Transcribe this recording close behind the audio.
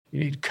You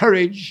need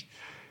courage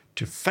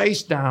to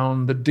face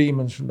down the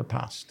demons from the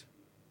past.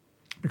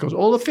 Because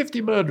all the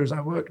 50 murderers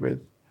I worked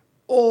with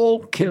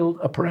all killed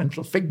a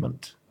parental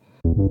figment.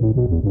 You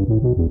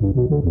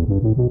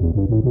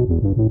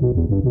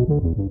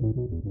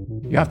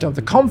have to have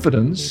the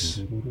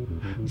confidence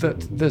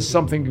that there's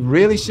something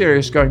really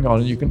serious going on,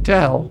 and you can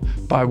tell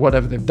by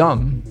whatever they've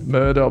done,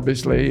 murder,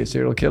 obviously,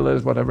 serial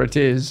killers, whatever it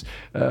is,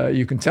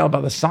 you can tell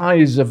by the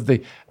size of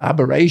the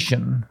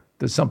aberration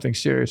that something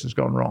serious has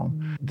gone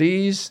wrong.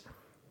 These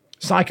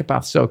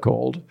psychopaths,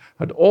 so-called,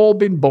 had all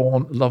been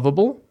born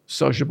lovable,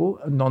 sociable,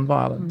 and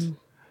non-violent.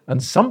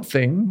 And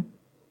something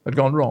had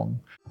gone wrong.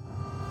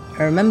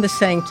 I remember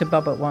saying to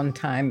Bob at one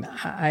time,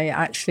 I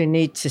actually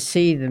need to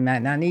see the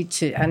men. I need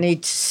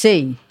to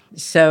see.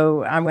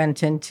 So I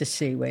went into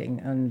C Wing,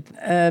 and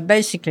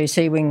basically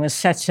C Wing was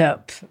set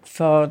up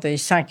for the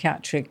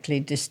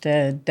psychiatrically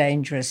disturbed,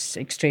 dangerous,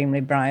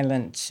 extremely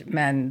violent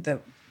men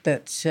that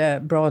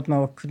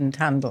Broadmoor couldn't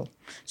handle.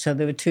 So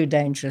they were too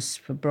dangerous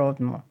for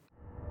Broadmoor.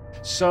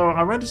 So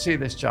I went to see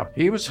this chap.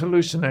 He was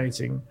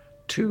hallucinating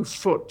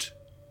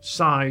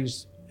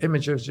 2-foot-sized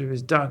images of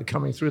his dad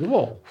coming through the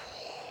wall.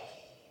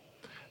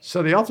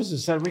 So the officer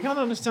said, we can't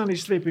understand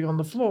he's sleeping on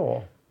the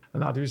floor.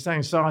 And that he was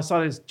saying, so I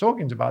started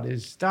talking about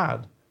his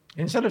dad.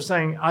 Instead of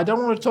saying, I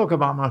don't want to talk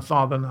about my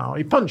father now,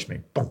 he punched me.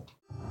 Boom.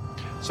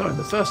 So in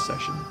the first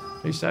session,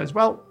 he says,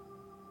 well,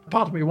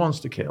 part of me wants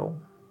to kill,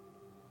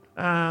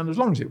 and as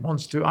long as it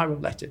wants to, I will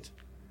let it.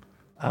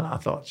 And I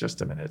thought,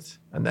 just a minute.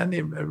 And then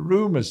the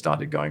rumors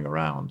started going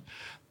around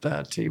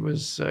that he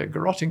was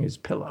garroting his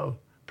pillow,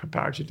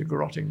 preparatory to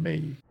garroting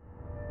me.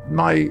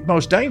 My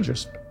most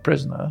dangerous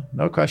prisoner,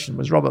 no question,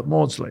 was Robert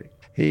Maudsley.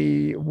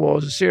 He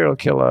was a serial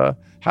killer,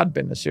 had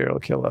been a serial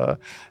killer,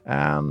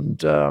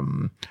 and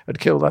had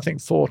killed, I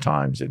think, 4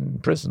 times in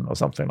prison or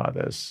something like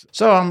this.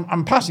 So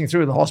I'm passing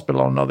through the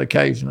hospital on another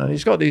occasion, and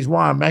he's got these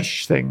wire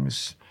mesh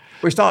things.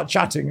 We start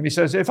chatting, and he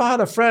says, if I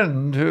had a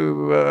friend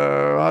who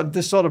had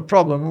this sort of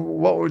problem,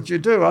 what would you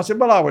do? I said,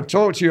 well, I would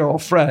talk to your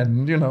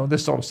friend, you know,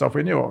 this sort of stuff.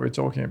 We knew what we were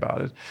talking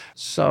about.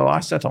 So I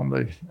sat on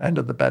the end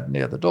of the bed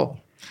near the door,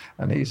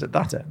 and he's at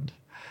that end.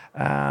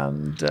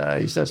 And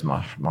he says, my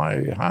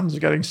hands are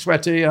getting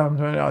sweaty.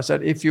 I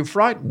said, if you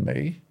frighten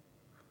me,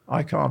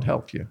 I can't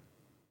help you.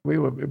 We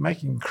were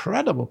making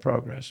incredible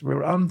progress. We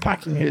were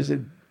unpacking his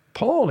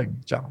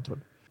appalling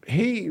childhood.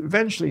 He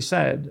eventually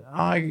said,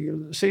 I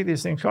see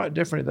these things quite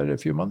differently than a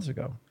few months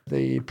ago.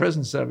 The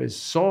prison service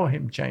saw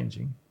him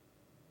changing,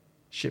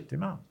 shipped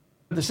him out.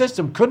 The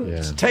system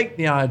couldn't take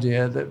the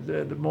idea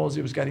that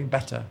Maudsley was getting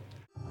better.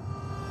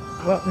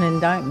 What an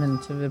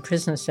indictment of the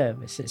prison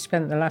service. It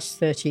spent the last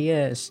 30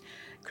 years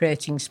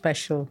creating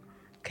special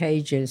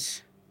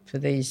cages for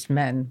these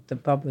men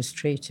that Bob was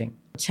treating.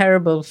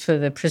 Terrible for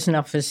the prison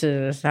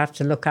officers that have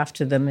to look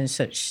after them in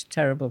such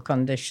terrible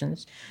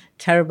conditions.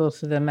 Terrible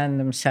for the men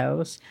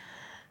themselves.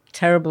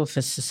 Terrible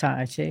for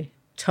society.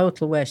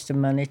 Total waste of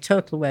money,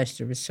 total waste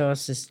of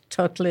resources,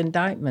 total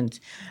indictment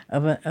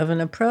of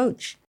an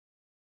approach.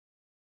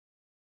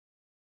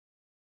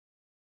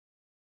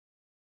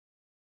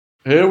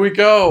 Here we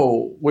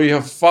go. We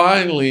have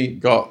finally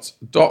got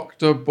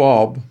Dr.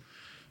 Bob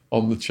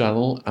on the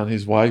channel and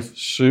his wife,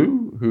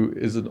 Sue, who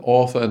is an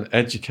author and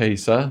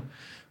educator.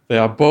 They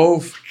are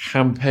both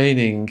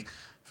campaigning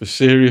for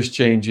serious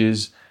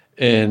changes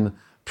in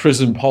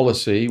prison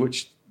policy,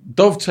 which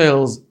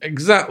dovetails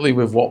exactly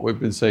with what we've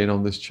been saying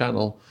on this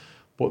channel,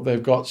 but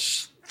they've got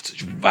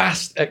such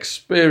vast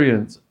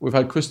experience. We've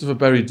had Christopher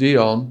Berry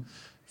Dion,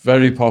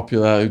 very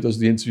popular, who does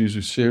the interviews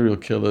with serial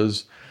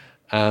killers.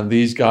 And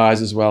these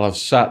guys as well have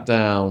sat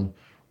down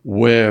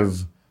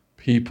with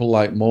people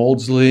like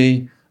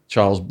Maudsley,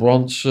 Charles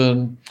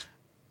Bronson.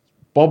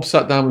 Bob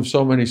sat down with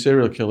so many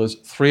serial killers,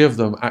 3 of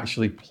them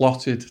actually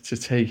plotted to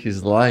take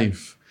his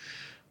life.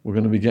 We're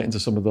going to be getting to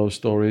some of those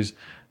stories.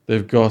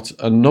 They've got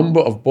a number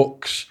of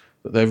books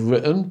that they've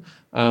written,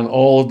 and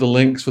all of the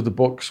links for the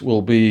books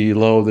will be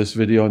below this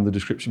video in the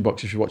description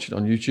box if you're watching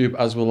on YouTube,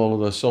 as will all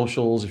of their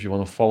socials if you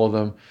want to follow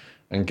them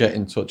and get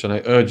in touch. And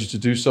I urge you to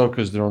do so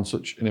because they're on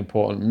such an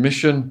important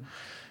mission.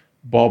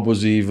 Bob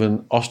was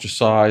even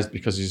ostracized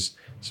because his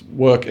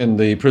work in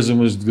the prison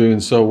was doing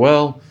so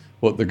well,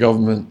 but the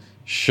government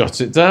shut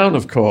it down,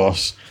 of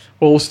course.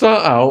 Well, we'll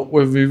start out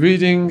with me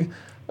reading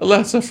a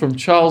letter from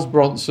Charles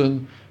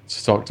Bronson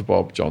to Dr.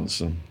 Bob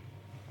Johnson.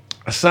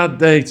 A sad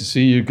day to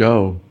see you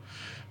go,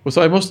 but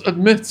I must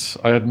admit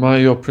I admire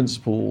your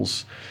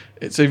principles.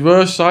 It's a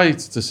rare sight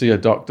to see a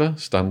doctor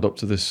stand up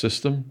to this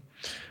system.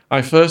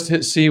 I first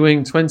hit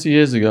C-Wing 20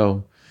 years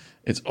ago.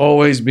 It's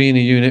always been a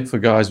unit for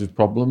guys with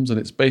problems, and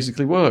it's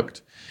basically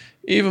worked.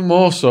 Even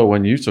more so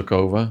when you took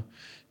over.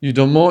 You've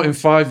done more in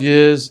 5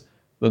 years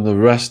than the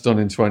rest done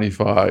in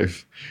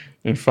 25.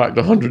 In fact,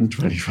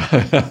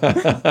 125.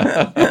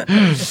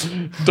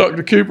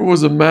 Dr. Cooper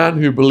was a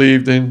man who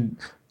believed in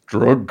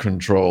drug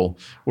control,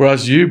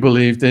 whereas you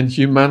believed in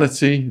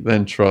humanity,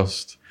 then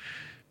trust.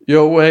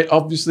 Your way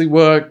obviously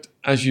worked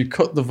as you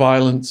cut the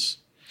violence.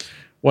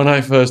 When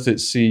I first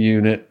hit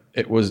C-Unit,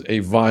 it was a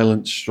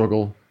violent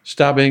struggle.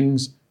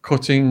 Stabbings,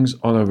 cuttings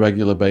on a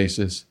regular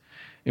basis.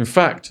 In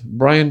fact,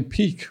 Brian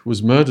Peake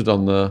was murdered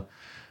on there,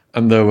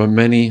 and there were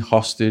many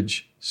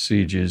hostage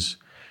sieges.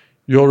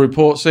 Your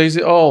report says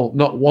it all.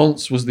 Not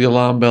once was the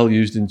alarm bell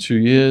used in 2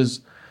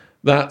 years.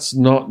 That's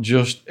not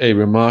just a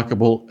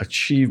remarkable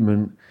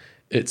achievement,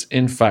 it's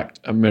in fact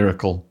a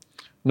miracle.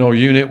 No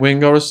unit,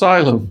 wing or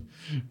asylum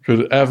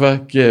could ever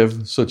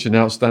give such an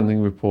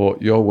outstanding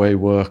report. Your way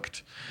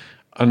worked.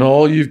 And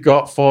all you've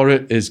got for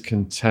it is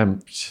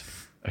contempt,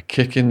 a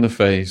kick in the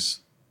face.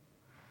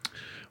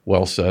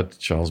 Well said,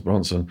 Charles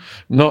Bronson.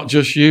 Not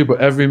just you, but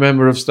every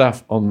member of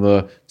staff on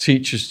the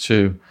teachers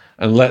too.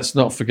 And let's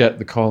not forget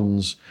the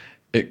cons.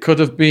 It could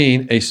have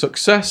been a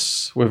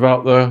success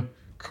without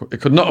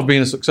it could not have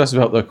been a success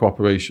without their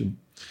cooperation.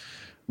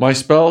 My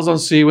spells on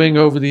Sea Wing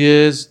over the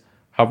years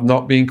have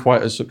not been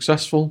quite as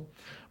successful,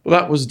 but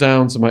that was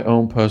down to my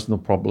own personal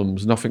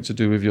problems, nothing to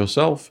do with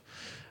yourself.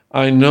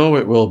 I know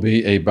it will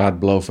be a bad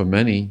blow for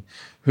many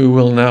who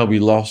will now be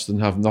lost and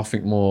have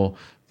nothing more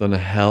than a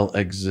hell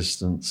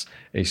existence,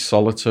 a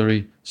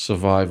solitary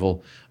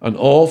survival, and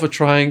all for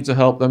trying to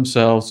help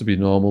themselves to be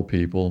normal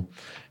people.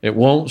 It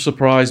won't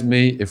surprise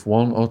me if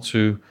 1 or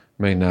 2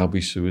 may now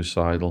be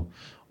suicidal.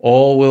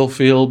 All will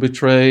feel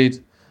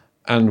betrayed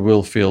and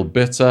will feel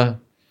bitter.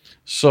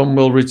 Some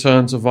will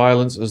return to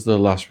violence as their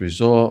last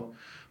resort.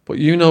 But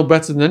you know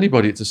better than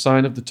anybody it's a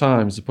sign of the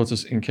times to put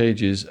us in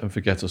cages and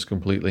forget us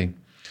completely.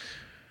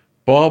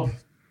 Bob,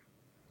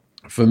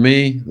 for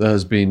me,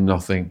 there's been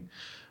nothing.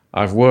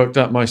 I've worked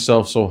at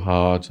myself so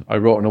hard. I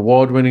wrote an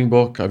award-winning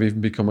book. I've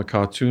even become a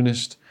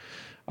cartoonist.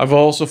 I've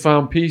also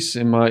found peace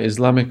in my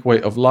Islamic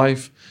way of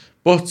life.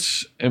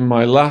 But in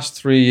my last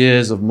 3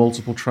 years of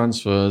multiple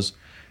transfers,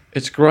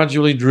 it's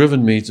gradually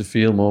driven me to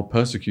feel more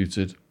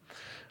persecuted.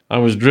 I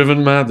was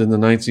driven mad in the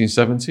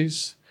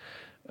 1970s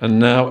and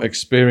now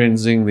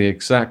experiencing the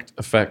exact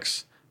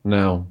effects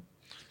now.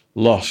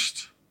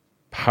 Lost,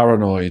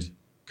 paranoid,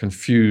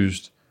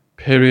 confused,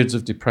 periods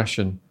of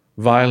depression,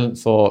 violent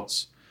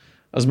thoughts.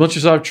 As much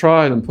as I've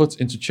tried and put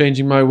into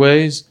changing my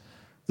ways,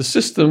 the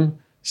system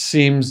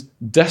seems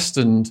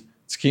destined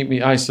to keep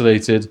me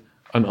isolated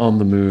and on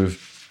the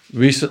move.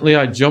 Recently,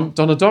 I jumped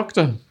on a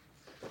doctor.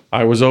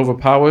 I was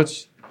overpowered.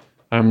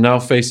 I am now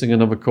facing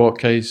another court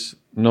case,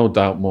 no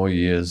doubt more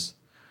years.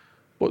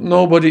 But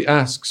nobody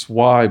asks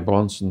why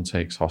Bronson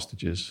takes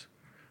hostages.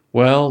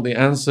 Well, the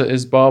answer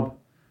is, Bob,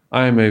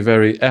 I am a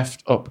very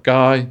effed up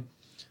guy,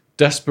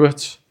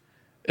 desperate.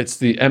 It's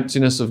the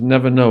emptiness of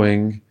never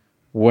knowing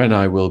when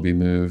I will be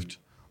moved,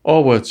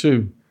 or where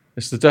to.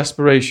 It's the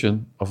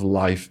desperation of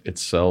life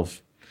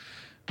itself.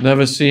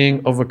 Never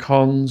seeing other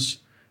cons,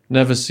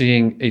 never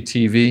seeing a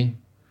TV.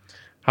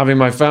 Having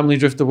my family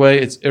drift away,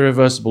 it's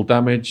irreversible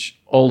damage.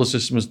 All the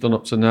system has done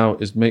up to now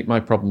is make my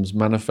problems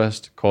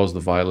manifest, cause the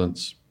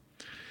violence.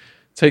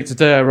 Take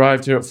today, I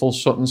arrived here at Full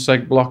Sutton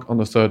Seg Block on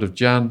the 3rd of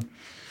Jan.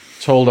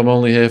 Told I'm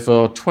only here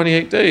for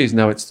 28 days,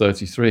 now it's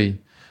 33.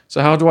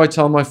 So how do I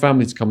tell my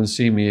family to come and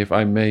see me if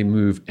I may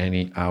move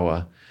any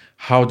hour?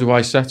 How do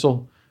I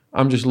settle?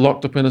 I'm just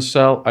locked up in a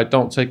cell. I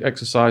don't take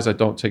exercise. I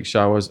don't take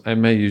showers. I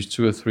may use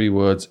 2 or 3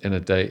 words in a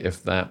day,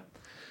 if that.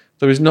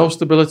 There is no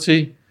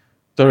stability.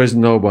 There is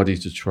nobody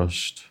to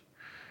trust.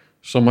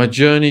 So my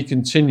journey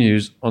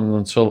continues on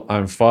until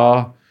I'm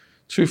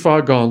too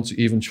far gone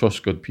to even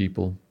trust good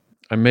people.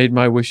 I made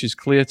my wishes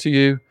clear to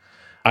you.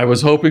 I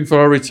was hoping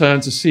for a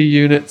return to C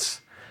Unit,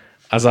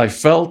 as I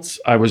felt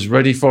I was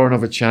ready for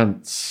another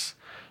chance.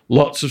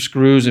 Lots of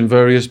screws in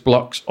various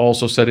blocks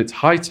also said it's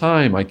high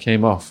time I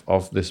came off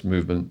of this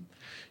movement.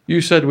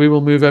 You said we will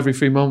move every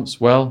 3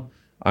 months. Well,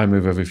 I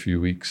move every few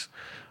weeks.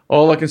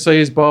 All I can say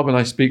is, Bob, and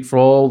I speak for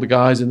all the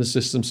guys in the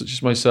system, such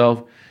as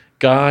myself,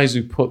 guys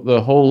who put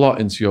the whole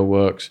lot into your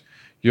works,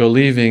 your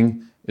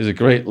leaving is a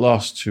great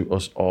loss to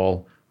us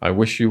all. I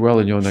wish you well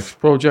in your next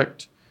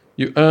project.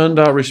 You earned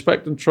our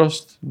respect and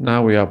trust.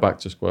 Now we are back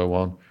to square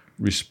one.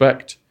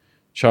 Respect,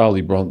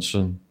 Charlie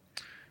Bronson.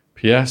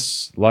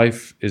 P.S.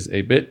 Life is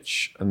a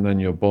bitch, and then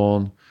you're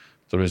born.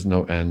 There is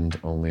no end,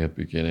 only a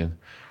beginning.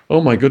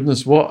 Oh my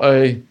goodness, what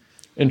a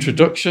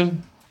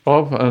introduction,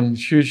 Bob, and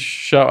huge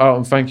shout out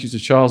and thank you to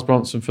Charles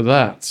Bronson for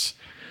that.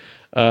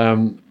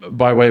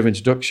 By way of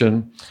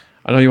introduction,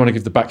 I know you want to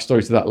give the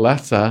backstory to that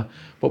letter,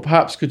 but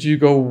perhaps could you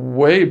go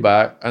way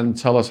back and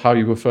tell us how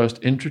you were first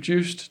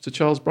introduced to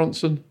Charles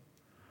Bronson?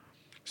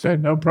 So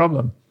no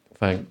problem.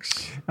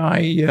 Thanks.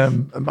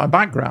 My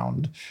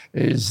background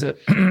is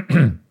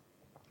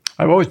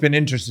I've always been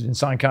interested in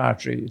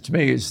psychiatry. To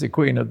me, it's the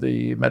queen of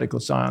the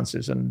medical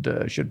sciences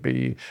and should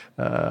be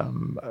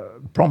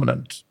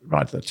prominent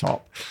right at the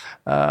top.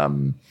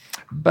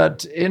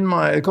 But in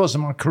the course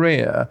of my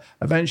career,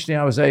 eventually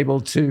I was able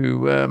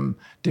to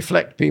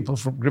deflect people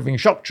from giving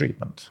shock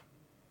treatment.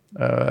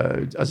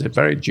 As a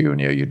very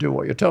junior, you do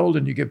what you're told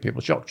and you give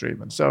people shock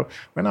treatment. So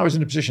when I was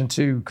in a position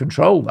to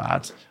control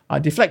that, I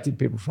deflected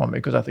people from it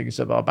because I think it's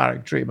a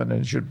barbaric treatment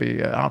and it should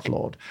be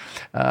outlawed.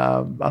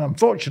 And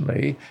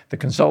unfortunately, the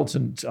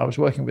consultant I was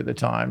working with at the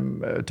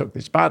time took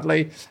this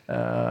badly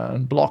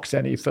and blocked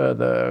any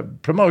further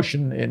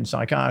promotion in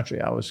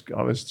psychiatry. I was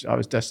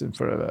destined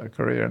for a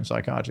career in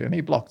psychiatry, and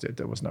he blocked it.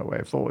 There was no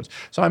way forward.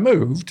 So I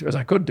moved, as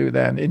I could do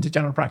then, into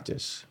general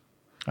practice.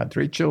 I had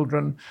 3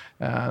 children,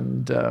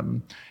 and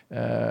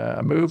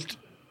I moved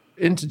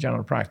into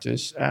general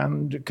practice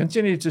and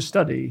continued to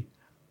study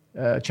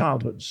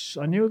childhoods.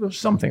 I knew there was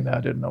something there,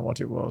 I didn't know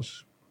what it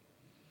was.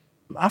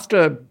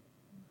 After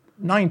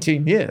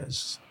 19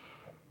 years,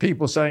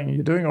 people saying,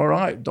 "You're doing all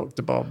right,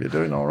 Dr. Bob, you're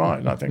doing all right."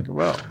 And I think,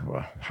 well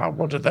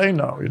what do they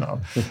know,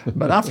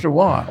 But after a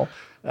while,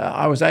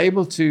 I was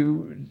able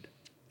to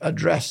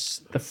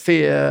address the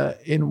fear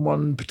in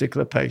one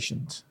particular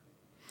patient.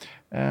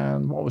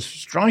 And what was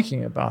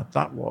striking about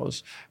that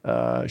was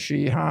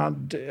she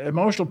had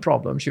emotional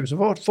problems. She was a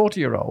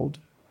 40-year-old,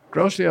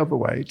 grossly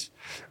overweight,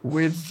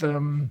 with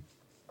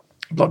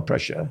blood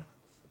pressure.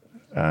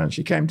 And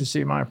she came to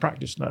see my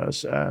practice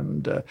nurse,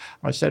 and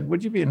I said,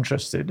 "Would you be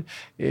interested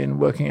in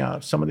working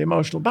out some of the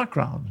emotional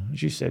background?" And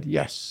she said,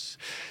 "Yes."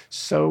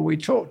 So we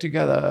talked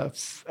together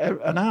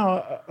an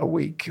hour a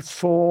week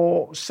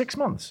for 6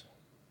 months.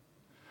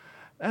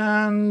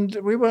 And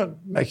we weren't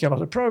making a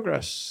lot of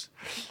progress.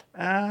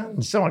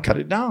 And so I cut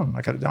it down.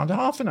 I cut it down to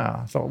half an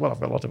hour. I thought, well,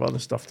 I've got a lot of other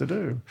stuff to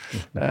do.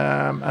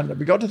 And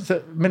we got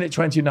to minute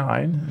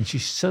 29, and she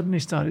suddenly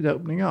started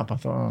opening up. I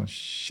thought, oh,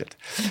 shit.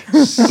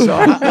 So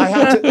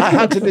I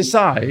had to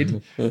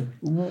decide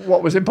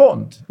what was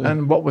important.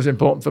 And what was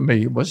important for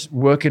me was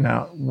working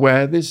out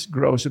where this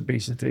gross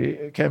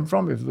obesity came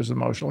from, if it was an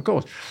emotional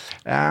cause.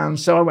 And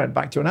so I went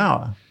back to an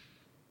hour.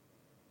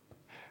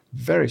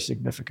 Very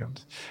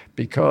significant,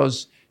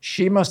 because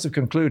she must have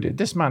concluded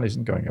this man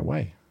isn't going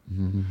away.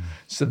 Mm-hmm.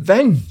 So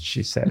then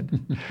she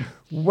said,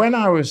 when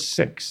I was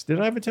 6,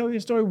 did I ever tell you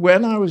a story?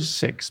 When I was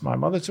 6, my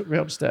mother took me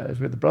upstairs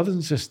with the brothers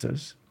and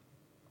sisters,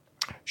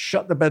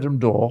 shut the bedroom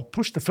door,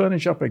 pushed the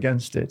furniture up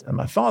against it, and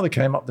my father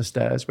came up the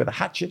stairs with a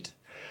hatchet,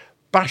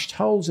 bashed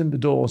holes in the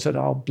door, said,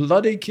 "I'll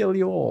bloody kill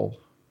you all."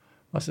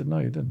 I said, "No,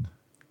 you didn't."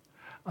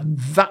 And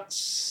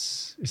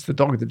it's the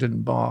dog that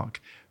didn't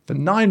bark. For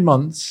 9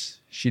 months,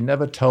 she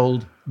never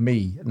told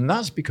me, and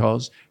that's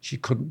because she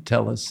couldn't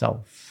tell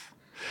herself.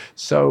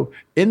 So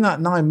in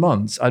that 9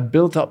 months, I'd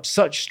built up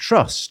such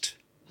trust,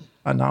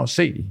 I now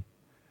see,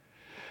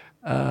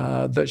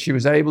 that she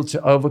was able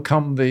to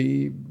overcome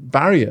the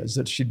barriers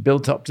that she'd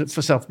built up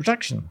for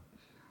self-protection.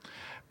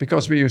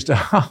 Because we used to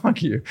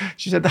argue.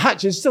 She said, "The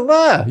hatch is still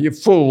there, you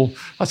fool."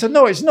 I said,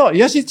 "No, it's not."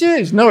 "Yes, it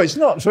is." "No, it's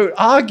not." So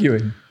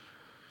arguing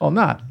on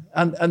that.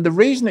 And the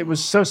reason it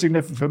was so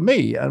significant for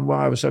me and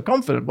why I was so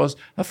confident was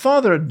her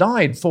father had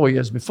died 4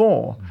 years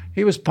before.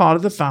 He was part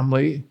of the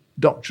family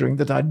doctoring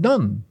that I'd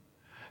done.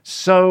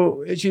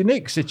 So it's a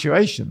unique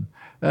situation.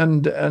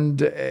 And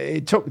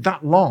it took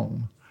that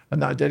long and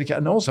that dedication.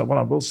 And also what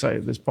I will say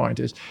at this point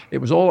is it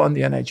was all on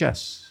the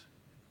NHS.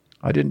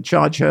 I didn't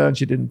charge her and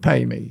she didn't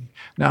pay me.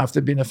 Now, if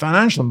there'd been a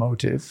financial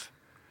motive,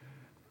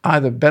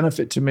 either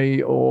benefit to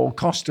me or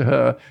cost to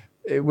her,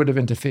 it would have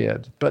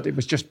interfered. But it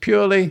was just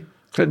purely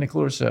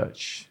clinical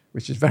research,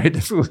 which is very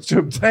difficult to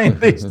obtain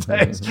these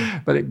days,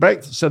 but it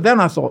breaks. So then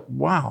I thought,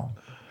 wow,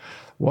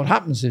 what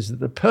happens is that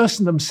the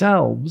person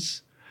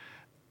themselves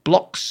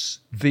blocks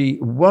the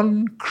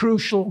one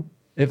crucial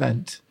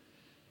event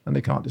and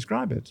they can't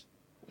describe it.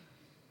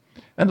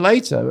 And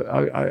later,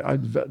 I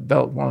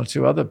dealt 1 or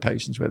 2 other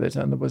patients with it,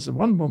 and there was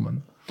one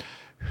woman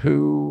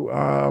who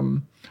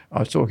I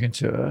was talking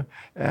to her,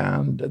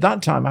 and at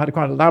that time I had a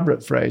quite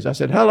elaborate phrase. I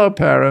said, "Hello,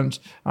 parent,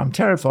 I'm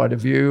terrified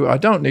of you. I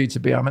don't need to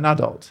be, I'm an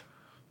adult."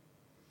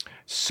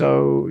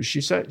 So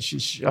she said,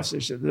 I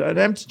said, "An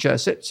empty chair,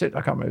 sit,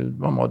 I can't remember,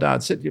 mum or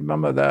dad, sit, your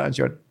mum or there."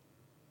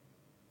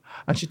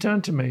 And she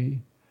turned to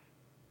me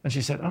and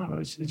she said,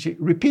 "Oh," she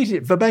repeated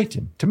it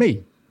verbatim to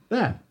me,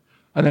 there.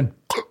 And then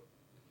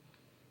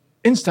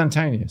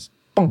instantaneous,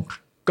 bonk,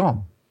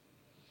 gone.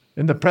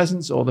 In the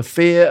presence or the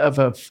fear of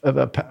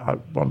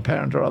one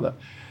parent or other.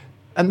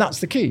 And that's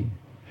the key.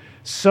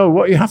 So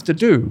what you have to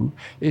do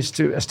is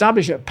to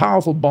establish a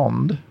powerful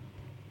bond,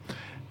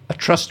 a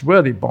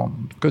trustworthy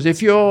bond. Because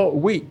if you're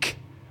weak,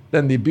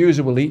 then the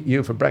abuser will eat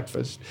you for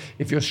breakfast.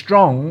 If you're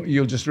strong,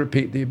 you'll just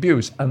repeat the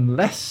abuse,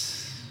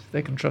 unless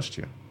they can trust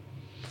you.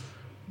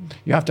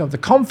 You have to have the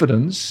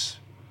confidence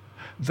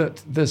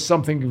that there's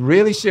something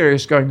really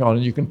serious going on,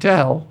 and you can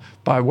tell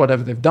by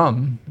whatever they've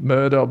done,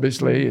 murder,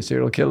 obviously,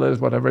 serial killers,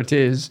 whatever it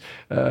is,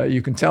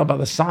 you can tell by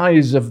the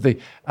size of the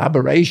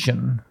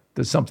aberration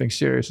that something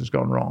serious has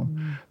gone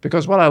wrong.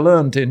 Because what I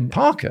learned in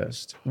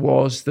Parkhurst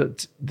was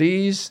that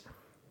these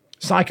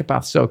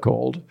psychopaths,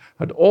 so-called,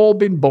 had all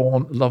been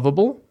born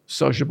lovable,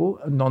 sociable,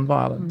 and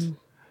non-violent.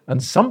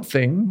 And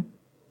something,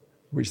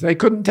 which they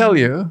couldn't tell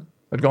you,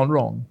 had gone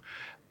wrong.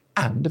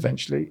 And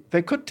eventually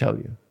they could tell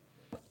you.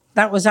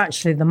 That was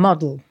actually the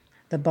model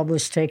that Bob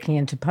was taking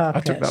into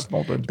Parkhurst. I took that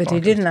model into but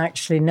Parkhurst. he didn't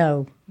actually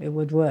know it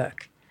would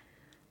work.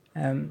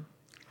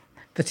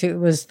 But it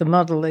was the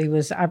model he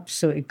was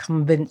absolutely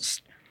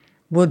convinced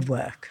would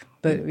work,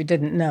 but we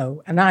didn't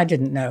know, and I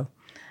didn't know.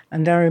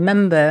 And I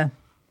remember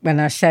when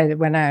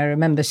I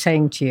remember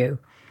saying to you,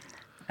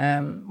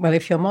 well,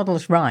 if your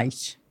model's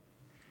right,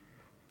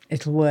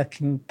 it'll work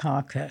in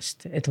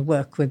Parkhurst. It'll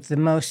work with the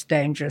most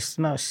dangerous,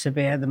 the most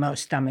severe, the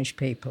most damaged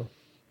people.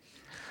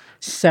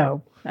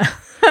 So,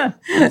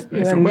 if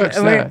it works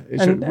there,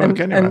 it should work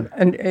anywhere.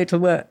 And it'll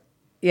work,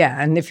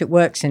 yeah. And if it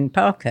works in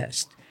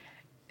Parkhurst,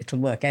 it'll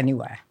work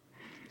anywhere.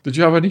 Did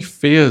you have any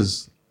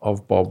fears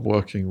of Bob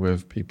working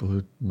with people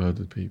who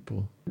murdered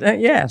people?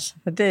 Yes,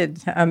 I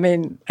did. I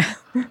mean,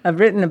 I've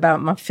written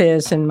about my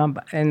fears in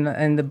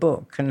the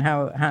book and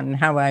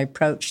how I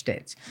approached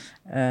it,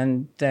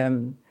 and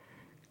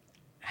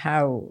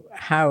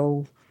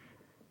how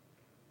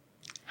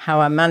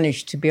I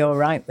managed to be all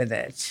right with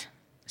it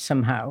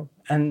somehow.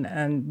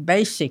 And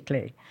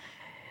basically,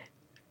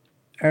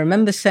 I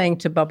remember saying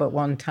to Bob at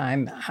one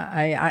time,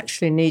 I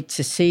actually need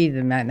to see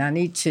the men. I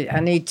need to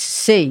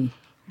see.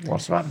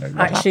 What's happening?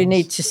 I actually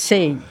need to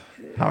see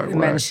how it the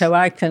men, works. so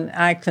I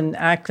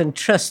can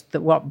trust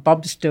that what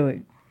Bob's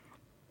doing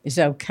is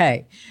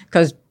okay.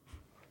 Because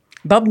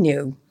Bob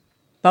knew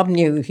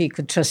he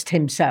could trust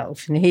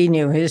himself, and he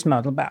knew his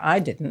model, but I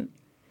didn't.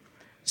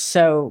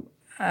 So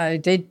I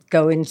did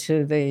go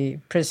into the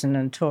prison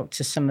and talk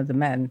to some of the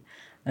men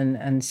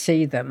and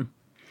see them.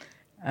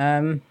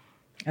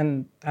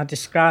 And I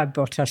described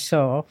what I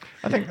saw.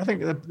 I think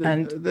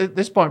at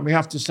this point we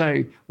have to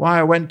say why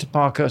I went to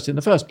Parkhurst in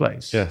the first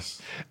place.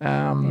 Yes.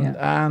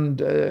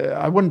 And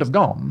I wouldn't have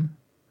gone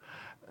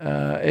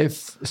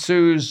if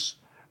Sue's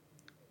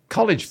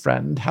college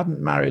friend hadn't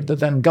married the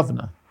then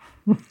governor.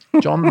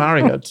 John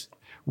Marriott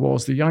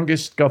was the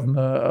youngest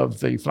governor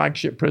of the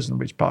flagship prison,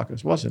 which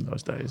Parkhurst was in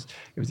those days.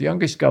 He was the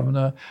youngest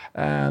governor,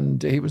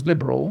 and he was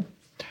liberal.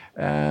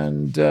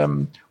 And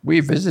we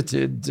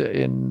visited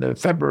in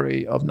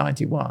February of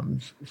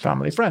 91,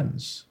 family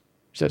friends.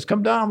 He says,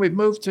 come down, we've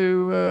moved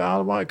to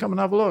Isle of Wight, come and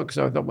have a look.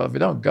 So I thought, well, if we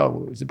don't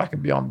go, it's back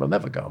and beyond, we'll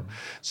never go.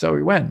 So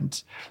we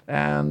went,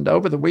 and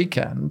over the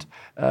weekend,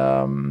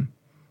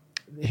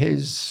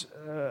 he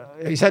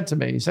said to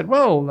me, he said,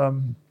 well,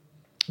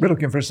 we're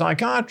looking for a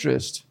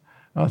psychiatrist.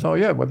 I thought,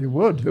 yeah, well, you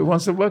would. Who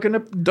wants to work in a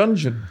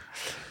dungeon?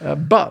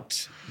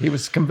 But he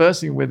was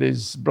conversing with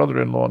his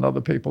brother-in-law and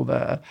other people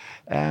there,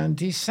 and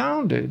he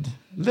sounded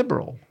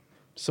liberal.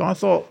 So I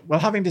thought, well,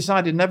 having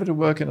decided never to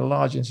work in a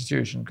large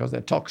institution because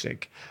they're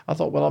toxic, I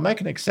thought, well, I'll make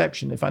an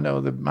exception if I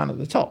know the man at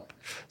the top.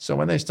 So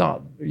when they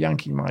start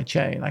yanking my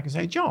chain, I can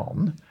say,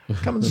 John,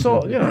 come and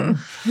sort, you know.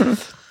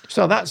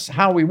 So that's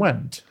how we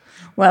went.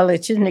 Well,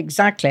 it isn't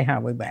exactly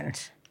how we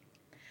went,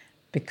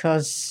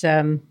 because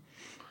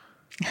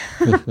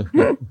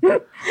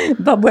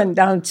Bob went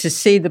down to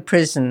see the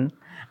prison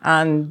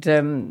and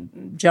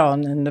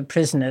John and the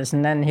prisoners,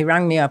 and then he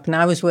rang me up, and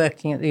I was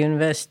working at the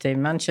university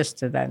in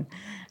Manchester then,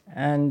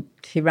 and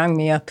he rang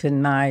me up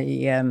in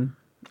my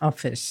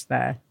office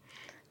there,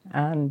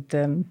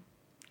 and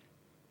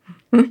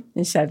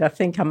he said, I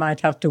think I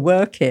might have to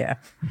work here.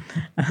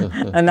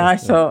 And I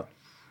thought,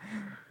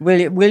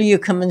 will you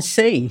come and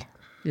see,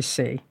 you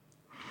see?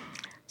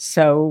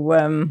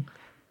 So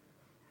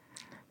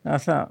I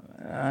thought,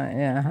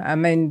 yeah, I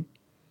mean,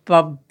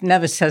 Bob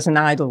never says an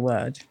idle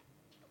word.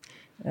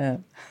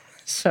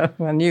 So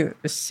I knew it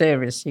was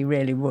serious, he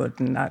really would.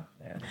 And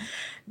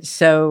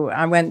so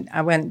I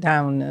went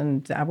down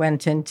and I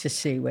went into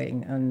C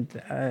Wing, and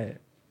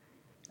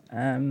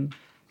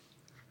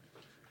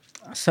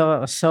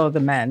saw the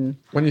men.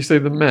 When you say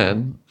the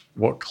men,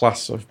 what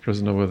class of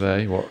prisoner were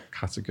they? What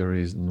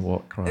categories and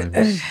what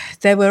crimes?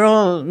 They were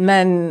all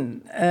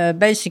men.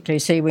 Basically,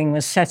 C Wing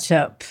was set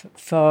up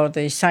for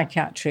the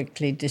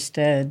psychiatrically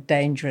disturbed,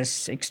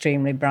 dangerous,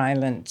 extremely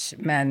violent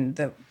men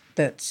that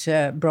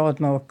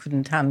Broadmoor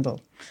couldn't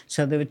handle.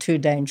 So they were too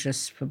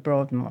dangerous for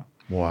Broadmoor.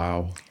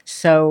 Wow.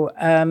 So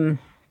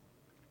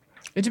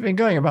It had been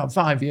going about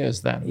 5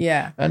 years then.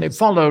 Yeah. And it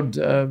followed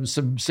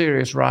some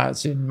serious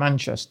riots in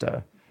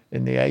Manchester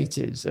in the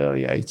 80s,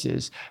 early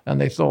 80s, and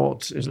they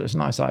thought, it's a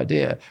nice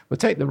idea, we'll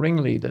take the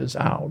ringleaders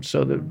out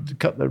so that to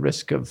cut the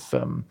risk of,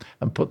 and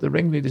put the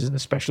ringleaders in the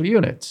special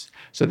units.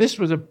 So this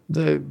was I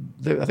think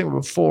there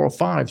were 4 or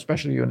 5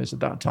 special units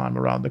at that time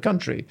around the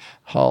country,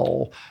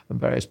 Hull and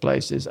various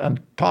places, and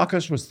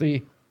Parkhurst was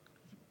the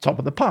top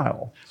of the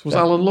pile. So was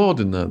Alan Lord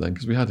in there then?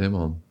 Because we had him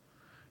on.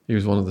 He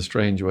was one of the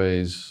Strange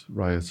Ways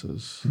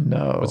rioters.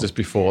 No. Was this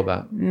before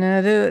that?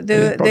 no,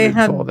 Probably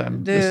before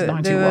them. This is they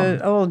 91. were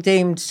all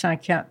deemed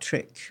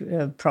psychiatric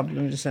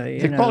problems.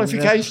 The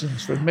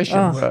qualifications for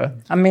admission were...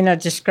 I mean, I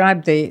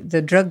described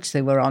the drugs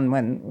they were on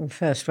when we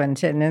first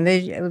went in, and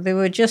they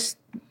were just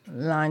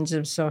lines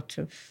of sort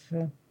of...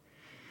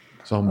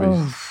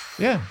 Zombies.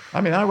 Yeah,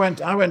 I mean, I went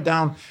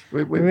down...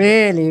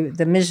 Really,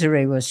 the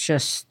misery was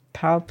just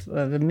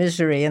palpable. The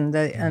misery and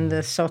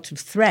the sort of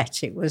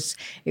threat. It was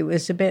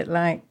a bit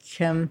like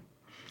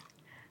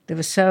they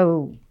were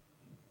so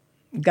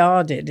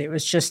guarded. It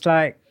was just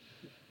like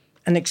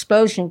an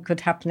explosion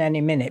could happen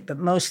any minute, but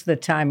most of the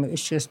time it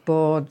was just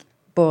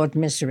bored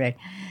misery.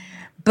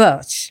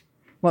 But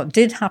what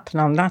did happen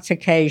on that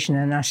occasion,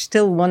 and I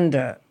still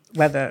wonder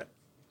whether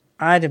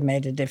I'd have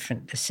made a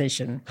different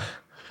decision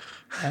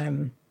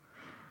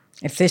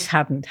if this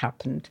hadn't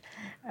happened.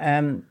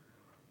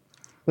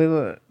 We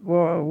were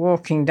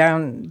walking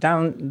down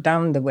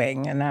the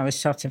wing, and I was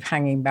sort of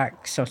hanging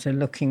back, sort of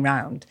looking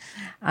round,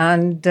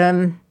 and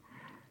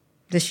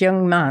this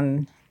young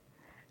man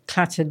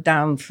clattered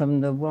down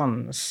from the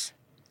wands,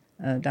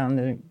 down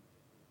the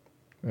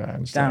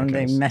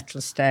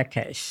metal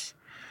staircase.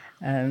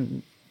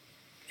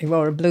 He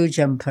wore a blue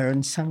jumper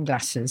and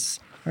sunglasses,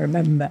 I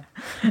remember.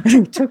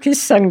 He took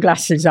his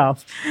sunglasses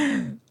off,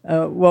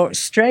 walked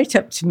straight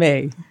up to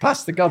me.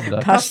 Past the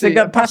governor.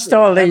 Past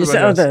all these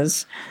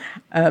others.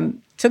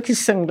 Took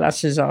his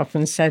sunglasses off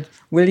and said,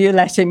 "Will you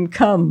let him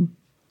come?"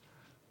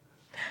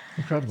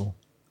 Incredible.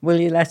 Will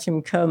you let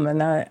him come?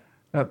 And I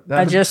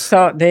just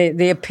thought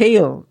the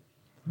appeal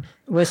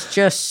was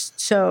just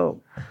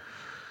so...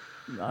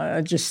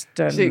 I just...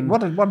 See,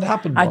 what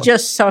happened was... I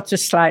just sort of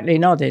slightly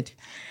nodded,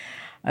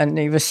 and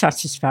he was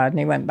satisfied, and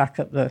he went back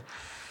up the...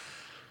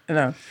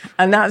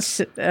 And that's...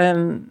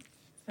 and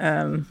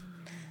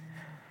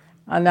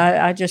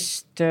I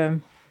just...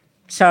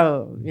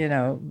 So,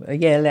 a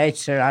year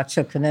later, I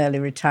took an early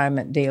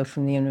retirement deal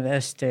from the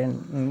university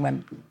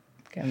and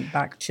came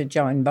back to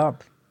join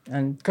Bob.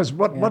 Because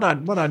what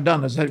I'd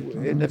done is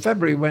in the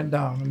February went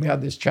down and we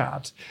had this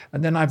chat,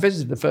 and then I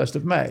visited the 1st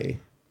of May.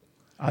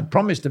 I'd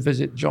promised to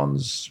visit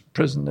John's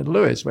prison in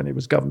Lewis when he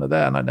was governor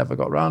there, and I never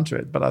got round to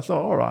it. But I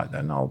thought, all right,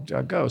 then I'll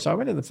go. So I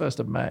went to the 1st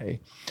of May,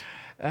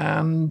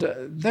 and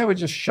they were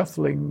just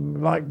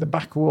shuffling like the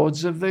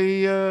backwards of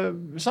the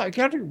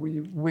psychiatric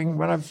wing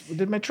when I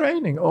did my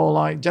training, or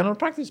like general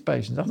practice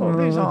patients. I thought,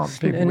 these aren't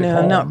people with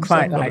horns. Not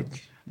quite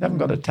like... They haven't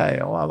got a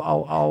tail.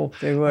 I'll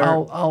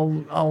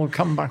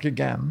come back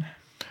again.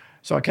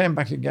 So I came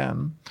back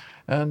again,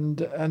 and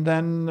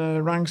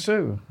then rang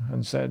Sue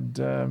and said,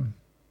 I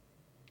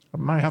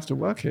might have to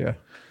work here.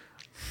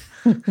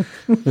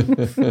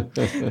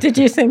 Did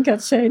you think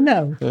I'd say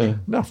no?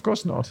 No, of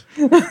course not.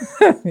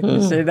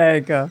 See, there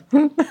you go.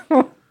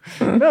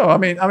 No, I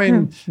mean,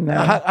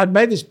 No. I'd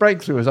made this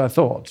breakthrough, as I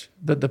thought,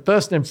 that the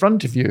person in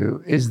front of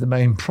you is the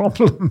main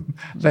problem.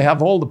 They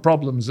have all the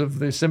problems of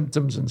the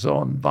symptoms and so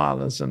on,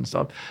 violence and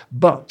stuff,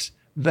 but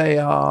they've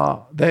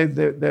got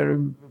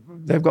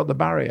the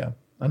barrier,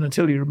 and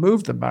until you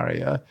remove the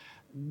barrier,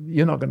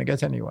 you're not going to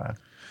get anywhere.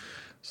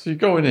 So you're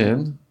going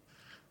in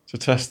to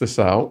test this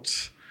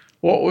out.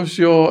 What was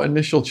your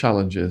initial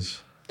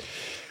challenges?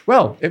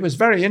 Well, it was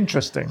very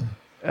interesting.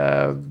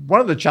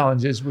 One of the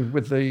challenges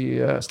with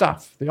the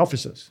staff, the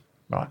officers,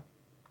 right?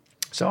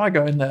 So I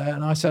go in there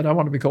and I said, I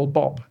want to be called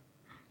Bob.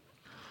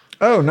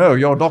 Oh, no,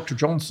 you're Dr.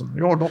 Johnson.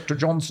 You're Dr.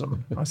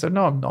 Johnson. I said,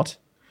 no, I'm not.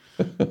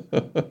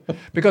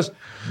 Because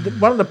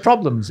one of the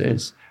problems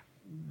is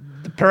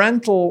the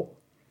parental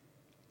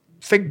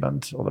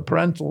figment, or the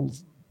parental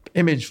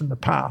image from the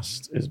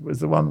past was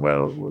the one where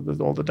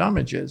all the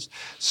damage is.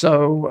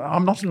 So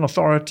I'm not an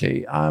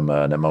authority. I'm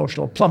an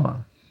emotional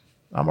plumber.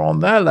 I'm on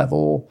their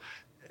level,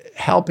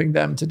 helping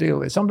them to deal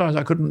with. Sometimes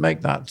I couldn't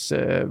make that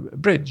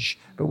bridge,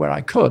 but where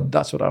I could,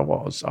 that's what I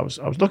was. I was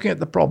looking at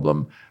the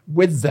problem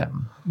with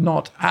them,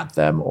 not at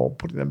them or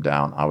putting them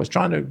down. I was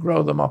trying to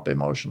grow them up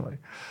emotionally.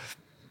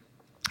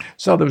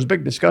 So there was a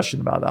big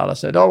discussion about that. I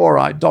said, oh, all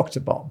right,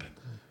 Dr. Bob.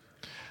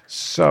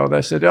 So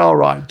they said, all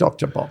right,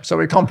 Dr. Bob. So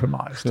we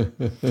compromised.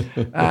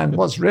 And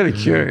what's really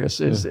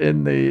curious is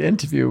in the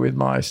interview with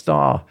my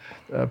star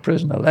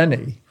prisoner,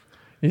 Lenny,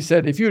 he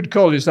said, if you'd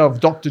call yourself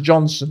Dr.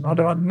 Johnson, I'd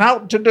have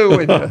naught to do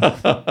with you.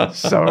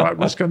 So it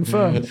was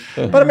confirmed.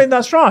 But I mean,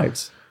 that's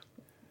right.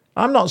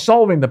 I'm not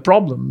solving the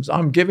problems.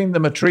 I'm giving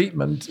them a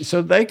treatment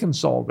so they can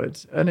solve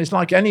it. And it's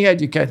like any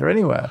educator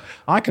anywhere.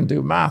 I can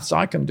do maths,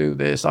 I can do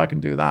this, I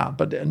can do that.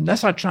 But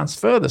unless I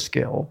transfer the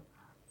skill,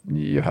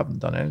 you haven't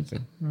done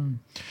anything.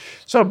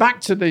 So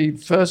back to the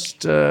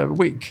first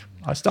week.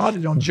 I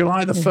started on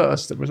July the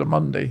 1st. It was a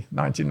Monday,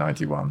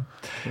 1991.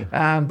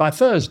 And by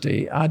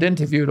Thursday, I'd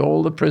interviewed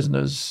all the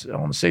prisoners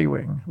on C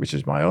Wing, which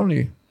is my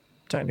only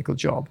technical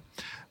job.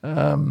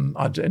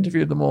 I'd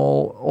interviewed them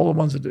all the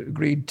ones that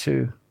agreed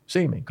to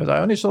see me, because I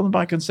only saw them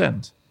by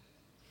consent.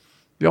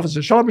 The officer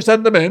said, shall we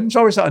send them in?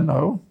 Shall we say,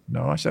 no.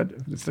 I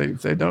said, if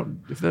they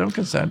don't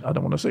consent, I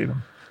don't want to see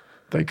them.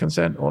 If they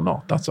consent or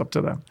not, that's up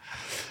to them.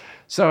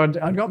 So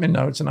I got my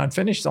notes and I'd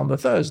finished on the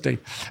Thursday.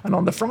 And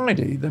on the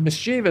Friday, the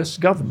mischievous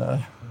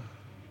governor,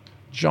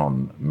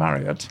 John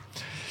Marriott,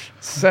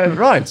 said,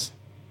 right,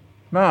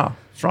 now,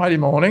 Friday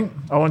morning,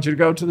 I want you to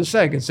go to the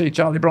SEG and see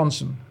Charlie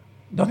Bronson.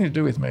 Nothing to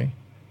do with me.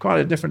 Quite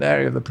a different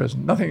area of the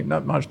prison.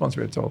 Not my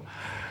responsibility at all.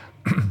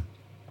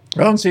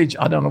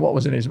 I don't know what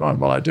was in his mind.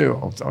 Well, I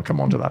do. I'll come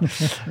on to that.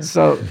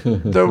 So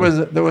there was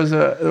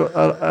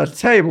a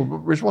table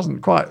which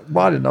wasn't quite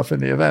wide enough in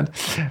the event,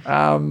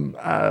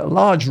 a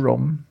large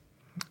room,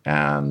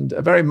 and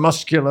a very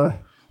muscular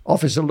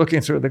officer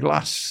looking through the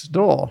glass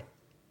door.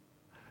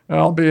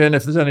 I'll be in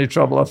if there's any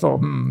trouble. I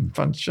thought,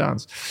 fun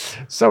chance.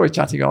 So we're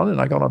chatting on, and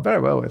I got on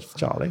very well with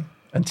Charlie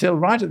until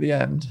right at the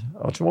end,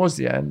 or towards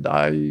the end,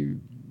 I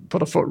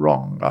put a foot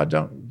wrong. I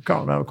can't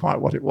remember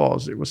quite what it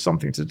was. It was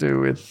something to do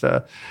with,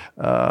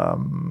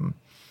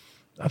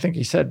 I think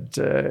he said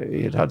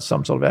he had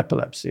some sort of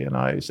epilepsy, and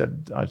I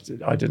said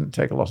I didn't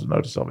take a lot of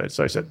notice of it.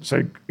 So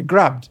he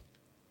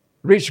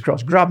reached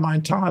across, grabbed my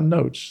entire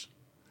notes.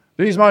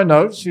 These are my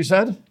notes, he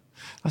said.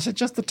 I said,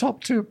 just the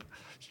top two,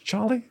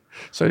 Charlie.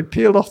 So he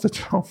peeled off the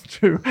top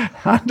two,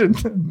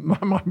 handed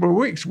my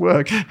week's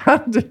work,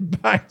 handed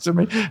it back to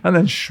me, and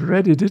then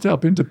shredded it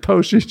up into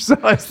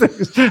postage-sized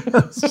things. He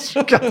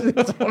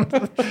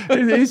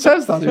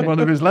says that in one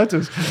of his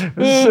letters.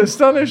 It's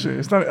astonishing.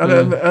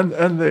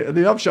 And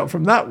the upshot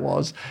from that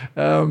was,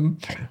 10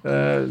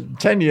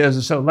 years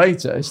or so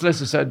later, his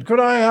solicitor said, could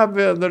I have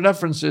the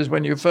references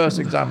when you first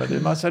examined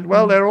him? I said,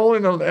 well, they're all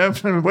in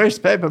a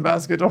waste paper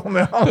basket on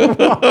the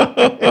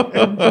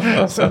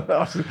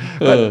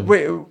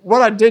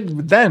what I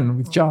did then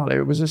with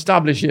Charlie was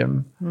establish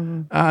him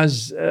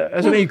as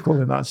an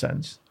equal in that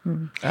sense,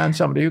 and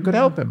somebody who could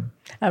help him.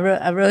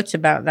 I wrote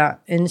about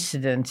that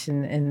incident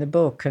in the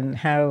book and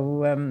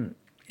how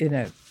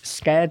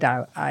scared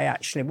I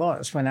actually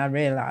was when I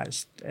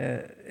realised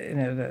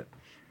that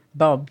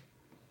Bob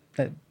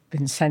had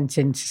been sent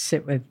in to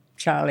sit with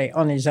Charlie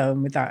on his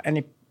own without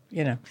any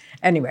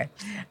Anyway,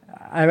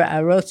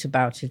 I wrote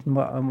about it and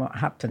what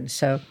happened.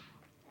 So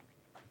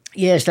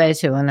years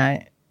later, when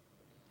I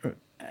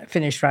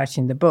finished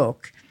writing the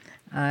book,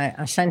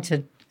 I sent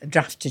a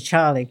draft to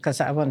Charlie because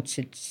I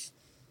wanted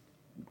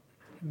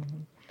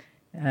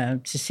to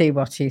see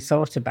what he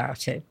thought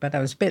about it. But I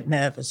was a bit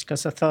nervous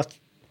because I thought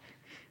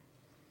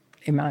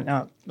he might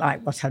not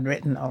like what I'd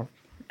written or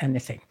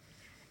anything.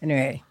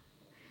 Anyway,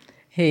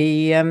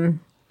 his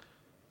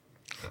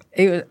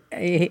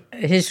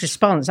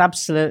response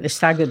absolutely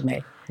staggered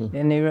me.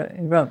 And he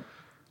wrote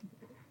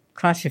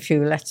quite a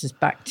few letters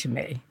back to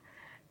me.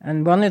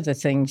 And one of the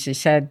things he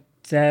said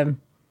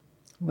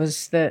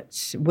was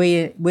that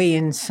we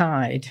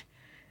inside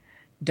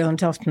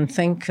don't often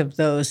think of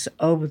those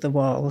over the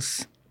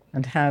walls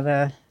and how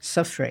they're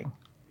suffering.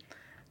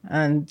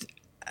 And,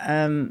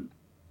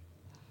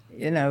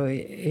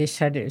 he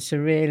said it's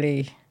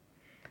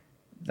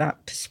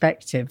that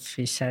perspective,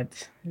 he said,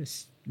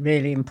 is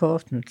really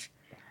important.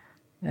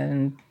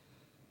 And,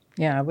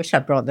 yeah, I wish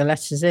I'd brought the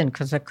letters in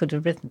because I could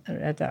have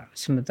read out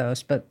some of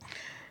those. But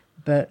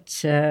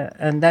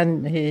and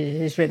then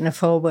he's written a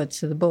foreword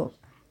to the book.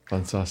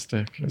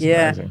 Fantastic. It's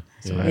amazing.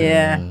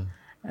 Yeah.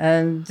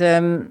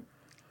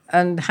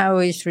 And how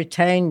he's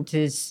retained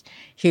his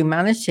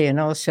humanity and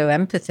also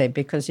empathy,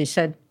 because he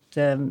said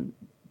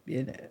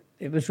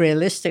it was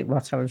realistic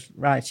what I was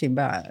writing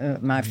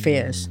about, my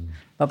fears.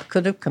 Bob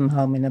could have come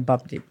home in a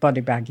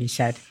body bag, he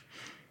said.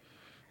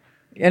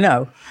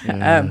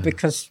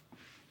 Because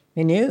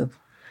he knew.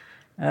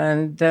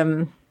 And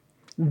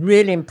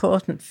really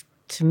important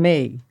to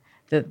me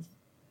that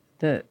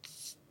the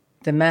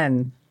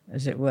men,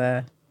 as it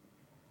were,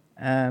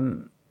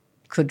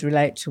 could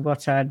relate to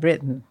what I'd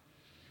written.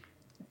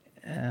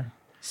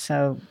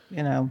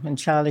 And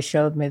Charlie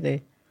showed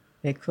me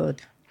they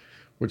could.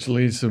 Which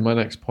leads to my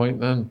next point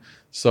then.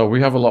 So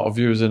we have a lot of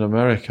viewers in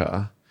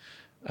America,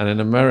 and in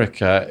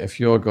America, if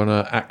you're going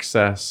to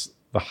access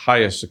the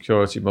highest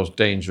security, most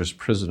dangerous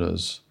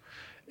prisoners,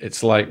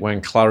 it's like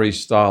when Clarice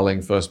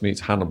Starling first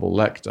meets Hannibal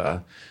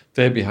Lecter.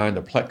 They're behind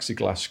a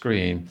plexiglass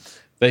screen.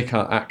 They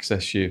can't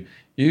access you.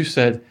 You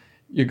said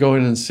you're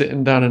going and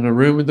sitting down in a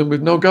room with them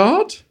with no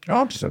guard?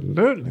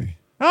 Absolutely.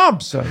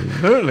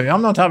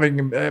 I'm not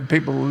having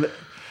people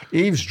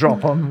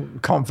eavesdrop on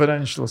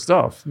confidential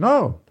stuff.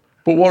 No.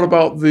 But what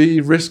about the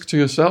risk to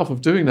yourself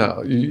of doing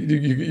that?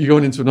 You're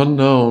going into an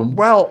unknown.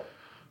 Well,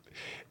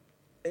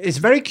 it's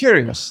very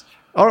curious.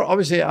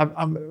 Obviously,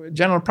 I'm a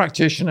general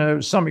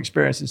practitioner, some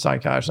experience in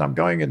psychiatry. I'm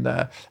going in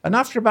there. And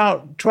after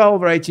about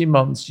 12 or 18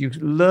 months, you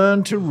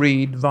learn to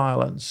read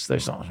violence.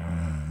 There's not,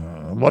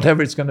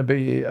 whatever it's going to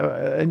be,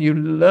 and you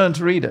learn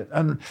to read it.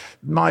 And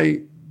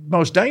my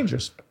most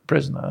dangerous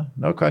prisoner,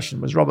 no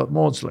question, was Robert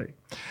Maudsley.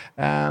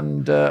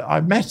 And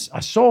I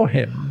saw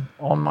him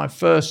on my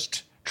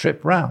first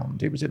trip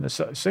round. He was in a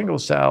single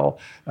cell,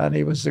 and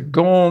he was a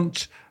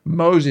gaunt,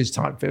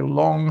 Moses-type figure,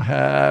 long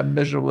hair,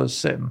 miserable as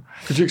sin.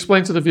 Could you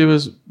explain to the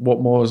viewers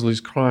what Mausley's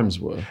crimes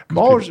were?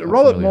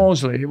 Robert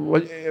Maudsley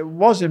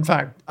was, in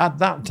fact, at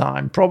that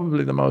time,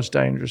 probably the most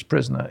dangerous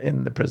prisoner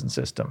in the prison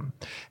system.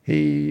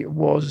 He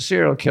was a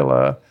serial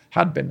killer,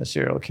 had been a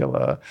serial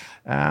killer,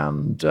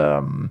 and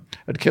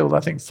had killed, I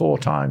think, 4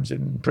 times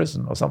in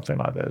prison or something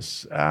like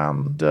this,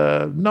 and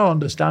no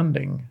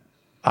understanding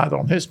either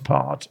on his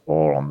part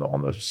or on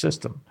the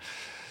system.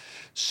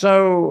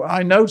 So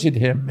I noted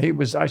him. He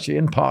was actually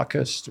in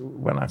Parkhurst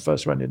when I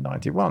first went in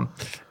 91,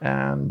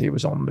 and he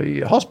was on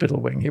the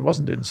hospital wing. He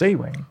wasn't in C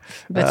wing.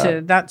 But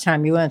at that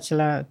time, you weren't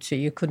allowed to.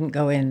 You couldn't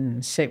go in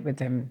and sit with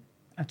him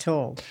at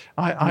all.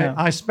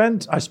 I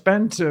spent.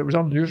 It was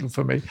unusual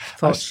for me.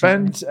 I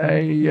spent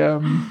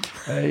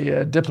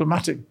a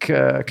diplomatic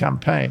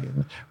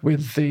campaign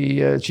with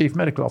the chief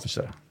medical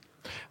officer.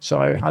 So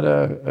I had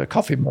a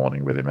coffee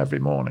morning with him every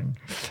morning,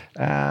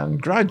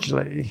 and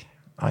gradually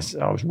I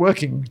was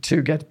working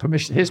to get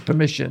his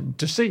permission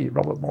to see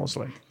Robert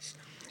Maudsley.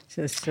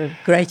 So it's a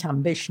great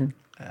ambition.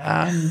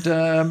 And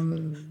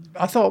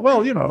I thought,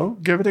 well,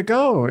 give it a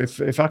go.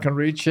 If I can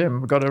reach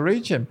him, I've got to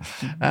reach him.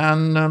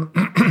 And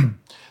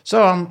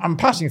so I'm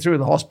passing through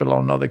the hospital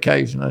on another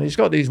occasion, and he's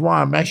got these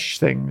wire mesh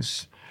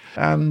things.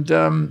 And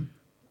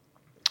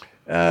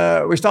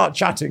we start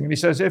chatting, and he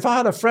says, if I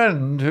had a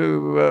friend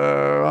who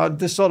had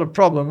this sort of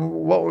problem,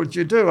 what would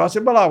you do? I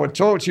said, well, I would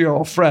talk to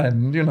your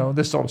friend,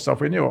 this sort of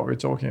stuff. We knew what we were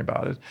talking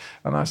about it.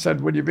 And I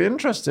said, would you be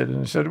interested?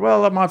 And he said,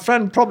 well, my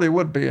friend probably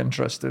would be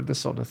interested, this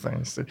sort of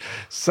thing.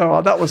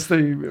 So that was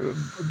the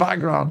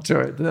background to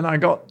it. Then I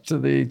got to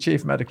the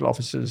chief medical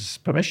officer's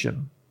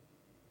permission.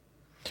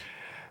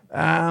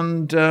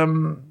 And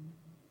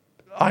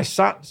I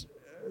sat,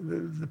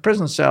 the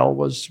prison cell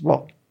was,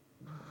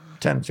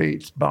 10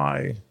 feet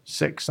by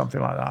 6,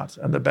 something like that,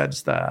 and the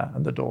bed's there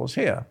and the door's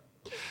here.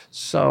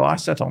 So I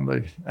sat on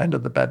the end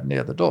of the bed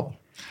near the door,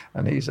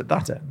 and he's at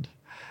that end.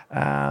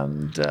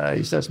 And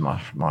he says, my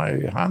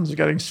hands are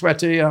getting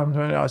sweaty.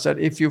 I said,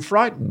 if you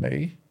frighten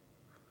me,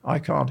 I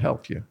can't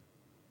help you.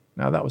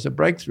 Now, that was a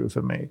breakthrough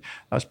for me.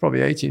 I was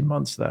probably 18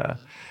 months there,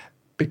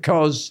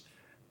 because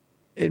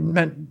it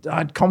meant I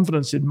had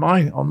confidence on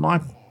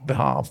my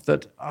behalf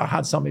that I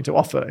had something to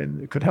offer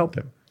and it could help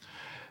him.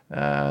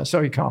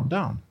 So he calmed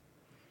down.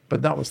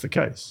 But that was the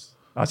case.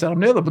 I said, I'm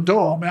near the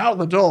door. I'm out of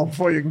the door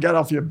before you can get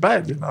off your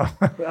bed,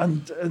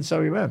 and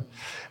so he went.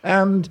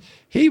 And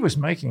he was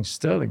making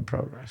sterling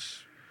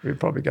progress. We'd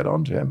probably get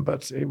on to him,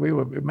 but we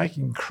were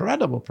making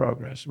incredible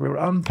progress. We were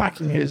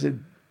unpacking his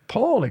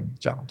appalling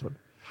childhood.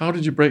 How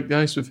did you break the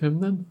ice with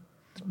him then?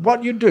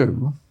 What you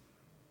do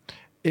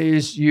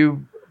is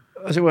you,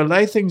 as it were,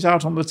 lay things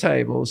out on the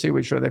table, see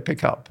which way they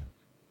pick up.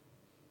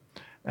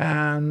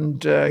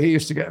 And he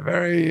used to get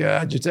very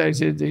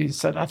agitated. He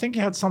said, I think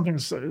he had something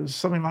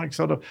like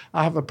sort of,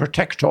 I have a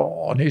protector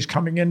and he's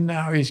coming in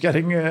now. He's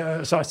getting,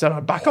 so I said,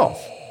 I'd back off.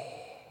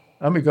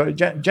 And we got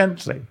it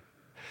gently.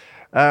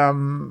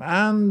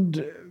 And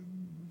do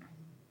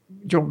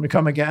you want me to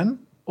come again?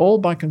 All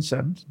by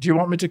consent. Do you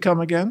want me to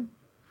come again?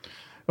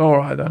 All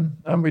right then.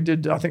 And we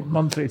did, I think,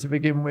 monthly to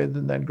begin with,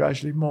 and then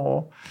gradually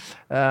more.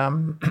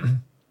 And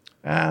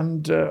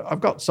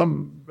I've got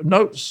some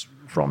notes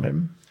from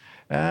him.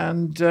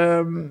 And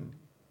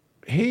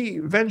he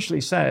eventually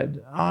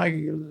said,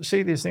 I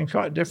see these things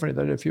quite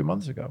differently than a few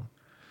months ago.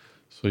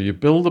 So you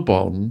build a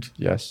bond.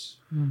 Yes.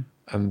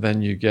 And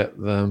then you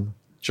get them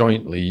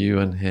jointly, you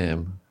and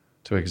him,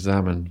 to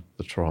examine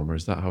the trauma.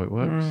 Is that how it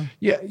works?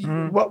 Yeah.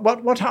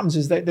 What happens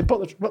is they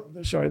put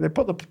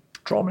the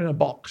trauma in a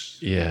box.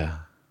 Yeah.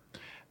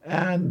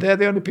 And they're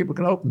the only people who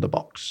can open the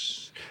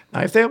box.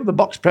 Now, if they open the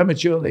box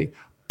prematurely,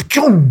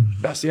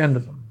 that's the end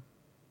of them.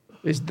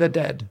 They're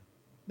dead.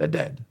 They're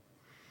dead.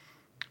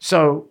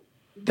 So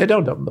they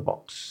don't open the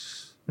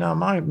box. Now,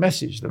 my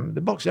message them, the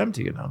box is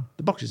empty,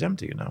 The box is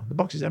empty, The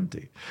box is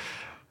empty.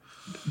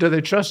 Do they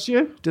trust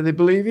you? Do they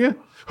believe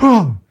you?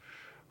 Oh,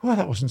 well,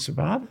 that wasn't so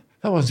bad.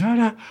 That wasn't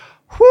bad.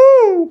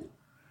 Whoo!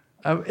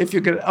 If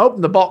you can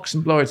open the box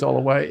and blow it all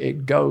away,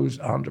 it goes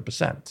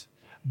 100%.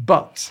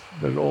 But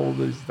there's all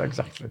this,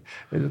 exactly.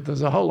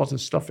 There's a whole lot of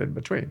stuff in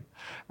between.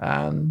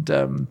 And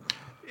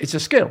it's a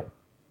skill.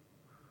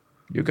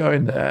 You go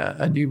in there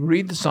and you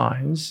read the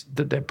signs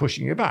that they're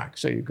pushing you back.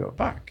 So you go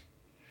back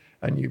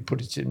and you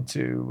put it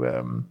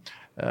into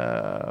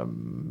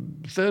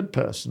third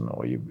person,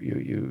 or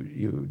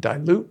you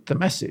dilute the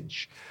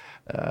message.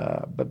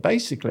 But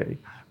basically,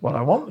 what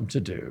I want them to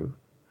do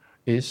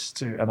is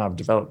to, and I've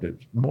developed it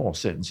more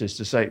since, is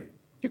to say,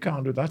 you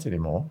can't do that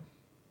anymore.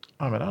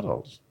 I'm an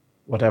adult,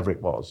 whatever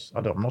it was.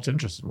 I'm not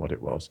interested in what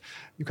it was.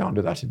 You can't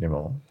do that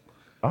anymore.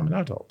 I'm an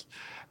adult.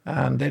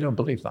 And they don't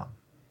believe that.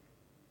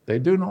 They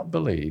do not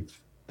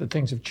believe that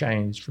things have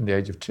changed from the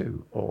age of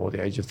 2 or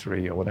the age of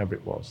 3 or whatever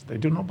it was. They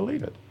do not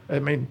believe it. I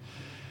mean,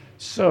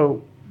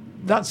 so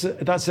that's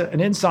an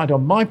insight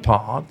on my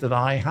part that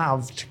I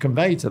have to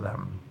convey to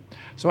them.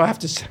 So I have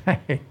to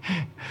say,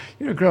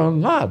 you're a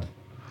grown lad.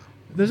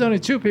 There's only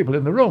 2 people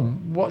in the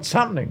room. What's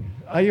happening?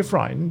 Are you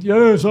frightened?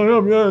 Yes, I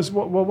am, yes.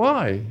 Well,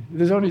 why?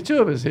 There's only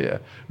 2 of us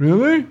here.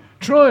 Really?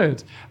 Try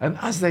it. And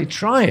as they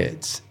try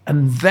it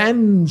and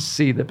then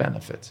see the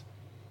benefit,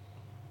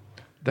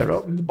 they're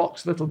opening the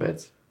box a little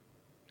bit,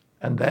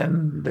 and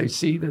then they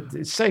see that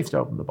it's safe to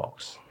open the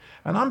box.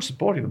 And I'm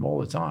supporting them all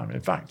the time.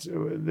 In fact,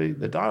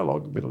 the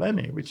dialogue with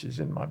Lenny, which is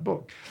in my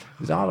book,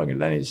 the dialogue with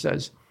Lenny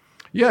says,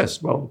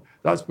 yes, well,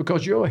 that's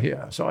because you're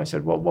here. So I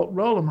said, well, what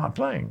role am I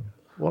playing?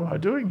 What am I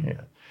doing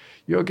here?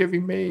 You're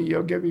giving me.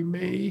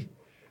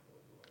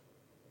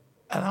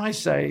 And I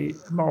say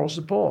moral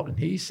support. And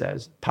he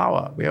says,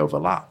 power, we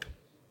overlap.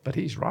 But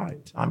he's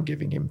right. I'm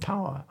giving him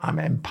power. I'm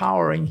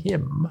empowering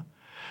him.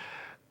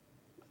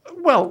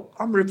 Well,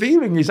 I'm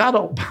revealing his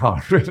adult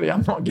power, really.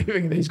 I'm not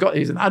giving it.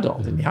 He's an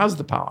adult and he has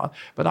the power,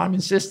 but I'm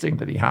insisting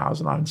that he has,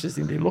 and I'm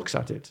insisting that he looks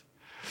at it.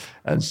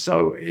 And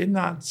so in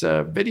that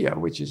video,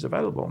 which is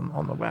available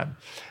on the web,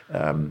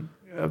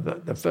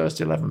 the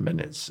first 11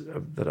 minutes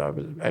that I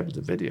was able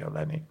to video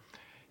Lenny,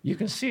 you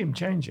can see him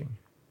changing.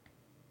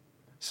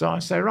 So I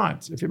say,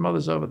 right, if your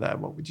mother's over there,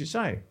 what would you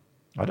say?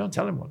 I don't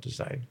tell him what to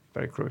say.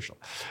 Very crucial.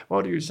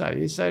 What do you say?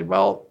 He said,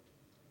 well,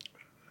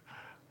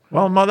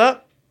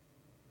 mother,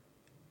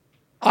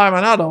 I'm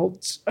an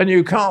adult and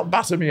you can't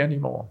batter me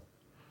anymore.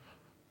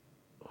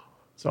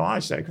 So I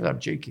say, because I'm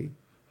cheeky,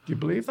 do you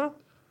believe that?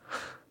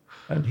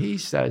 And he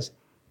says,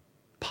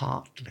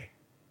 partly.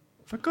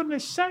 For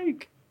goodness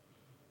sake.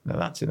 Now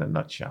that's in a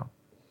nutshell.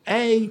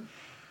 A,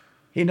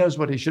 he knows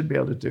what he should be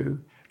able to do.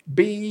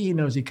 B, he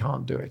knows he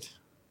can't do it.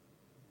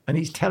 And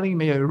he's telling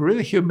me a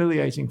really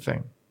humiliating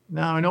thing.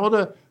 Now, in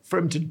order for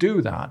him to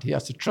do that, he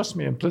has to trust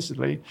me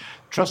implicitly,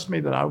 trust me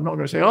that I'm not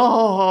going to say,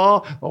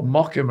 oh, or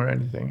mock him or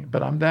anything,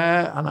 but I'm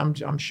there and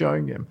I'm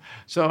showing him.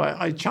 So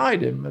I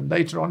chide him, and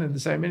later on in the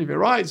same interview,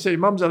 right, so your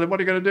mum's there, what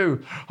are you going to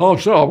do? Oh,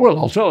 sure, I will,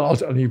 I'll tell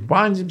her. And he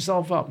winds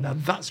himself up. Now,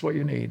 that's what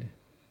you need.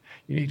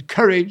 You need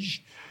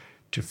courage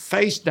to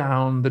face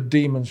down the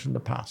demons from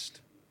the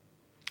past.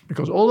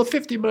 Because all the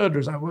 50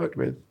 murderers I worked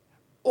with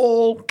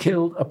all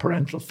killed a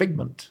parental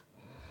figment.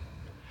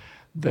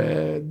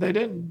 They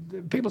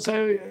didn't. People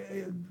say,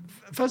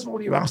 first of all,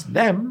 you ask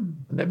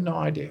them, and they have no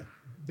idea.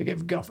 They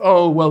give guff.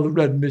 Oh, well, the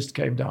red mist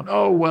came down.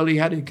 Oh, well, he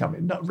had it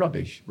coming. No,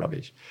 rubbish.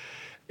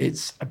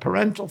 It's a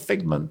parental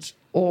figment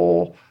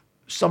or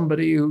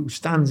somebody who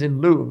stands in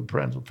lieu of a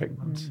parental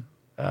figment.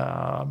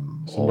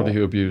 Somebody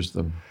who abused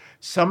them.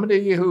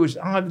 Somebody who's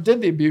either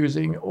did the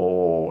abusing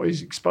or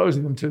is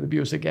exposing them to the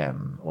abuse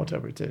again,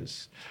 whatever it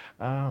is.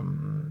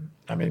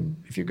 I mean,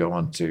 if you go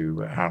on to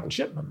Harold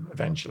Shipman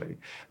eventually,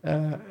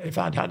 if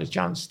I'd had a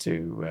chance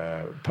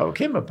to poke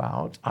him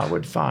about, I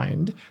would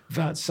find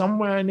that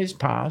somewhere in his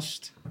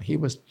past, he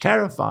was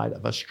terrified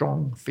of a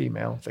strong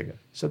female figure.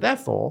 So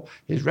therefore,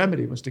 his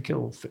remedy was to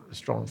kill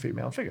strong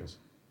female figures.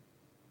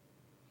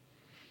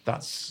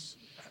 That's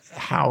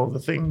how the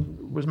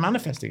thing was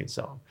manifesting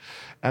itself,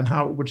 and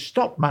how it would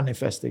stop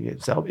manifesting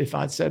itself if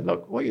I'd said,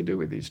 look, what you do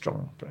with these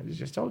strong friends, you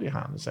just hold your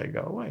hand and say,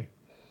 go away.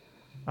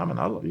 I'm an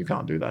adult. You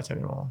can't do that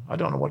anymore. I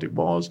don't know what it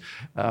was.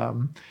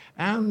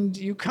 And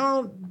you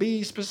can't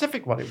be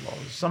specific what it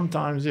was.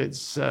 Sometimes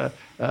it's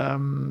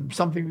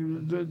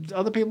something that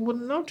other people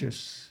wouldn't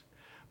notice.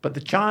 But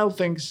the child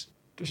thinks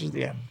this is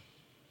the end.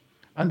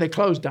 And they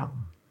close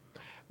down.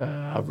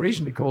 I've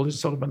recently called it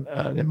sort of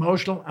an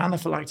emotional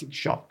anaphylactic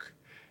shock.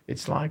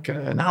 It's like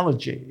an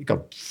allergy. You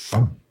go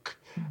thunk.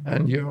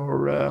 And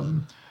you're,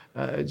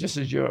 just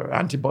as your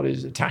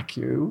antibodies attack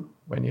you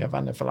when you have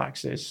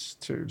anaphylaxis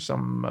to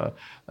some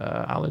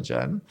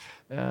allergen,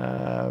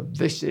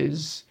 this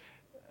is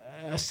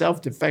a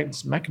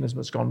self-defense mechanism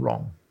that's gone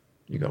wrong.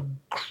 You go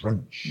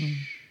crunch.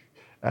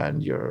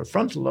 And your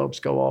frontal lobes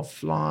go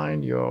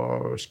offline,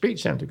 your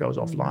speech center goes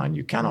offline,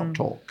 you cannot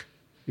talk,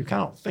 you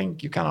cannot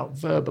think, you cannot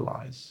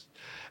verbalize.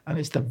 And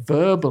it's the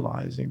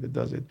verbalizing that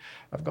does it.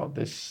 I've got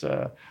this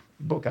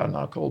book out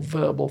now called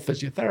Verbal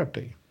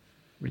Physiotherapy,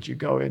 which you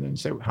go in and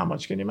say, how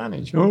much can you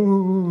manage?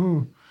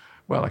 Oh,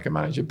 well, I can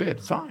manage a bit,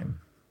 fine.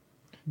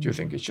 Do you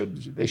think they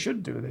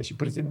should do this? You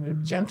put it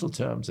in gentle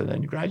terms, and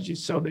then you gradually,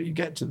 so that you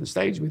get to the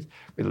stage with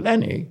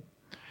Lenny.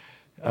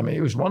 I mean,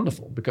 it was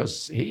wonderful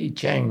because he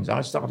changed.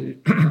 I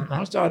started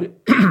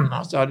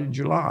in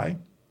July.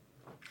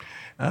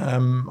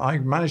 I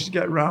managed to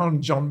get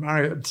around John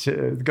Marriott,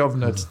 the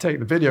governor, to take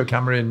the video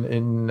camera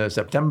in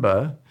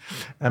September,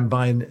 and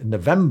by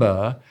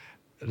November,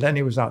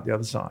 Lenny was out the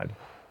other side.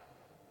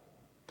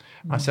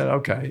 I said,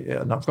 okay,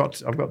 and I've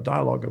got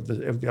dialogue of the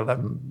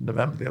 11th,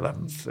 November the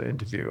 11th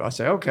interview. I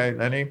say, okay,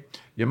 Lenny,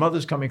 your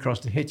mother's coming across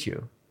to hit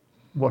you.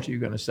 What are you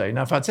going to say?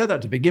 Now, if I'd said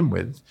that to begin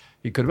with,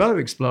 he could well have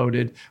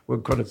exploded,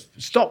 could have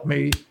stopped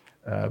me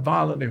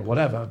violently or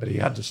whatever, but he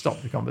had to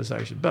stop the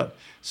conversation. But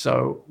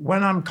so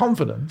when I'm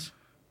confident,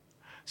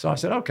 so I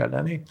said, okay,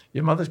 Lenny,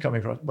 your mother's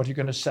coming across. What are you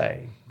going to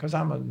say? Because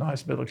I'm a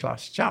nice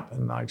middle-class chap,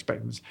 and I expect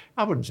them to say,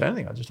 I wouldn't say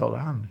anything. I just hold her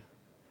hand.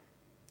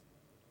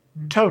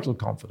 Total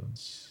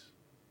confidence.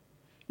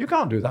 You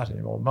can't do that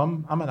anymore,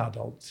 Mum. I'm an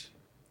adult.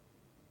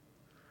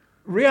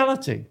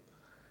 Reality.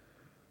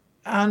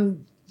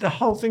 And the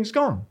whole thing's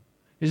gone.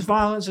 His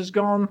violence has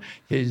gone.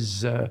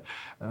 His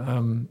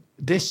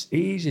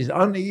dis-ease, his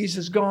unease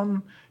has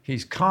gone.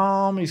 He's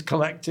calm, he's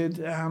collected,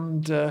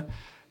 and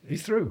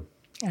he's through.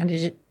 And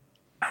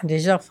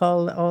he's off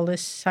all the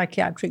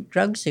psychiatric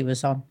drugs he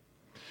was on.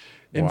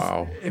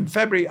 In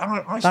February,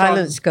 I started,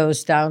 violence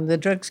goes down, the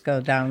drugs go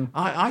down.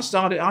 I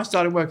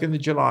started working in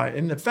July.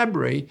 In the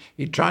February,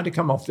 he tried to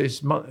come off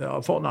this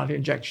fortnightly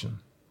injection.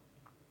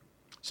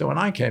 So when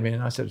I came in,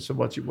 I said, so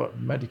what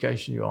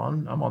medication are you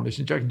on? I'm on this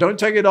injection. Don't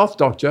take it off,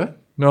 doctor.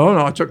 No,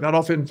 I took that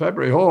off in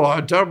February. Oh,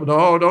 I'm terrible.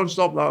 No, don't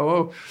stop that.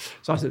 Oh.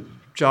 So I said,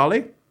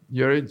 Charlie,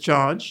 you're in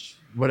charge.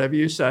 Whatever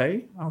you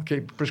say, I'll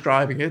keep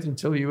prescribing it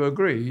until you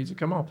agree to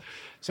come off.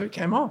 So it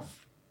came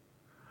off.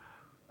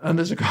 And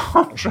there's a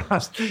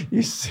contrast.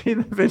 You see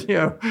the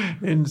video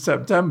in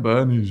September,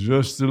 and he's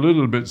just a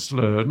little bit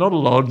slurred. Not a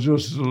lot,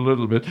 just a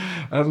little bit.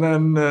 And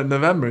then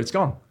November, it's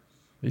gone.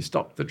 He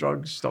stopped the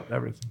drugs, stopped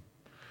everything.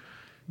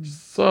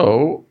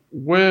 So,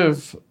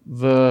 with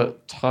the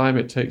time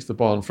it takes to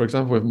bond, for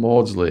example, with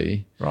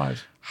Maudsley, Right.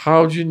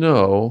 how do you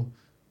know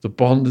the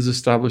bond is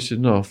established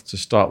enough to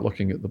start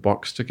looking at the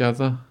box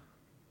together?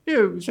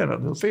 You send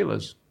out little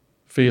feelers.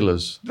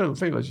 Feelers.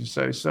 You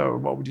say, so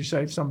what would you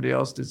say if somebody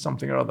else did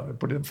something or other?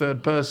 Put it in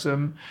third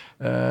person.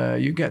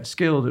 You get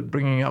skilled at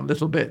bringing up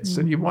little bits,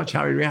 and you watch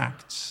how he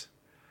reacts.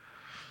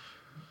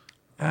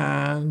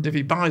 And if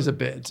he buys a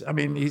bit, I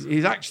mean,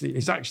 he's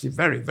actually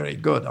very, very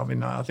good. I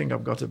mean, I think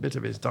I've got a bit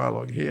of his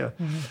dialogue here.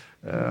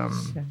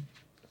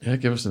 Yeah,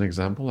 give us an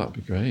example. That'd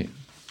be great.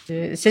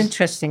 It's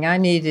interesting. I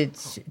needed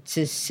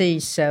to see,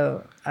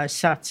 so I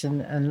sat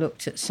and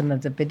looked at some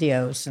of the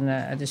videos, and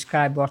I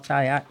described what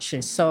I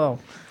actually saw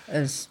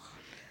as,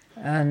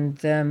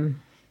 and an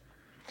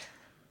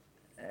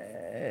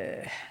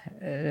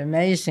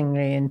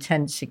amazingly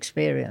intense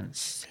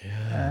experience.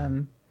 Yeah.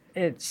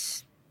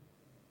 It's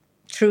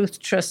truth,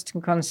 trust,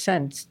 and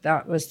consent.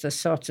 That was the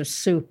sort of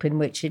soup in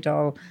which it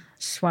all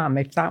swam.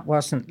 If that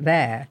wasn't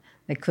there,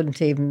 they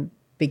couldn't even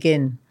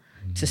begin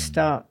to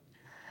start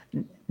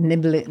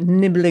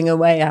nibbling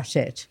away at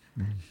it.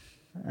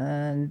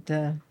 And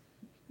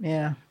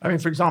yeah. I mean,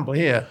 for example,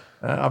 here,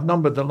 I've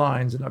numbered the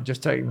lines and I've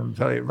just taken them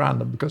fairly at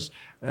random because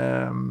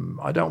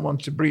I don't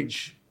want to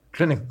breach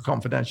clinical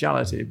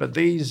confidentiality, but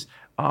these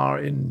are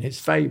in his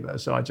favour,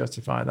 so I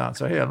justify that.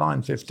 So here,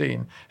 line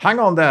 15. Hang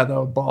on there,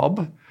 though,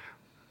 Bob.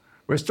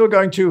 We're still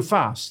going too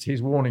fast.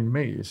 He's warning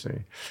me, you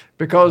see.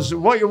 Because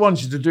what you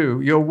want you to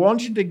do, you're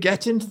wanting to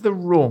get into the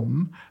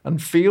room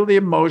and feel the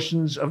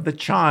emotions of the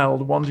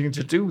child wanting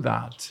to do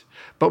that.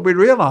 But we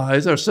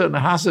realize there are certain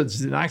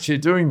hazards in actually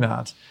doing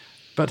that.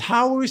 But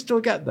how will we still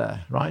get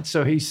there, right?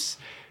 So he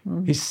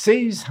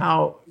sees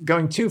how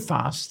going too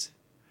fast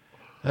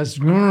has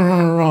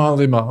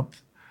riled him up.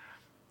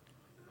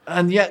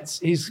 And yet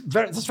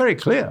that's very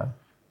clear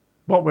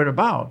what we're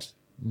about.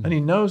 And he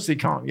knows he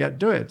can't yet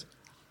do it.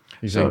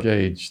 He's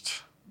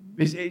engaged.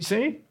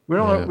 See, we're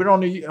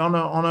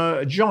on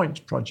a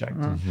joint project.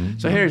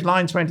 So here's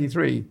line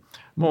 23,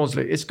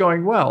 Maudsley. It's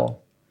going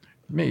well.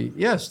 Me,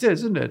 yes, it is,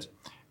 isn't it?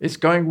 It's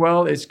going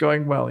well, he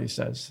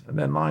says. And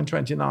then line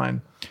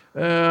 29.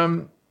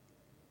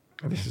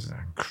 This is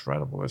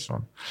incredible, this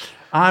one.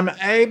 I'm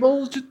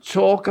able to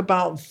talk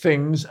about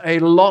things a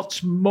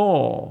lot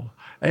more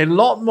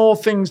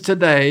things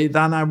today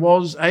than I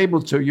was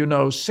able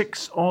to,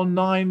 6 or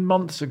 9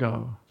 months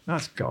ago.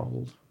 That's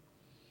gold.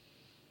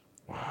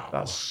 Wow.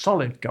 That's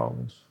solid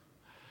gold.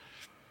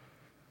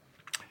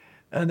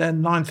 And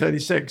then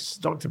 936,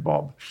 Dr.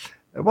 Bob.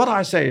 What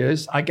I say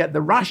is I get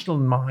the rational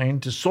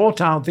mind to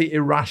sort out the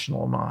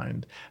irrational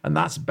mind. And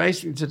that's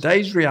basically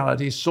today's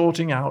reality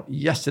sorting out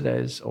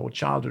yesterday's or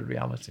childhood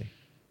reality.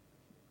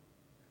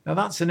 Now,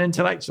 that's an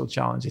intellectual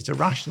challenge. It's a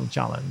rational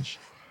challenge.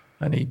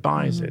 And he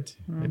buys it.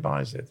 He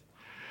buys it.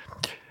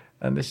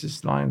 And this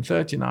is line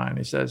 39.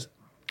 He says,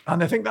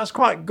 and I think that's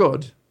quite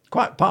good,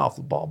 quite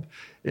powerful, Bob,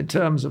 in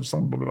terms of it's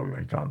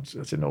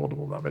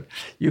inaudible, that bit.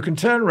 You can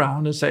turn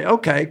around and say,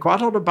 okay,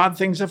 quite a lot of bad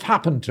things have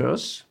happened to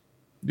us,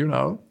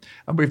 and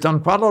we've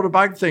done quite a lot of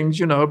bad things,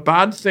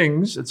 bad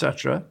things,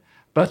 etc.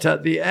 But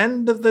at the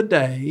end of the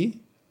day,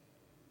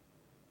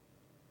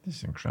 this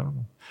is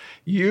incredible.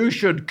 You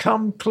should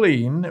come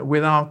clean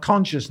with our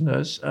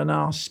consciousness and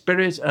our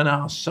spirit and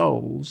our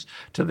souls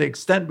to the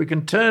extent we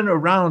can turn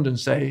around and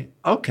say,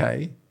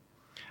 okay,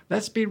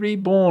 let's be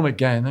reborn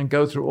again and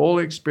go through all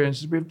the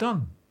experiences we've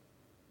done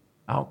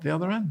out the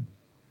other end,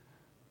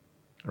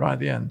 right at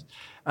the end.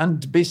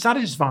 And be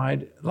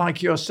satisfied,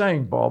 like you're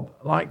saying, Bob,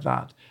 like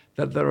that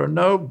there are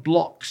no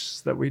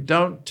blocks, that we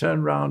don't turn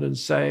around and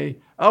say,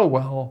 oh,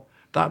 well,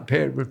 that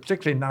period was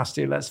particularly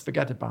nasty, let's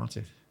forget about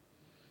it.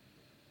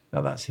 Now,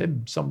 that's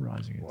him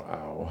summarizing it.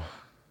 Wow.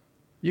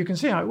 You can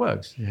see how it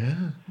works.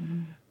 Yeah.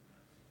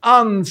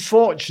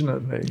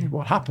 Unfortunately,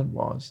 what happened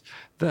was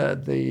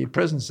that the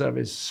prison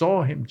service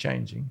saw him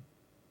changing,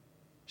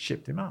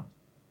 shipped him out.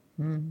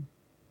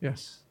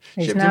 Yes.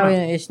 He's now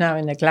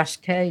in a glass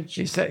cage.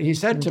 He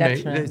said to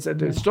me,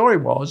 the story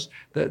was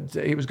that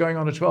he was going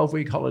on a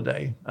 12-week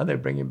holiday and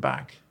they'd bring him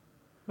back.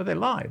 But they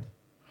lied.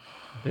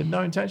 They had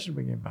no intention of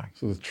bringing him back.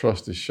 So the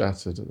trust is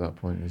shattered at that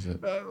point, is it?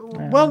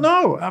 Well,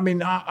 no. I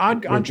mean,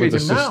 I'd treat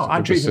him now.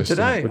 I'd treat him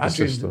today.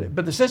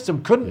 But the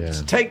system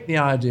couldn't take the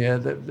idea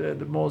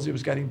that Maudsley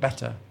was getting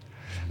better.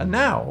 And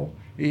now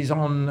he's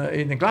in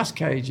a glass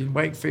cage in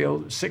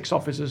Wakefield, 6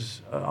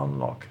 officers on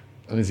lock.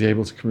 And is he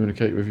able to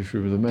communicate with you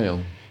through the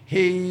mail?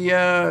 He,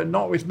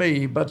 not with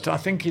me, but I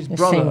think his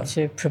brother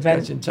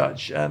gets in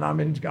touch. And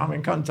I'm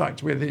in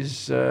contact with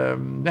his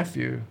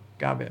nephew,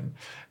 Gavin.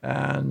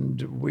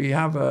 And we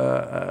have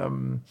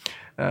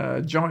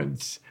a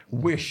joint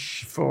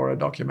wish for a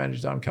documentary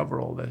to uncover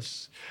all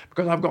this.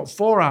 Because I've got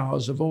 4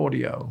 hours of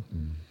audio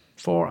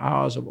 4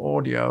 hours of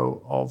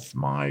audio of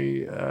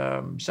my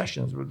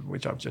sessions,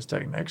 which I've just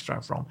taken an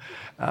extract from.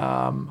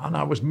 And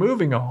I was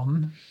moving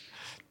on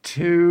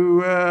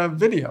to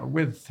video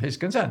with his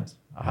consent.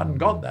 I hadn't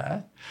got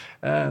there.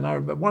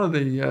 But one of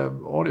the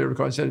audio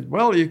recorders said,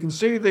 well, you can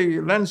see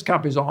the lens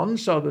cap is on,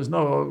 so there's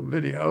no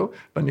video,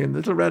 but the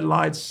little red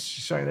lights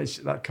showing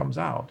that comes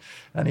out.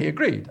 And he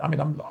agreed. I mean,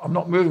 I'm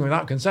not moving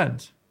without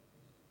consent.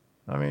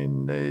 I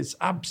mean,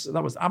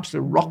 that was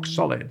absolutely rock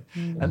solid.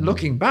 And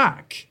looking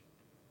back,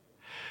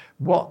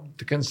 what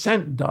the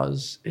consent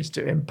does is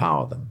to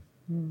empower them.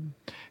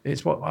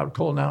 It's what I would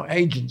call now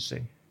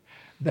agency.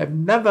 They've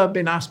never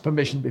been asked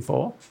permission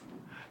before.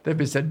 They've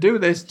been said, do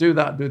this, do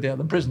that, do the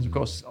other. And prisons, of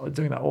course, are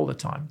doing that all the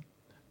time.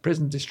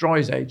 Prison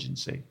destroys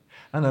agency.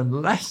 And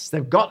unless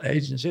they've got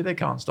agency, they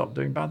can't stop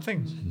doing bad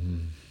things.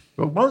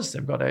 But once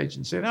they've got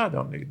agency, no, I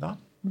don't need that.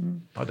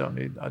 I don't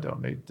need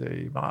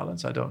the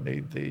violence. I don't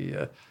need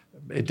the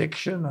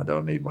addiction. I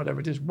don't need whatever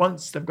it is.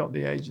 Once they've got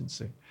the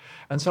agency.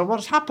 And so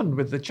what's happened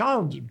with the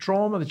child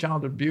trauma, the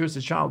child abuse,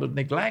 the childhood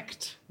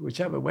neglect,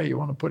 whichever way you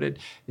want to put it,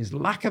 is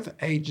lack of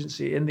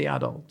agency in the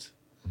adult.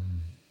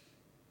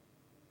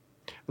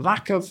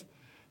 Lack of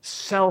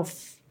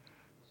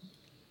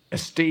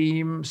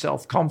self-esteem,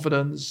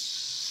 self-confidence,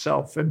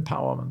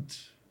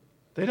 self-empowerment.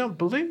 They don't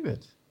believe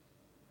it.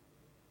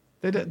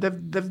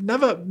 They've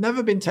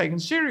never been taken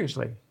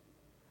seriously.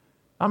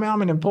 I mean,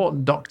 I'm an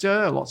important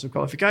doctor, lots of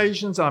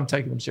qualifications, and I'm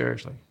taking them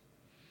seriously.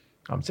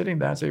 I'm sitting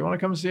there and say, you want to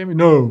come and see me?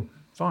 No.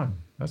 Fine,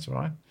 that's all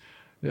right.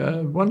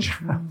 One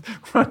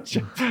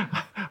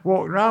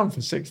walked around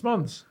for 6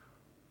 months.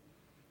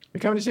 You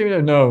coming to see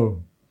me?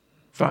 No.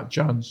 Fat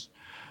chance.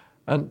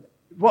 And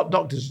what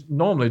doctors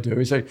normally do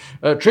is say,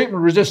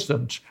 treatment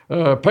resistant,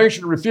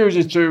 patient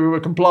refuses to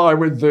comply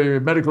with the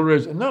medical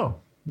rules.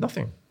 No,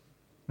 nothing.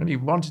 And he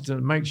wanted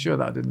to make sure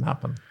that didn't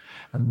happen.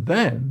 And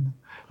then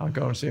I'll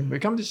go and see him. You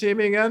come to see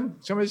me again?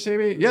 Somebody see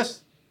me?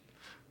 Yes.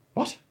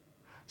 What?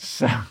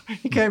 So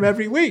he came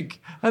every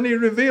week and he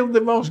revealed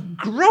the most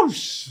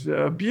gross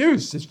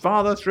abuse. His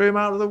father threw him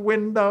out of the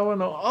window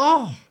and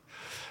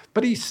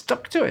but he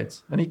stuck to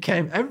it, and he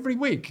came every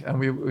week, and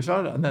we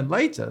started. And then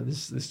later,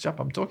 this chap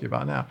I'm talking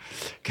about now,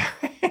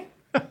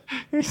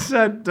 he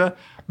said, "If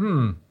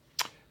I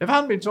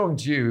hadn't been talking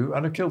to you,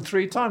 I'd have killed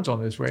 3 times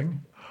on this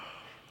wing."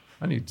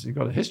 And he'd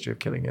got a history of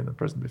killing in the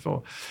prison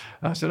before.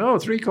 I said,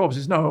 3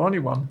 corpses? No, only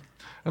 1.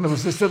 And there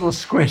was this little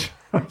squid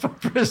of a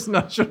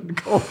prisoner. I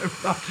shouldn't call him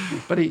that,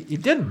 but he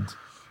didn't,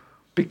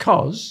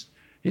 because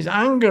his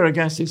anger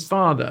against his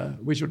father,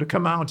 which would have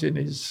come out in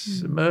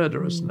his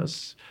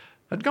murderousness,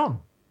 had gone.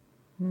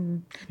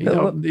 He'd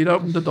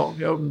opened the door,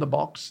 he opened the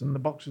box, and the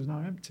box was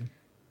now empty.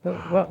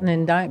 But what an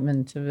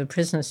indictment of the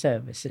prison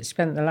service. It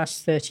spent the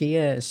last 30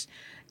 years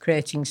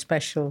creating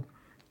special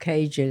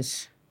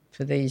cages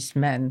for these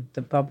men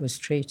that Bob was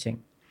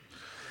treating.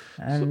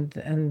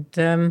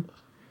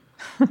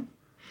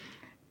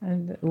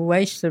 And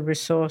waste of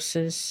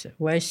resources,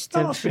 waste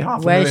that of... must be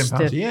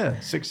 £500,000 a year,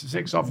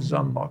 six officers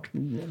on lock.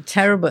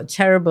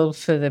 Terrible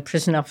for the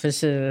prison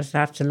officers that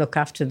have to look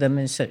after them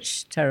in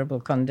such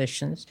terrible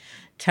conditions.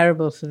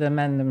 Terrible for the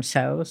men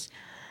themselves.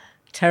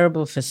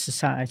 Terrible for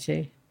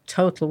society.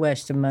 Total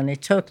waste of money,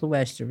 total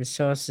waste of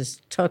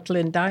resources, total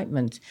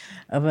indictment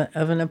of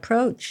an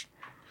approach.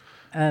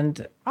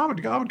 And I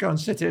would go and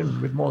sit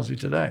in with Maudsley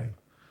today.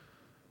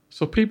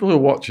 So people who are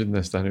watching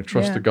this then, who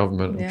trust the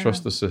government and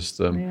trust the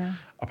system,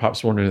 are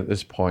perhaps wondering at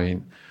this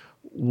point,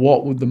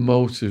 what would the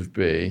motive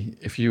be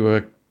if you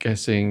were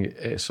getting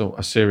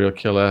a serial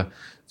killer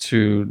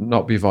to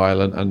not be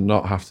violent and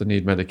not have to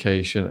need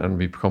medication and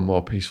become a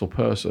more peaceful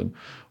person?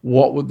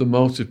 What would the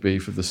motive be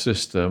for the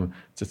system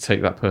to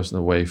take that person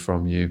away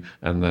from you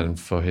and then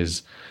for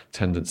his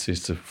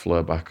tendencies to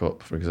flare back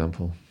up, for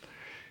example?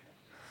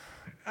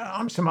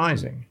 I'm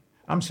surmising.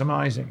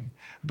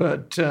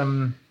 But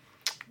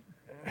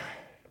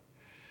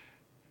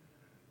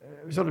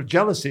sort of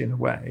jealousy in a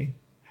way.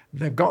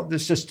 They've got the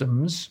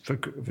systems for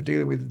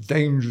dealing with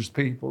dangerous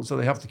people, so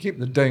they have to keep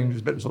the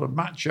dangerous bit sort of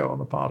macho on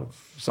the part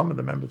of some of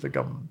the members of the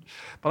government.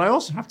 But I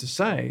also have to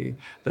say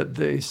that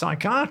the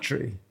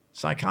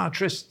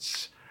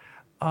psychiatrists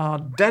are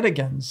dead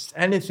against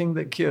anything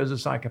that cures a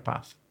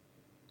psychopath.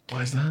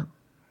 Why is that?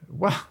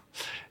 Well,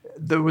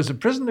 there was a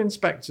prison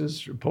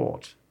inspector's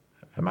report,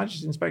 Her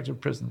Majesty's Inspector of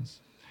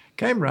Prisons,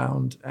 came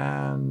round,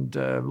 and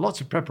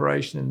lots of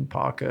preparation in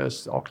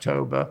Parkhurst,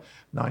 October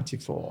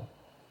 94.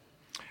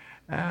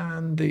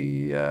 And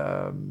the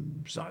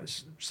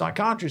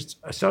psychiatrist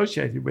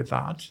associated with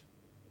that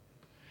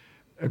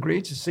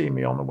agreed to see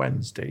me on the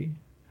Wednesday,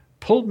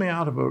 pulled me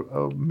out of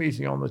a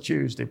meeting on the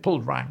Tuesday,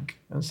 pulled rank,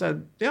 and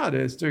said, the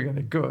idea is doing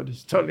any good.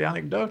 It's totally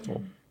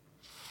anecdotal.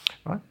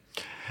 Right?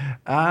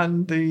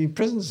 And the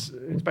prison's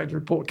inspector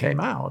report came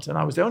out, and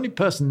I was the only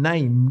person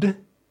named,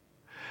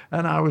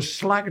 and I was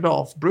slagged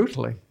off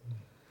brutally.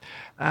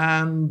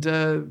 And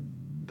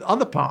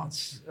other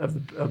parts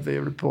of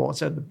the report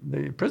said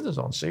the prisoners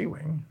on C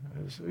Wing,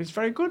 it's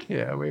very good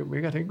here.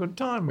 We're getting a good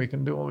time. We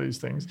can do all these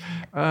things.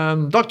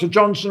 Dr.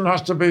 Johnson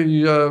has to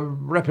be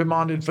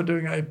reprimanded for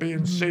doing A, B,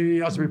 and C. He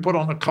has to be put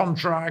on a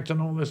contract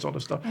and all this sort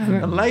of stuff.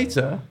 And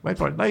later,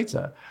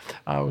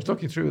 I was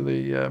looking through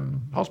the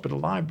hospital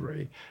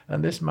library,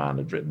 and this man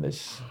had written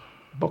this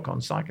book on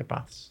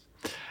psychopaths.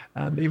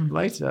 And even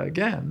later,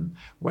 again,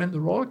 when the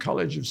Royal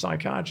College of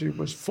Psychiatry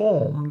was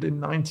formed in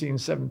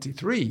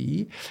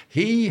 1973,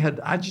 he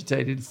had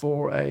agitated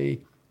for a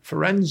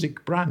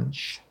forensic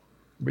branch,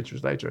 which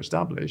was later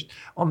established,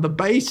 on the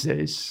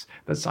basis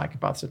that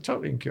psychopaths are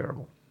totally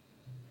incurable.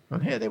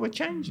 And here they were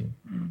changing.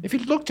 If you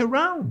looked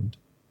around,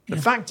 the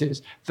fact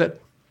is that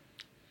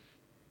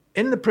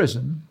in the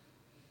prison,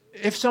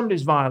 if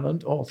somebody's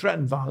violent or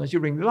threatened violence, you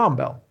ring the alarm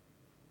bell.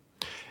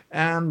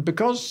 And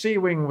because C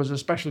Wing was a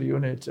special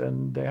unit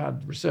and they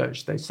had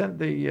research, they sent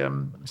the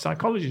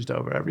psychologist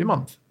over every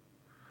month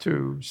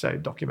to, say,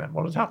 document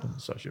what had happened.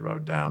 So she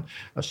wrote down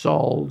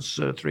assaults,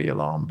 3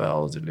 alarm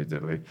bells,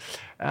 diddly.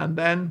 And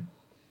then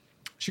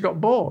she got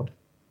bored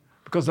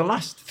because the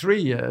last 3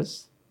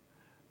 years,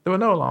 there were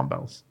no alarm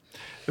bells.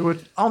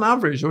 On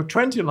average, there were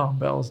 20 alarm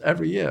bells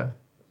every year.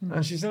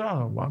 And she said,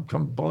 oh, well, I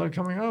can't bother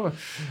coming over.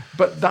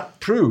 But that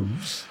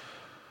proves...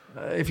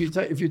 if you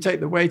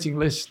take the waiting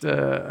list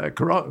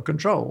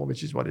control,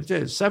 which is what it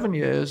is, 7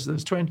 years,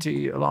 there's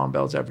 20 alarm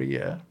bells every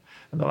year.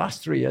 And the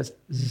last 3 years,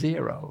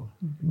 0.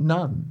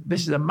 None.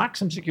 This is a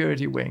maximum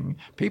security wing,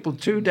 people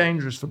too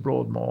dangerous for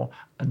Broadmoor,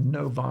 and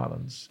no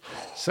violence.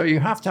 So you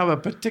have to have a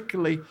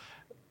particularly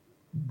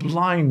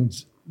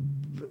blind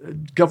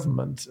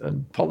government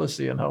and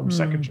policy and Home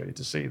Secretary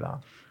to see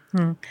that.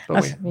 I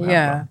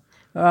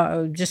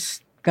was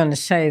just going to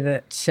say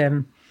that...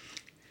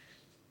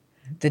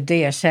 the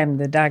DSM,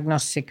 the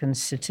Diagnostic and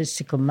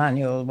Statistical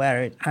Manual,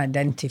 where it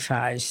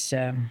identifies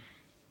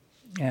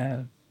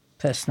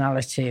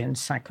personality and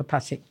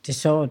psychopathic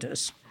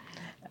disorders,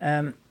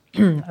 I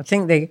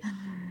think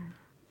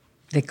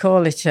they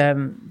call it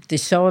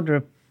disorder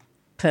of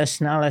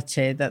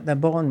personality that they're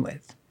born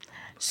with.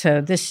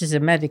 So this is a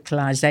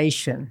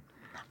medicalisation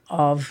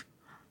of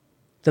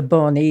the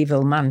born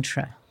evil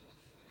mantra.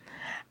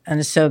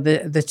 And so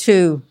the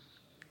two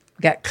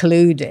get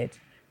colluded.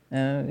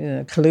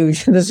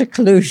 Collusion. There's a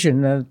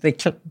collusion.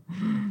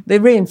 They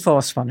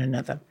reinforce one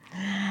another,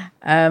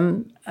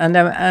 and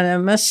I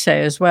must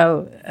say as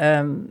well,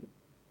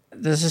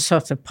 there's a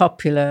sort of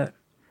popular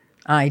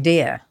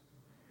idea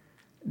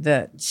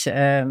that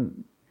there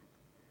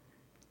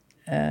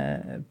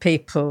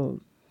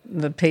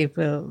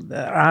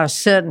are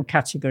certain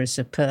categories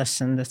of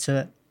person that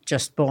are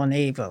just born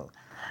evil,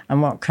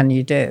 and what can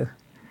you do?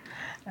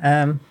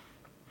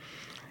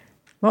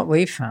 What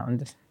we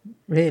found,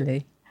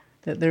 really,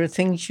 that there are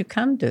things you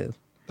can do.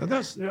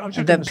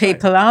 That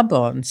people are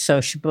born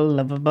sociable,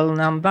 lovable,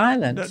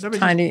 non-violent.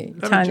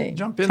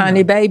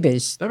 Tiny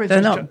babies.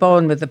 They're not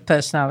born with a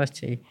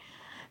personality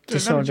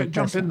disorder.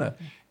 Jump in there.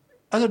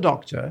 As a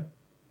doctor,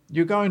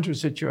 you go into a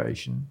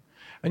situation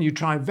and you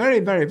try very,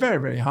 very, very,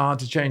 very hard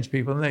to change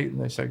people,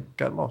 and they say,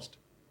 get lost.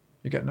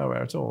 You get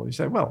nowhere at all. You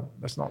say, well,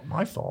 that's not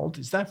my fault.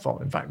 It's their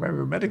fault. In fact, when we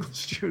were medical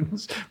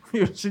students,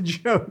 it was a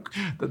joke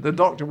that the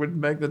doctor would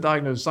make the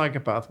diagnosed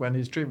psychopath when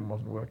his treatment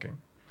wasn't working.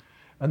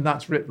 And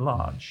that's writ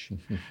large.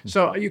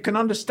 So you can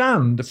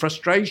understand the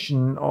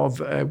frustration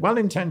of a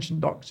well-intentioned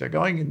doctor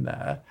going in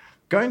there,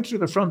 going through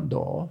the front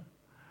door,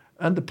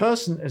 and the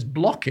person is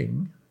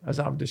blocking, as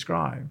I've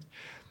described.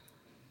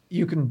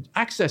 You can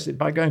access it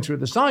by going through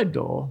the side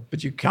door,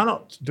 but you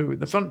cannot do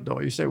it the front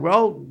door. You say,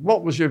 well,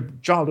 what was your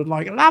childhood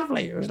like?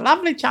 Lovely. It was a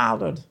lovely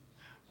childhood.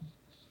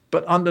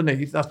 But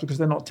underneath, that's because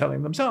they're not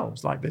telling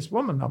themselves. Like this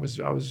woman, I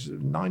was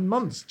 9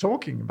 months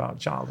talking about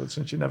childhood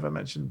since she never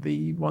mentioned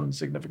the one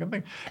significant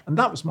thing. And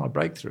that was my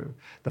breakthrough.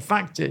 The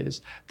fact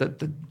is that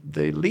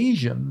the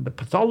lesion, the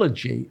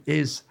pathology,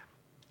 is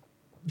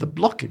the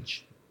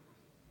blockage.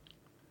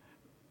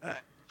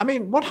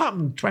 What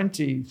happened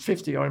 20,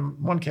 50, or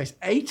in one case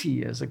 80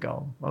 years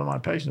ago? One of my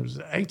patients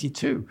was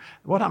 82.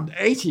 What happened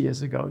 80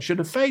 years ago should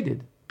have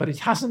faded, but it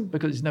hasn't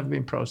because it's never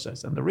been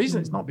processed. And the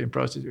reason it's not been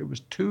processed, it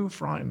was too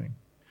frightening.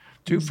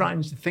 Too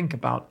frightened to think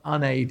about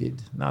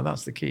unaided. Now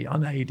that's the key,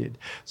 unaided.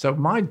 So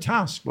my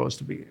task was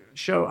to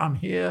show I'm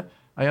here,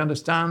 I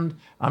understand,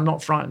 I'm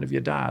not frightened of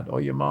your dad or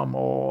your mum,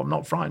 or I'm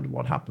not frightened of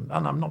what happened,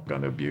 and I'm not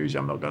going to abuse you,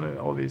 I'm not going to,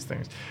 all these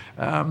things.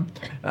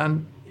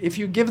 And if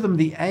you give them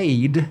the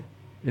aid,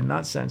 in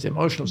that sense,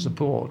 emotional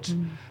support,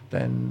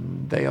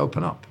 then they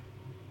open up.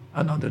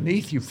 And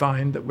underneath, you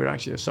find that we're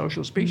actually a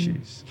social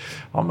species.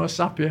 Homo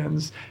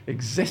sapiens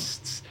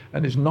exists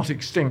and is not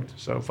extinct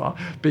so far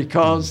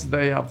because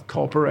they have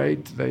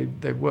cooperate,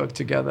 they work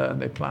together,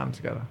 and they plan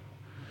together.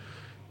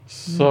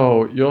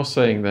 So you're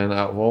saying then,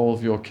 out of all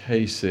of your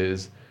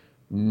cases,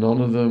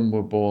 none of them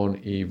were born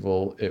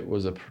evil.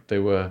 They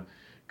were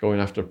going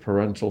after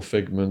parental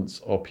figments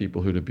or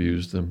people who'd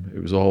abused them.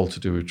 It was all to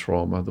do with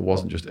trauma. There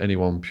wasn't just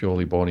anyone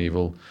purely born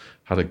evil,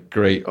 had a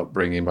great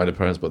upbringing by the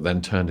parents, but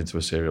then turned into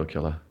a serial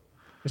killer.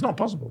 It's not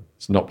possible.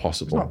 It's not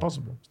possible. It's not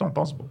possible. It's not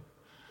possible.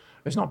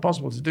 It's not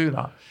possible to do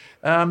that.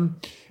 And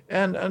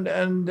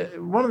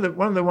one of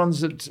the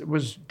ones that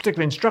was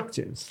particularly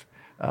instructive,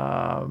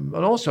 and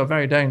also a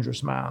very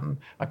dangerous man,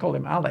 I call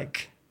him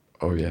Alec.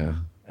 Oh, yeah.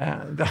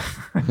 And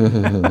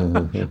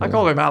I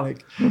call him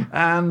Alec.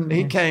 And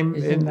he came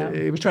in,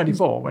 he was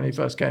 24 when he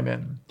first came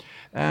in.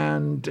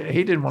 And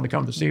he didn't want to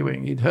come to Sea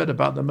Wing. He'd heard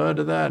about the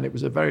murder there, and it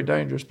was a very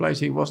dangerous place.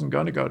 He wasn't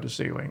going to go to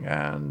Sea Wing.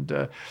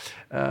 And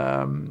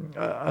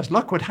as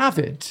luck would have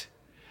it,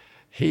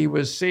 he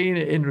was seen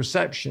in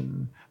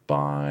reception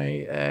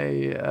by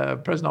a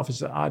prison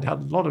officer I'd had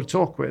a lot of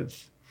talk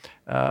with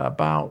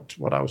about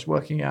what I was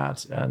working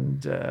at.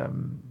 And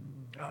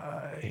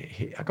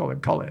I call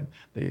him Colin,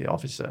 the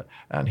officer,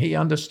 and he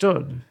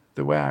understood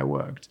the way I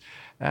worked.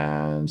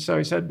 And so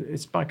he said,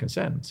 it's by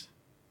consent.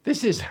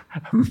 This is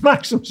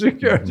maximum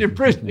security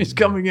prison. He's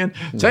coming in.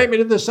 Take me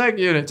to the seg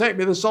unit. Take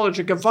me to the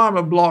solitary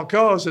confinement block.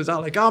 Oh, says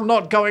Alec, I'm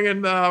not going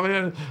in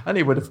there. And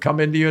he would have come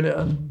in the unit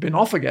and been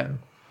off again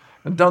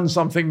and done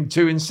something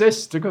to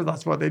insist, because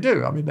that's what they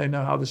do. I mean, they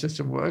know how the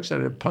system works.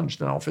 They'd have punched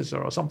an officer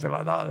or something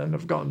like that and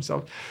have got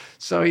himself.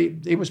 So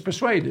he was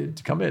persuaded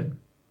to come in.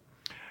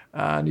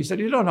 And he said,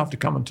 you don't have to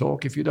come and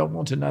talk if you don't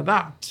want to. Now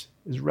that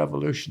is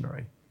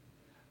revolutionary.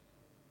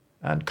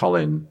 And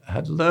Colin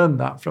had learned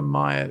that from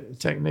my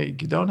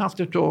technique. You don't have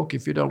to talk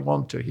if you don't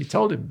want to. He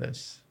told him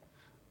this.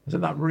 So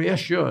that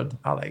reassured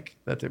Alec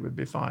that it would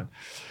be fine.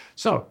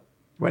 So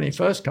when he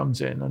first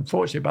comes in,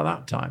 unfortunately by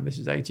that time, this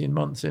is 18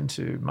 months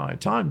into my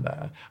time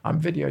there, I'm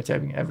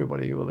videotaping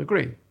everybody who will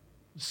agree.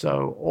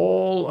 So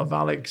all of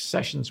Alec's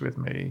sessions with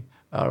me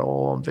are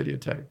all on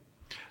videotape.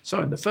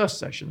 So in the first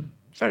session,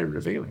 very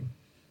revealing.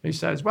 He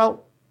says,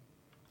 well,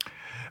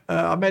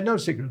 I made no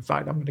secret of the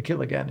fact I'm going to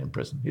kill again in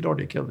prison. He'd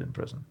already killed in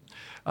prison.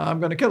 I'm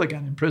going to kill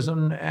again in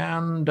prison,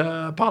 and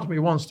part of me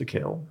wants to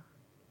kill.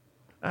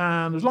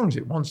 And as long as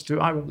it wants to,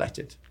 I will let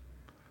it.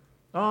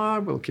 I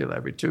will kill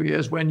every 2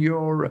 years. When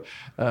you're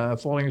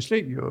falling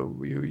asleep,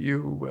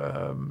 you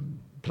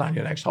plan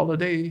your next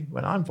holiday.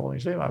 When I'm falling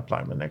asleep, I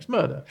plan my next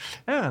murder.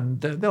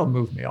 And they'll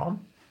move me on.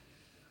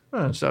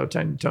 And so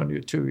 2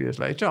 years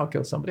later, I'll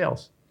kill somebody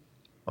else.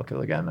 I'll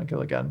kill again, and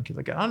kill again, and kill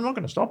again. I'm not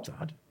going to stop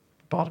that.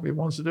 Part of me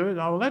wants to do it,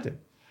 I will let it.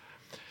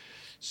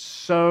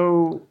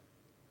 So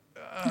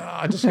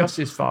I discussed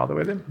his father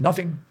with him.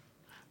 Nothing.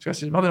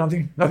 Discussed his mother.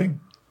 Nothing.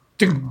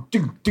 Ding,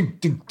 ding, ding,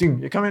 ding,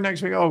 ding. You come in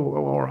next week? Oh,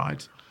 all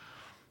right.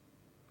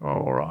 Oh,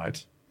 all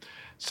right.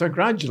 So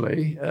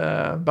gradually,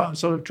 about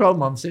sort of 12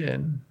 months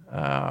in,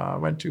 I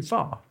went too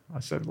far. I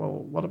said, well,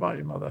 what about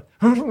your mother?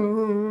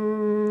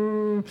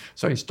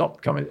 So he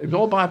stopped coming. It was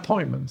all by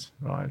appointment,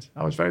 right?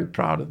 I was very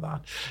proud of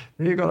that.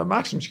 You've got a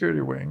maximum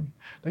security wing.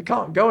 They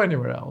can't go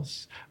anywhere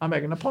else. I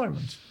make an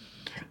appointment,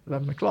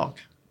 11 o'clock.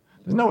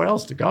 There's nowhere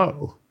else to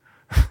go.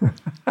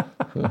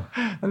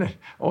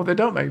 Or they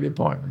don't make the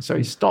appointment. So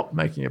he stopped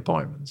making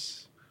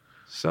appointments.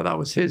 So that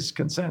was his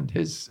consent,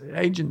 his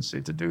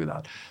agency to do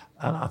that.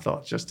 And I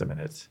thought, just a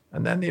minute.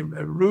 And then the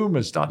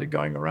rumors started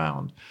going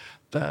around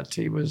that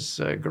he was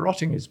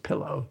garroting his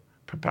pillow,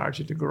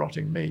 preparatory to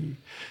garroting me.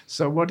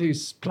 So what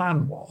his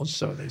plan was,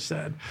 so they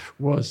said,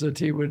 was that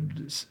he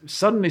would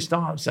suddenly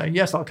start saying,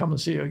 yes, I'll come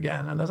and see you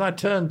again. And as I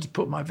turned to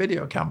put my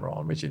video camera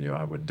on, which he knew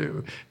I would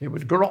do, he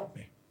would garrote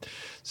me.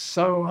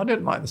 So I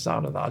didn't like the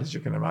sound of that, as you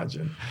can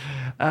imagine.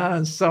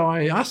 And so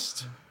I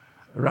asked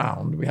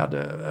around, we had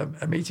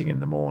a meeting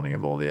in the morning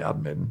of all the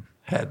admin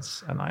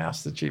heads, and I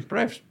asked the chief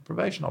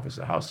probation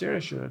officer, how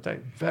serious should I take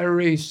it?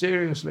 Very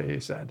seriously, he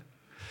said.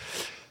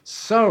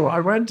 So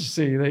I went to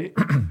see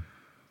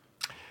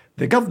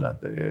the governor.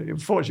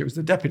 Unfortunately, it was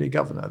the deputy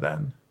governor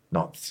then,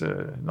 not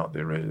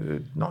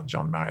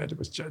John Marriott. It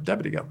was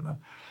deputy governor,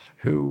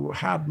 who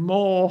had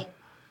more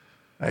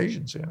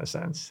agency in a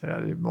sense. He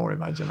had more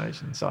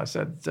imagination. So I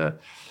said,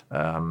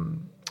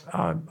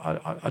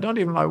 I don't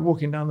even like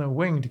walking down the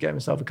wing to get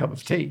myself a cup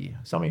of tea.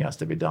 Something has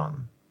to be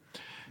done.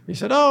 He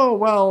said, oh,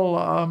 well,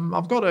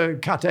 I've got a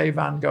Cat A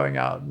van going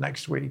out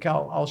next week.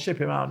 I'll ship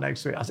him out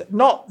next week. I said,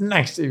 not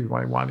next week. He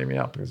was winding me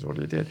up because what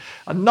he did.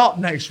 And not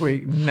next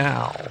week,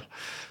 now.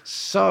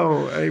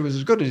 So he was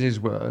as good as his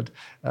word.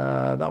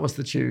 That was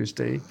the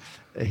Tuesday.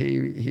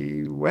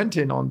 He went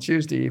in on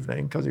Tuesday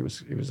evening because he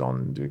was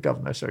on the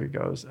governor, so he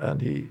goes,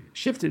 and he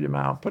shifted him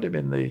out, put him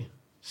in the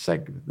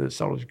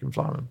solitary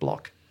confinement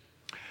block,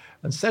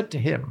 and said to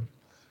him,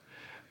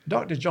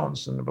 Dr.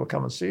 Johnson will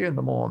come and see you in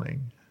the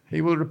morning. He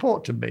will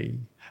report to me,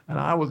 and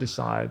I will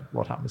decide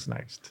what happens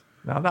next.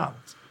 Now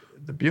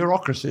the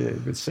bureaucracy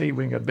with Sea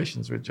Wing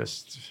admissions was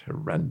just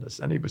horrendous,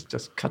 and he was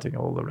just cutting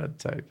all the red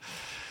tape.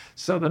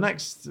 So the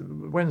next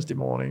Wednesday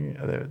morning,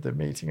 the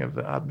meeting of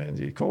the admins,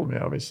 he called me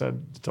over. He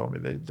told me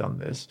they'd done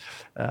this,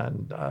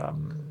 and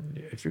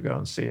if you go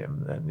and see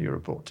him, then you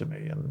report to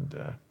me.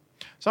 And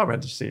so I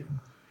went to see him.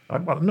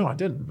 No, I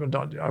didn't.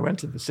 I went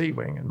to the Sea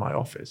Wing in my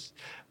office,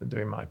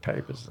 doing my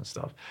papers and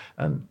stuff,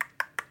 and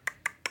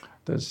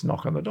there's a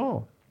knock on the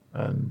door,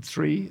 and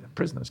 3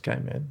 prisoners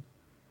came in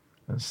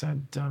and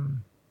said,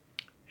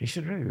 he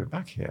should really be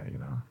back here, you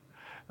know.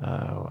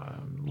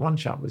 One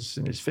chap was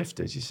in his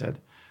 50s. He said,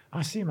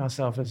 I see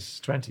myself as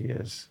 20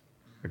 years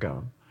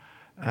ago.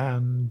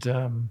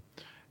 And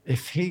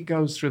if he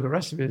goes through the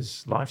rest of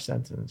his life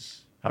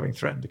sentence having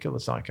threatened to kill a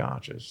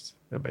psychiatrist,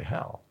 it'll be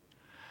hell.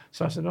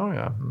 So I said, oh,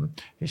 yeah,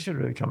 he should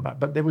really come back.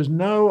 But there was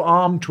no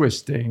arm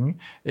twisting.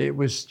 It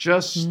was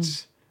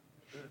just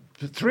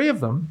three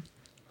of them.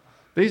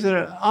 These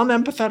are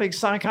unempathetic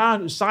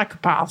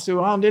psychopaths who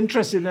aren't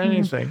interested in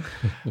anything.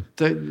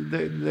 They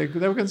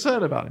were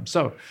concerned about him.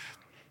 So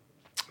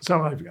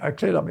I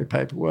cleared up my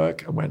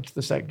paperwork and went to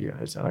the sec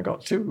unit, and I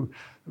got two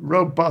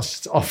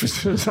robust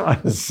officers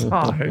either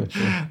side.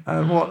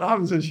 And what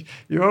happens is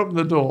you open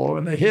the door,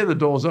 and they hear the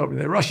doors open.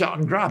 They rush out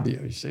and grab you,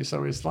 you see.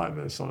 So it's like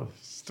they sort of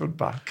stood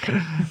back.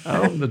 I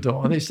opened the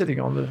door, and they're sitting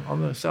on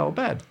the cell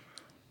bed,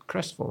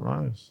 crestful.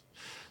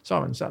 So I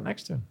went and sat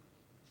next to him.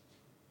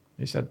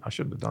 He said, I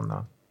shouldn't have done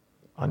that.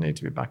 I need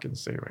to be back in the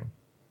C ring.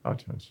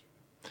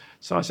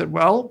 So I said,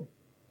 well,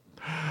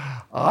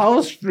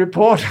 I'll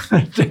report to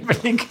the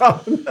deputy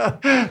governor,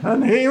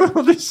 and he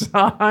will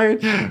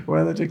decide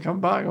whether to come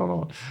back or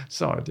not.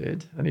 So I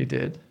did, and he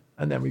did,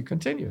 and then we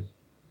continued.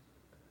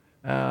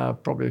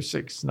 Probably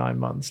 6-9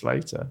 months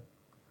later,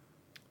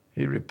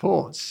 he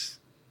reports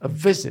a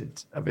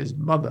visit of his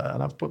mother,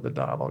 and I've put the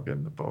dialogue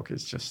in the book.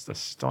 It's just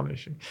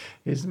astonishing.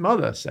 His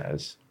mother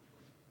says,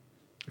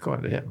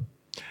 according to him,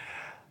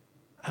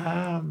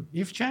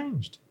 you've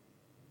changed.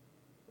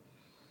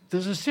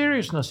 There's a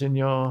seriousness in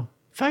your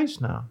face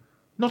now.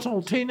 Not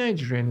all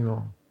teenagery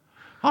anymore.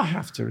 I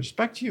have to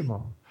respect you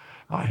more.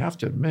 I have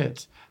to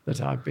admit that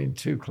I've been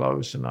too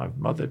close and I've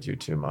mothered you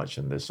too much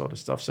and this sort of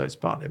stuff, so it's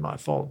partly my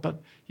fault, but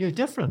you're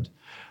different.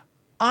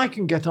 I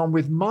can get on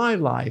with my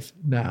life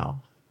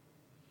now.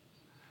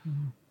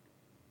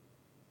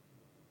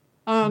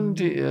 And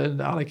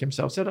Alec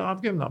himself said,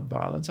 I've given up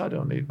violence. I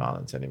don't need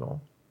violence anymore.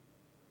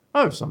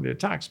 Oh, if somebody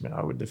attacks me,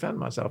 I would defend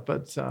myself,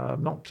 but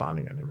I'm not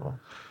planning anymore.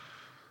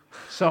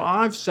 So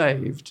I've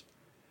saved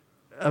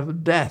a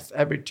death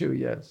every 2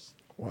 years.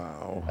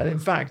 Wow. And in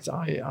fact,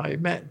 I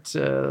met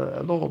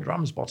Lord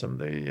Ramsbottom,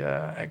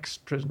 the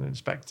ex-prison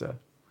inspector,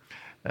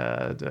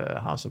 at a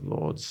House of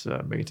Lords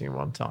meeting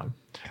one time.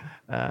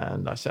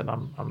 And I said,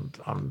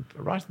 I'm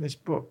writing this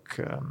book.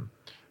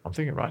 I'm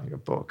thinking of writing a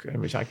book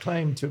in which I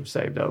claim to have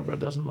saved over a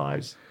dozen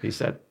lives. He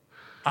said,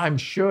 I'm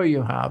sure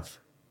you have.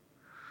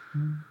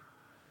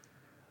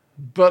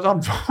 But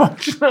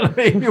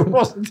unfortunately, he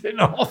wasn't in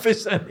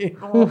office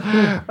anymore,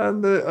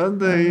 and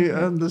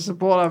the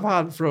support I've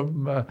had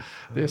from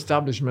the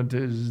establishment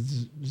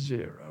is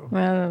zero.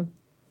 Well,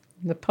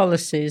 the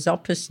policy is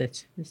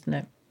opposite, isn't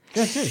it?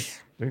 Yes, it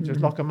is. You just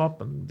lock them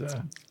up, and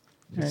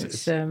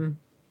it's a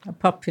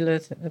popular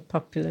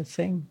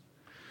thing.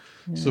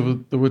 Yeah. So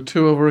there were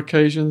two other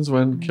occasions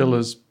when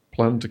killers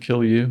planned to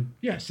kill you?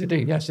 Yes,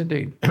 indeed. Yes,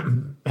 indeed.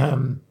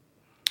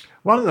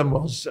 One of them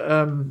was.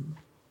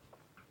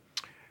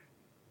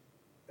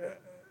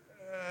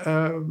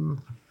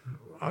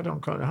 I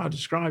don't know how to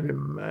describe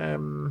him.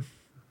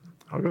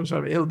 I was going to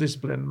say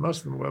ill-disciplined, most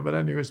of them were, but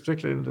anyway,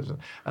 particularly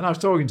ill-disciplined. And I was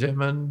talking to him,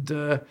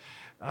 and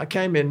I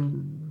came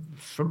in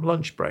from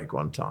lunch break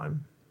one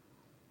time,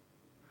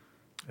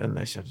 and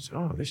they said,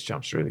 oh, this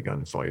chap's really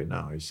going for you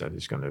now. He said,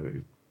 he's going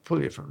to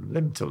pull you from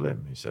limb to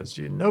limb. He says,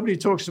 nobody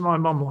talks to my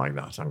mum like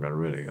that. I'm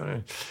going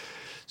to.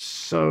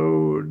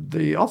 So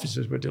the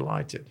officers were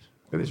delighted.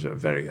 This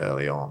was very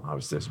early on. I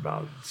was this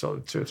about sort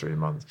of 2 or 3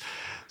 months.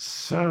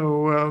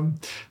 So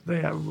we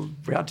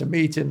had to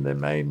meet in the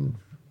main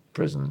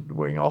prison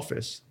wing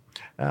office.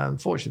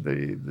 And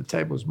fortunately, the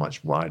table was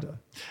much wider.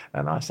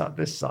 And I sat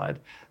this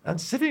side.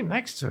 And sitting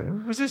next to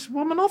him was this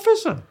woman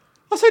officer.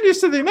 I said, you're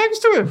sitting next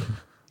to him.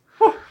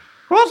 What?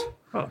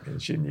 Well, I mean,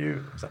 she knew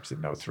there was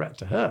absolutely no threat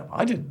to her.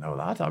 I didn't know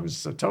that. I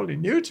was totally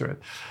new to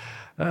it.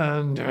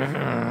 And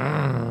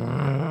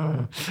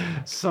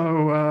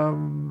so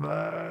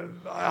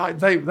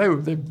they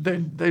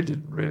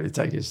didn't really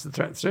take his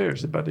threat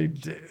seriously, but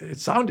it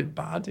sounded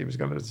bad. He was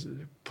going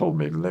to pull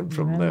me limb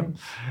from limb.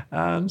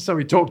 And so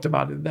we talked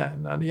about it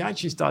then, and he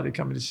actually started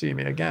coming to see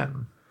me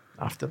again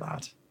after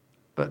that.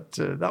 But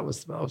that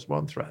was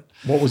one threat.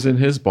 What was in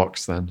his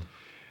box then?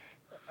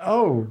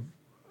 Oh,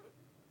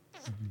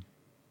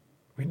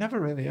 we never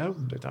really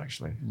opened it,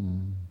 actually.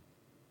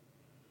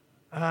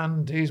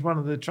 And he's one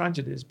of the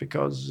tragedies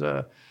because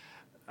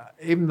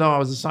even though I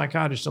was a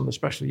psychiatrist on the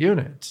special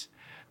unit,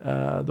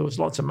 there was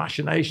lots of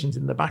machinations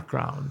in the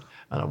background.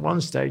 And at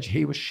one stage,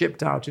 he was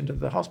shipped out into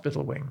the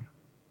hospital wing,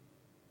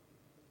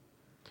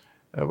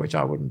 which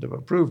I wouldn't have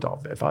approved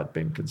of if I'd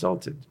been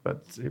consulted,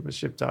 but he was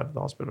shipped out to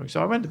the hospital wing.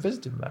 So I went to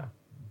visit him there.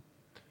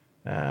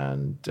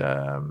 And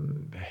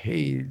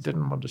he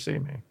didn't want to see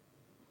me.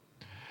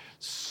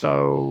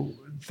 So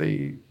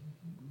the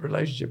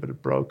relationship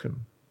had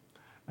broken.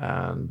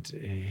 And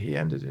he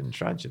ended in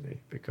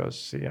tragedy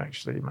because he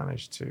actually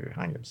managed to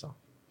hang himself.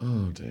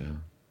 Oh, dear.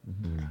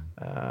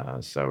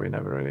 Mm-hmm. So we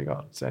never really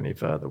got any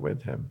further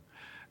with him.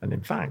 And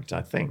in fact,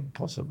 I think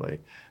possibly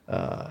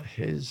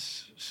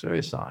his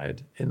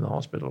suicide in the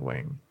hospital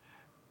wing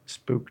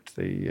spooked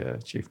the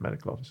chief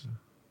medical officer.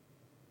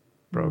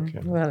 Broke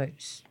him. Well,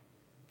 it's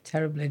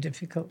terribly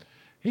difficult.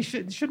 He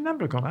should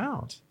never have gone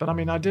out. But I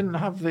mean, I didn't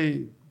have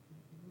the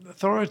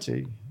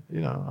authority.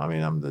 I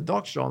mean, I'm the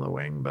doctor on the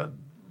wing, but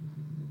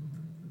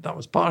that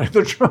was part of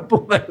the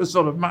trouble. They were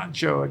sort of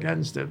macho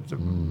against it, the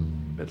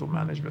middle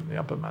management, the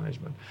upper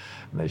management,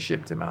 and they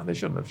shipped him out. They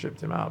shouldn't have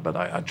shipped him out, but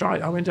I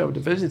tried. I went over to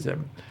visit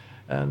him,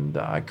 and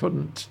I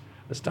couldn't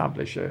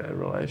establish a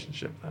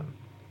relationship then.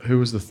 Who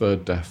was the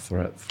third death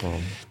threat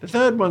from? The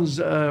third one's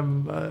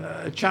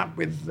a chap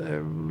with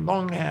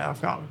long hair. I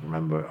can't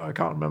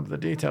remember the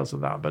details of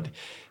that, but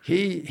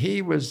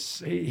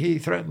he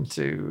threatened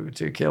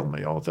to kill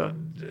me, or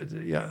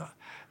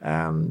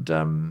and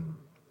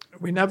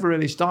we never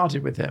really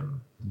started with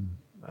him,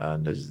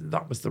 and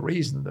that was the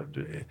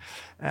reason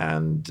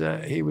and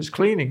he was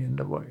cleaning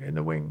in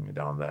the wing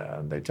down there,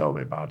 and they told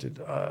me about it,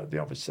 the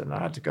officer, and I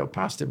had to go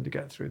past him to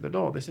get through the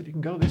door. They said, you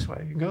can go this way,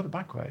 you can go the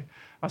back way.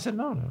 I said,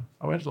 no.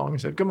 I went along and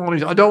said, come on. He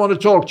said, I don't want to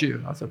talk to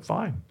you. I said,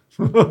 fine.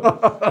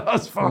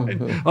 That's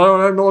fine. I don't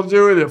have more to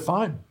do with it.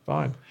 Fine.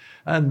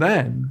 And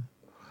then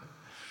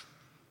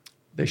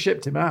they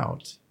shipped him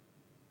out,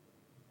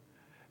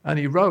 and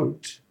he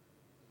wrote,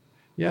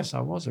 yes,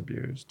 I was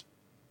abused,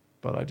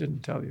 but I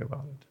didn't tell you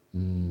about it.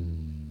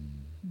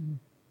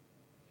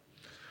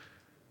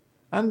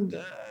 And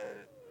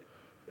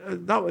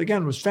that,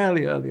 again, was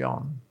fairly early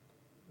on.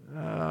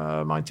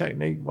 My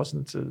technique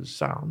wasn't as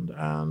sound,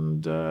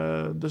 and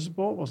the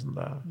support wasn't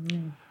there.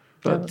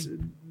 But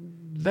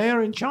they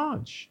are in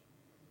charge.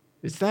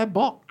 It's their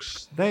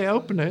box. They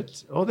open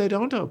it or they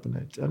don't open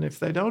it. And if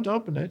they don't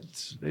open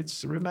it,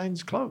 it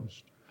remains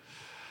closed.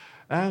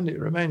 And it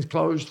remains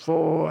closed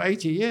for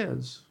 80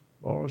 years,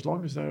 or as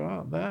long as they're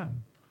out there.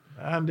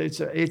 And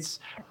it's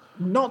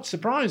not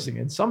surprising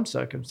in some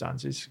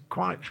circumstances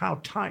quite how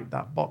tight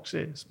that box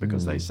is,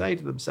 because they say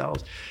to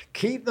themselves,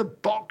 keep the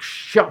box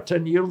shut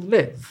and you'll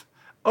live.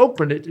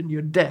 Open it and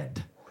you're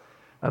dead.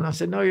 And I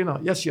said, no, you're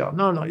not. Yes, you are.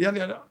 No.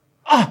 Yeah.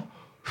 Ah!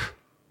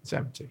 It's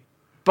empty.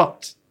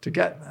 But to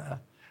get there,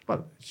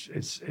 well,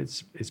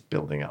 it's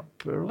building up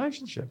a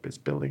relationship. It's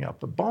building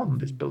up a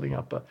bond. It's building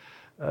up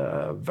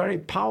a very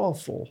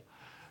powerful.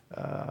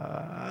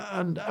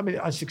 And I mean,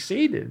 I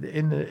succeeded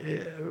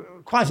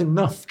in quite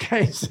enough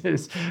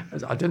cases.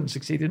 I didn't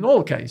succeed in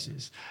all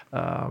cases.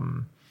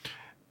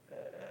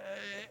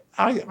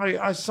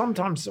 I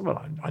sometimes,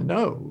 well, I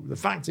know the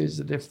fact is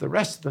that if the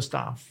rest of the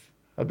staff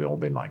had all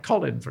been like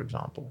Colin, for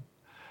example,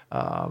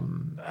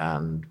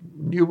 and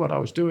knew what I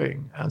was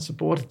doing and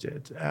supported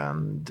it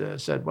and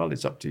said, well,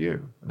 it's up to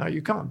you. Now,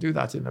 you can't do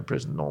that in a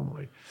prison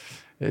normally.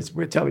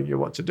 We're telling you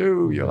what to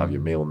do. You'll have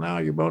your meal now.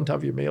 You won't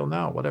have your meal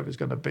now, whatever it's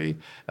going to be.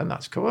 And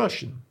that's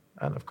coercion.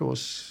 And of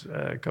course,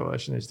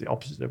 coercion is the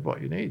opposite of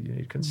what you need. You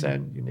need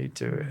consent. You need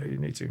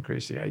to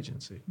increase the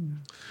agency.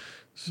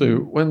 So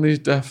when these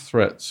death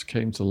threats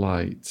came to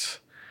light,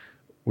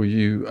 were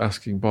you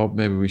asking Bob,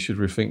 maybe we should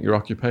rethink your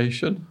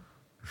occupation?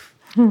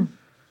 No,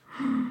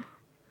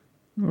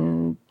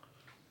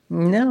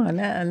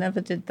 I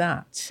never did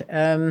that.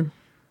 I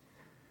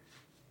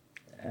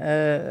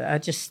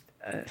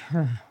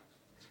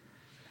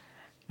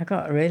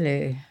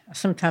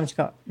sometimes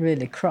got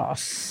really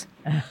cross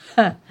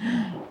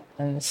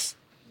and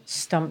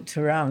stumped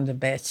around a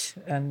bit.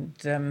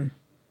 And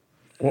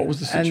what was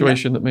the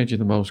situation that made you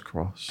the most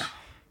cross?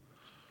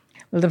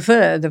 Well,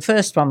 the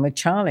first one with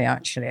Charlie,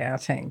 actually, I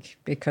think,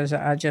 because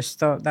I just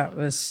thought that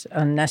was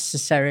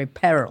unnecessary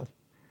peril.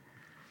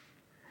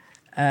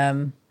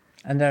 And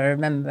I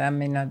remember, I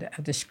mean, I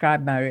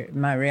described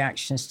my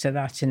reactions to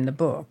that in the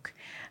book,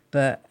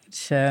 but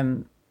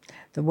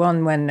the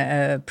one when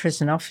a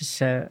prison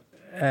officer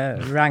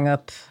rang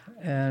up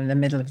in the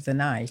middle of the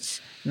night,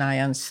 and I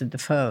answered the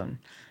phone,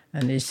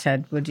 and he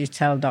said, would you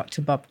tell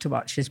Dr. Bob to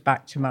watch his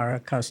back tomorrow,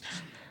 because,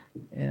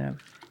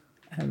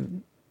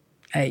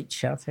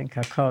 H, I think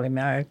I call him.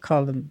 I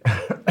call him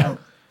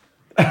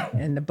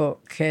in the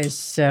book,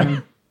 is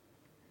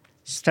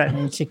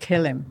threatening to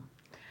kill him.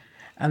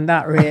 And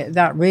that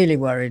really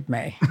worried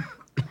me.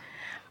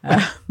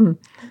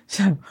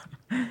 So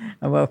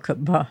I woke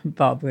up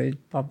Bob had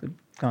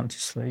gone to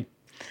sleep.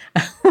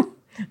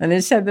 And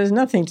he said, there's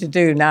nothing to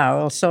do now,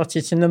 I'll sort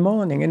it in the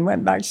morning, and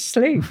went back to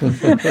sleep.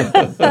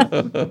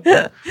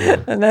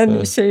 And then,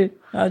 you see,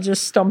 I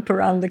just stomp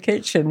around the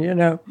kitchen,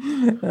 and...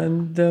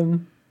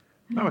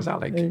 that was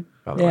Alec,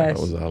 by the yes. way. That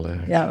was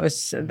Alec. Yeah,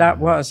 that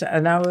was.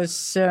 And I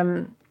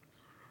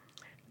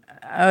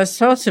was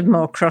sort of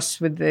more cross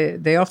with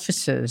the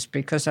officers,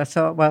 because I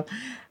thought, well,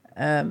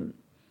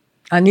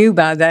 I knew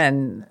by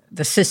then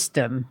the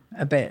system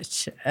a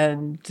bit,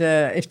 and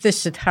if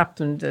this had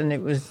happened and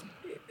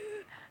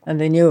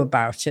they knew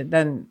about it,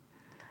 then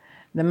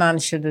the man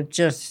should have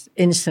just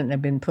instantly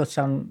been put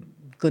on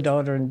good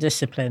order and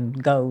discipline,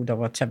 goad or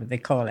whatever they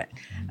call it,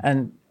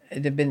 and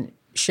it'd have been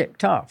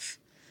shipped off.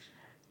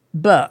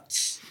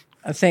 But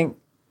I think,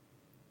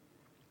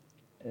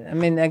 I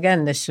mean,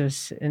 again, it's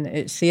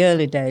the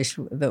early days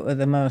that were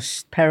the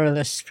most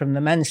perilous from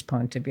the men's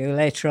point of view.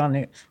 Later on,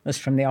 it was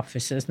from the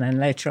officers, and then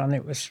later on,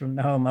 it was from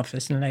the Home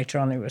Office, and later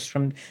on, it was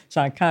from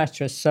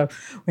psychiatrists. So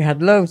we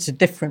had loads of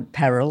different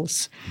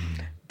perils,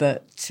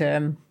 but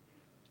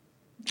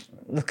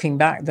looking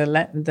back,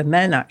 the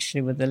men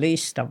actually were the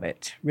least of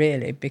it,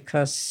 really,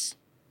 because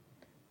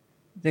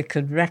they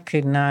could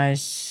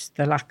recognise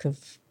the lack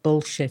of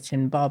bullshit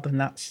in Bob, and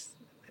that's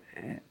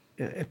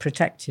it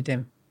protected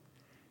him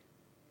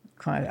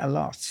quite a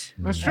lot.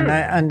 That's true.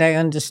 And they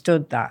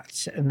understood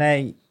that, and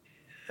they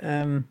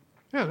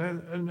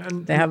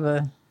they have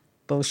a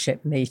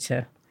bullshit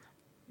meter,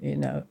 you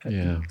know,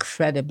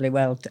 incredibly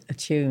well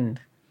attuned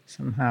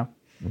somehow.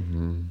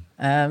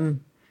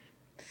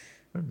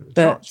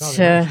 But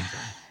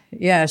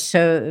yeah,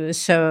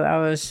 so I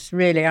was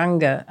really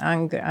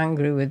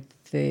angry with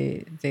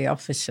the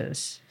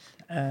officers,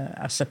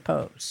 I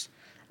suppose.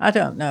 I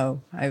don't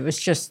know. It was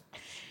just,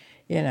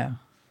 you know,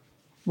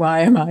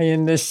 why am I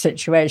in this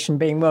situation,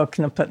 being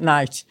woken up at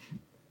night?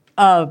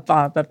 Oh,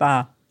 blah, blah,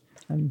 blah.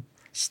 And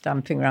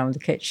stamping around the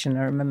kitchen.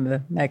 I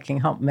remember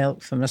making hot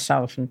milk for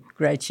myself and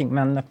grating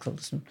my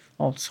knuckles and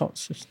all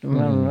sorts of stuff.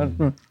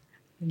 And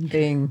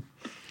being...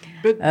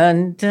 But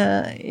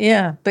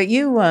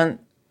you weren't.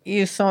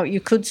 You thought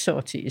you could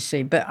sort it, you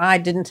see, but I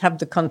didn't have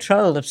the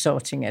control of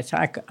sorting it.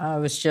 I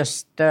was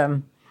just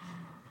the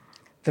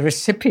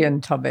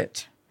recipient of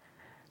it.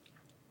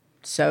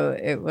 So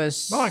it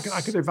was... Well,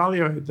 I could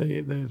evaluate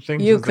the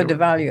things. You could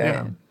evaluate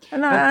it.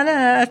 And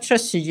I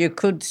trusted you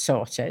could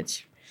sort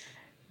it,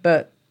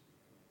 but...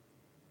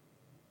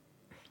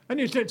 And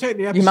you take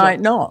the episode... You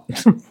might not.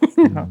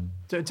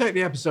 Take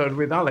the episode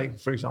with Alec,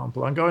 for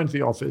example. I go into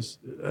the office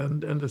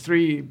and the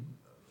three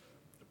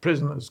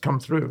prisoners come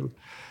through.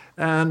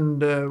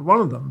 And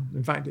one of them,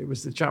 in fact, it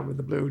was the chap with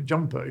the blue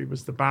jumper. He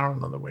was the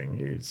Baron on the wing.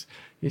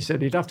 He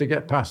said he'd have to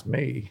get past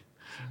me.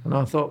 And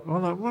I thought, well,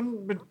 that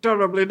wouldn't be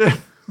terribly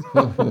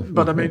difficult.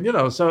 But I mean, you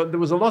know, so there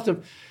was a lot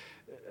of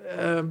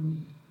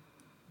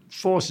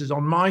forces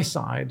on my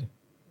side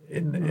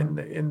in the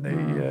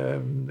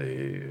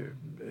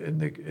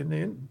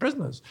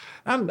prisoners,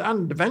 and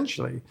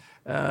eventually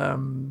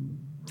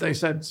they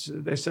said,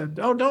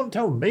 oh, don't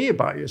tell me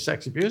about your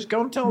sex abuse.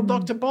 Go and tell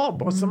Dr.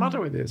 Bob. What's the matter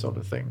with you, sort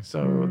of thing.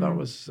 So that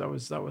was a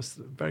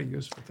very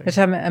useful thing. But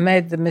I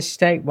made the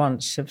mistake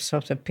once of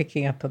sort of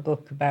picking up a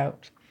book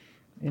about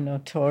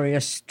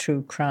notorious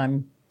true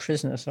crime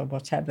prisoners or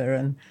whatever,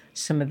 and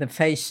some of the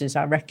faces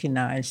I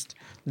recognised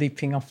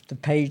leaping off the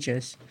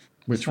pages.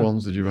 Which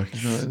ones did you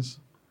recognise?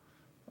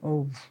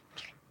 Oh,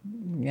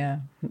 yeah.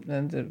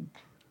 And there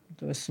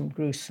were some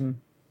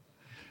gruesome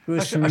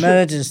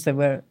murders they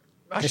were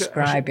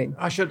describing.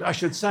 I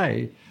should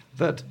say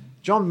that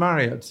John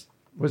Marriott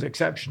was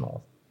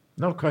exceptional,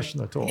 no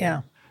question at all.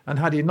 Yeah. And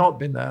had he not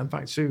been there, in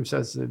fact, Sue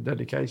says the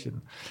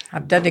dedication.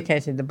 I've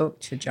dedicated the book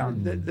to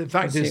John. The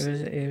fact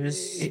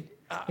is,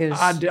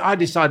 I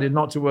decided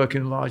not to work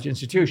in a large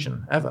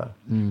institution ever,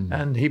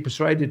 and he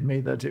persuaded me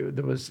that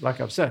there was,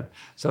 like I've said.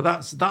 So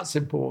that's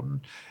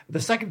important.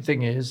 The second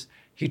thing is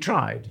he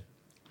tried.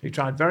 He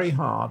tried very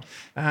hard,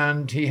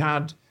 and he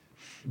had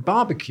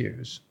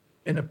barbecues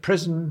in a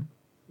prison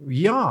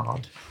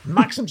yard,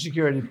 maximum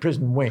security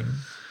prison wing,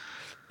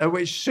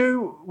 which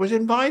Sue was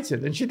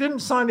invited, and she didn't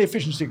sign the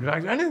efficiency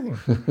contract or anything.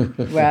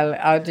 Well,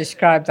 I'll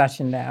describe that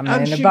in there.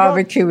 I mean, a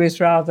barbecue is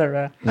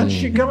rather and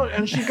she got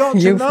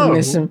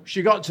euphemism.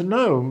 She got to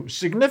know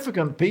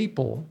significant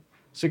people,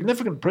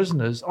 significant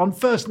prisoners on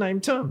first name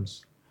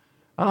terms,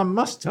 and I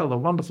must tell a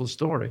wonderful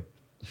story.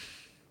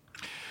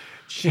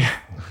 She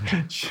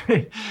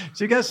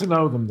gets to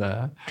know them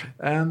there,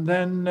 and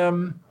then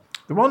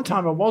the one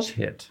time I was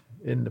hit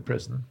in the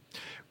prison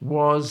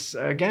was,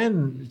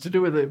 again, to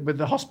do with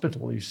the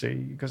hospital, you see,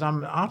 because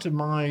I'm out of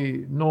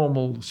my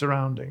normal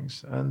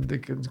surroundings and the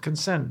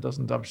consent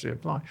doesn't obviously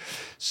apply.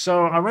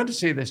 So I went to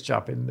see this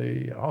chap in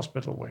the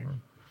hospital wing,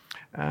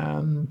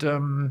 and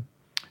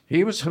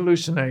he was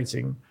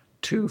hallucinating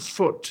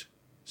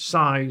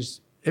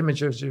 2-foot-sized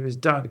images of his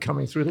dad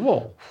coming through the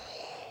wall.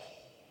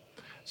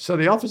 So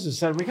the officer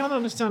said, we can't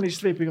understand he's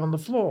sleeping on the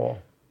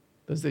floor.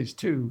 There's these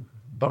 2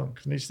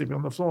 bunks and he's sleeping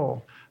on the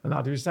floor. And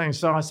that he was saying,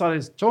 so I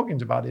started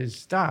talking about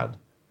his dad.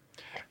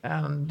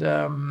 And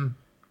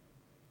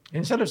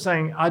instead of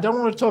saying, I don't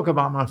want to talk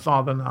about my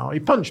father now, he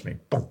punched me.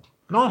 Boom.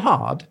 Not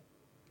hard,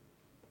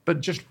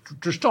 but just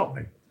to stop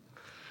me.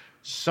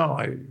 So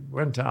I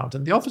went out,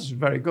 and the officer was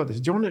very good. They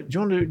said, "Do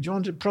you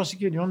want to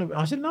prosecute?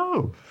 I said,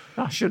 "No,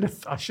 I should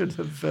have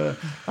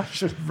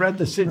read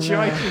the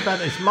situation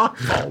better. It's my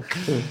fault."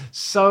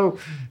 So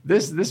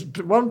this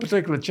one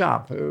particular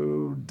chap,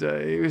 who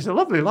he was a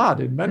lovely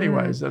lad in many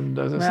ways, and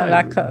as I say,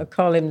 I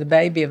call him the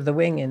baby of the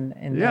wing in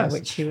there,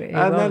 which he was.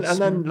 And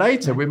then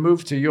later we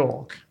moved to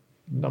York.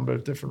 A number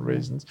of different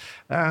reasons.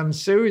 And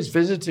Sue is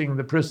visiting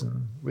the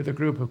prison with a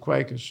group of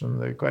Quakers from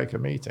the Quaker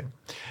meeting.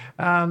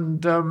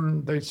 And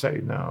they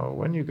say, no,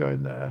 when you go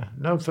in there,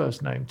 no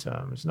first name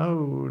terms,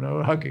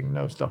 no hugging,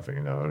 no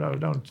stuffing, no,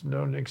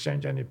 don't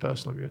exchange any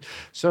personal views.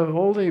 So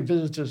all the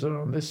visitors are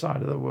on this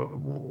side of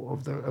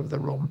the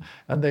room,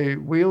 and they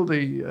wheel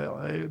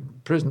the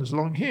prisoners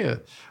along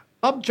here.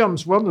 Up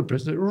jumps one of the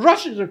prisoners,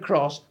 rushes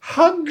across,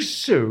 hugs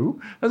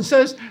Sue, and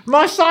says,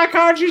 "My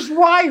psychiatrist's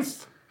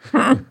wife."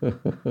 Now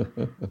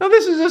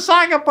this is a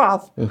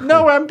psychopath.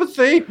 No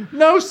empathy,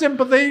 no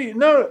sympathy,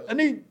 no.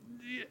 And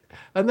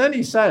And then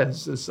he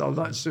says, I'll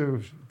let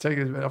Sue take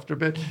it after a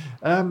bit,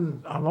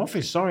 I'm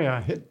awfully sorry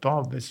I hit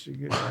Bob.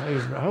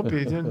 I hope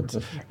he didn't.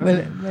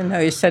 No,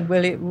 he said,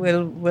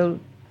 will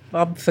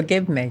Bob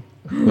forgive me?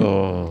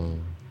 Oh,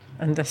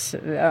 And this,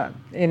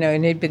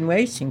 and he'd been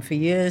waiting for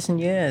years and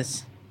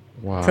years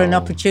wow. for an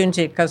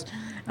opportunity, because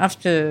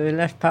after we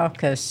left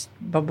Parkhurst,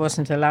 Bob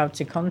wasn't allowed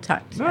to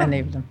contact any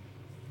of them.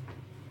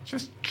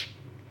 Just,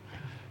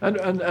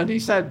 and he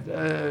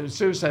said,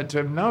 Sue said to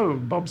him, no,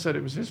 Bob said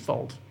it was his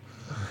fault.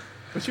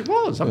 Which it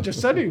was. I've just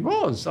said it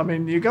was. I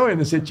mean, you go in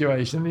the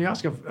situation and you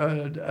ask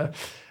a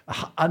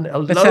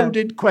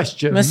loaded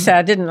question. I must say,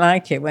 I didn't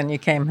like it when you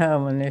came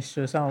home and this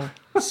was all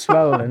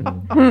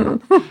swollen.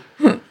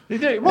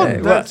 It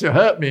wasn't there to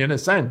hurt me in a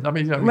sense. I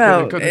mean,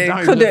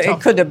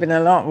 it could have been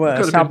a lot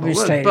worse,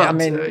 obviously. But,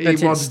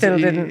 it still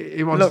didn't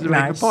he wanted look to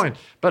nice. make a point.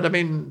 But I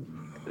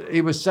mean,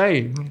 he was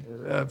saying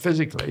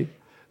physically,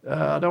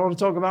 I don't want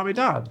to talk about my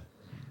dad.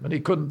 And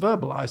he couldn't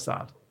verbalise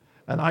that.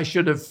 And I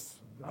shouldn't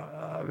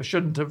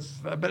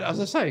have, but as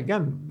I say,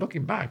 again,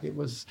 looking back, it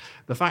was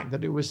the fact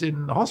that it was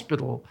in the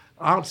hospital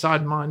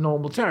outside my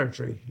normal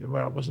territory,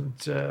 where I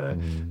wasn't,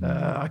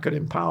 I could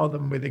empower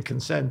them with the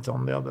consent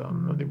on the other,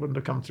 and they wouldn't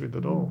have come through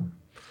the door.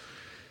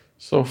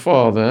 So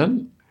far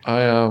then,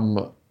 I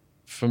am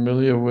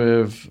familiar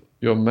with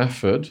your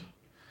method,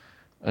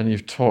 and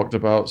you've talked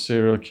about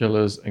serial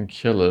killers and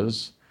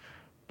killers,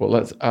 but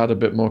let's add a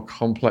bit more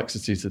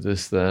complexity to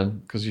this then,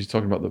 because you're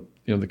talking about the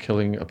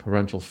killing a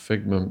parental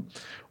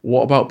figment.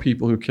 What about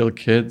people who kill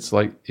kids,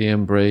 like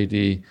Ian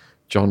Brady,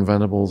 John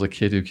Venables, a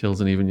kid who kills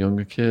an even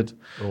younger kid?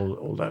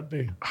 All that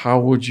be. How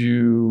would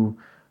you,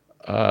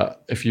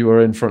 if you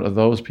were in front of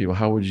those people,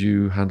 how would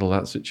you handle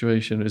that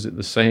situation? Is it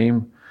the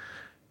same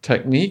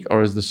technique,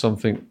 or is there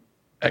something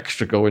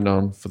extra going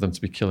on for them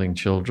to be killing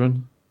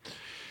children?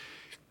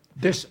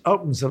 This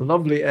opens a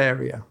lovely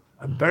area,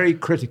 a very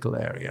critical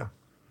area.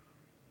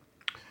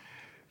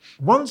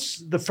 Once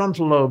the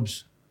frontal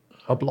lobes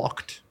are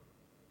blocked,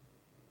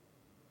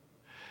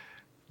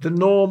 the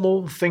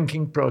normal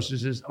thinking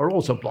processes are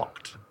also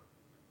blocked.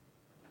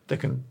 They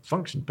can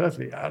function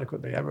perfectly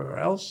adequately everywhere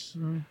else.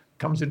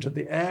 Comes into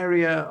the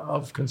area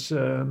of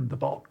concern, the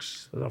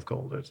box, as I've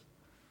called it.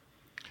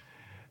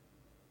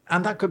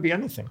 And that could be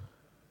anything.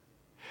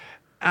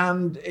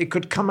 And it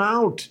could come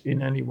out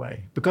in any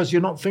way because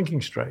you're not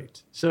thinking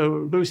straight.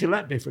 So Lucy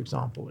Letby, for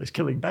example, is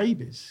killing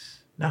babies.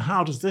 Now,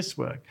 how does this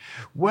work?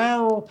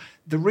 Well,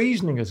 the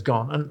reasoning has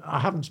gone, and I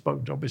haven't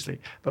spoken to, obviously,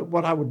 but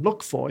what I would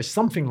look for is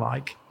something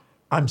like,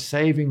 I'm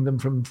saving them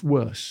from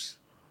worse,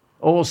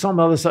 or some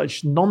other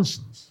such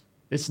nonsense.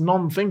 It's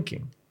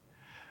non-thinking.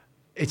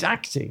 It's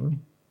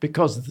acting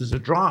because there's a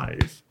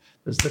drive,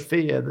 there's the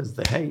fear, there's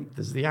the hate,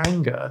 there's the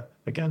anger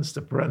against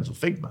the parental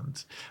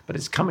figment, but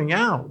it's coming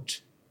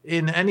out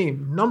in any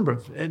number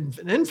of, an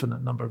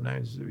infinite number of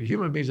names.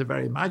 Human beings are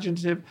very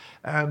imaginative,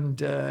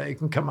 and it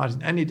can come out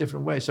in any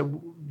different way.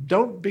 So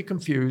don't be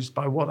confused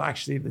by what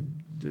actually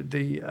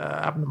the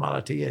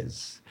abnormality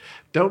is.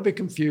 Don't be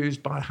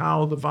confused by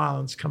how the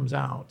violence comes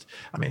out.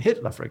 I mean,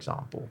 Hitler, for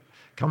example,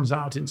 comes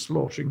out in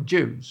slaughtering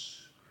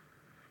Jews.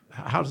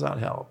 How does that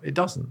help? It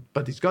doesn't,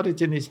 but he's got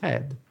it in his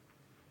head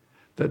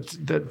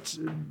that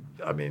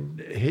I mean,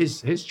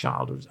 his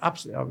child was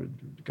absolutely, I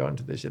would go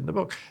into this in the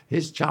book,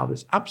 his child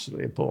was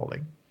absolutely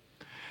appalling.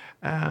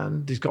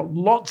 And he's got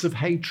lots of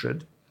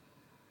hatred,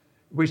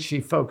 which he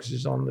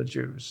focuses on the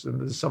Jews. And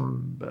there's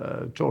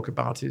some talk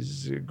about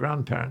his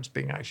grandparents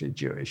being actually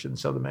Jewish, and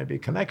so there may be a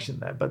connection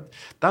there. But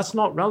that's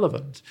not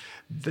relevant.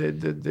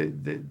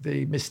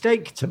 The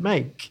mistake to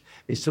make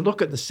is to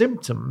look at the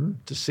symptom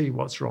to see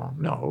what's wrong.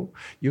 No,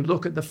 you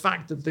look at the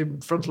fact that the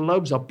frontal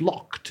lobes are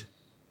blocked.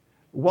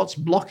 What's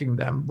blocking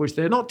them, which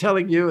they're not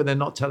telling you and they're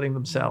not telling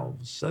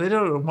themselves. So they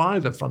don't know why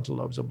the frontal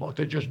lobes are blocked.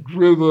 They're just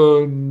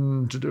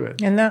driven to do it.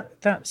 And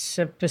that's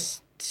a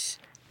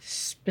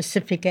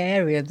specific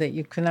area that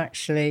you can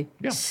actually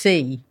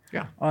see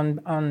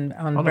on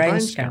brain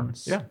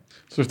scans. Yeah.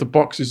 So if the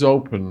box is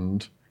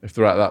opened, if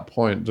they're at that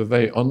point, do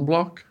they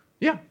unblock?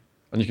 Yeah.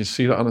 And you can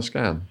see that on a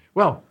scan?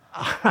 Well,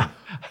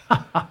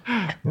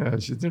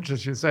 it's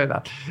interesting you say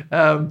that.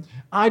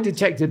 I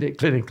detected it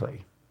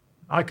clinically.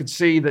 I could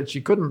see that she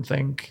couldn't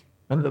think,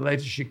 and that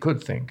later she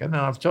could think. And then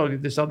I've told you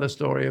this other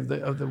story of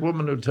the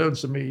woman who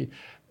turns to me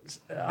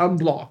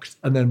unblocked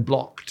and then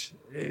blocked.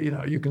 You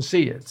know, you can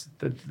see it.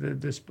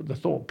 The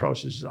thought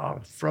processes are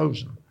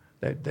frozen.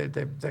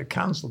 They're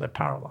cancelled. They're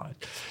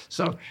paralyzed.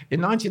 So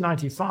in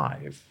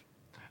 1995,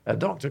 a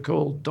doctor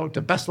called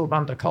Dr. Bessel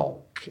van der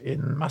Kolk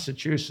in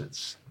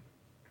Massachusetts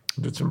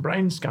did some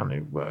brain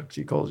scanning work.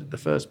 He calls it the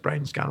first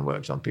brain scan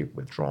works on people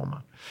with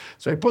trauma.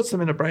 So he puts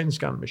them in a brain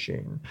scan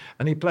machine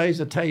and he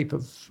plays a tape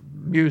of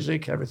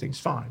music,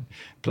 everything's fine.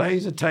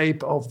 Plays a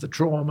tape of the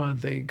trauma,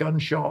 the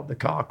gunshot, the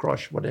car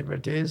crash, whatever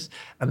it is,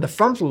 and the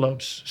frontal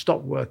lobes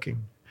stop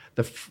working.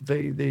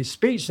 The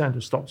speech center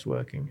stops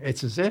working.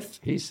 It's as if,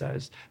 he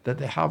says, that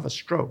they have a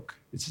stroke.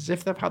 It's as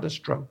if they've had a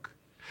stroke.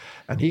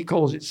 And he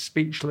calls it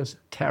speechless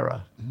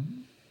terror.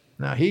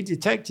 Now, he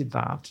detected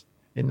that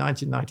in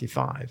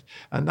 1995.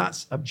 And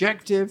that's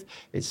objective,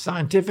 it's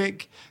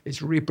scientific,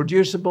 it's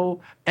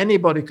reproducible.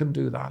 Anybody can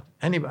do that.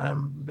 Anybody,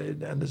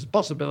 and there's a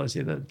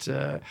possibility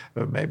that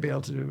we may be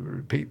able to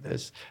repeat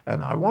this.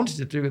 And I wanted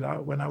to do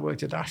that when I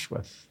worked at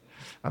Ashworth.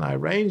 And I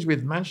arranged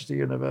with Manchester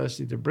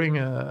University to bring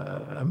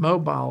a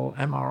mobile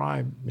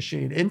MRI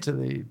machine into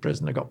the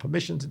prison. I got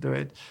permission to do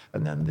it.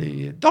 And then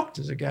the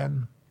doctors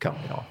again cut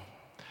me off.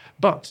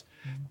 But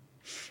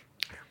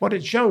what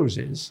it shows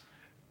is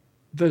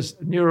there's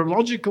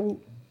neurological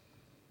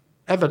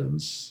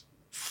evidence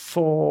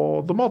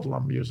for the model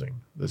I'm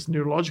using. There's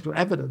neurological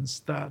evidence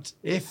that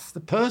if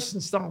the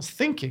person starts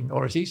thinking,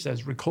 or as he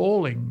says,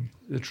 recalling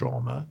the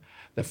trauma,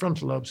 their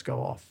frontal lobes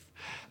go off.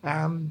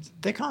 And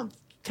they can't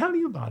tell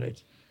you about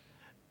it.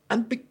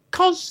 And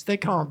because they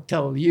can't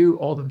tell you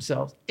or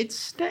themselves, it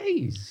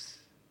stays.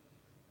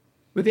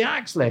 With the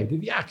axe lady,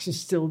 the axe is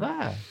still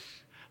there.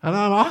 And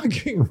I'm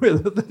arguing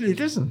with her that it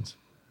isn't.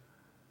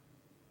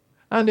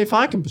 And if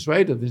I can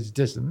persuade her that it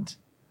isn't,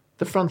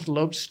 the frontal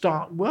lobes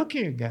start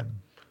working again.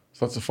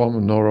 So that's a form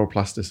of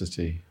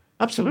neuroplasticity.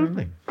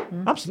 Absolutely.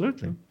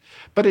 Absolutely.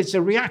 But it's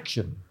a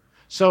reaction.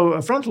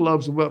 So frontal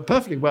lobes work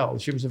perfectly well.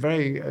 She was a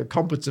very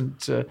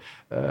competent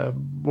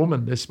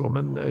woman, this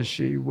woman.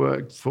 She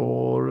worked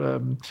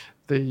for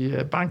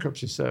the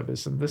bankruptcy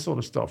service and this sort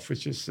of stuff,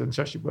 and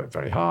so she worked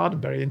very hard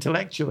and very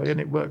intellectually, and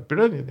it worked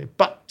brilliantly.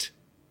 But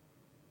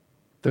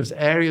there's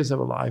areas of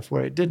her life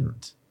where it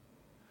didn't.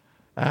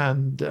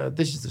 And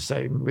this is the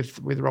same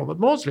with Robert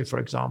Maudsley, for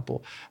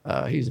example.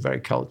 He's a very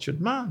cultured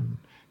man.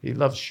 He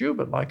loves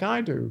Schubert like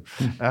I do.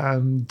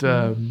 And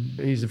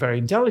he's a very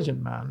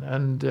intelligent man.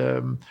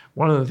 And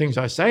one of the things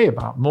I say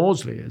about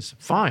Maudsley is,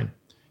 fine,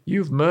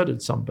 you've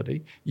murdered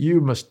somebody,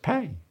 you must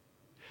pay.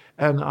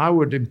 And I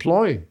would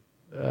employ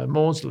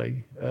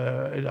Maudsley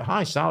at a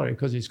high salary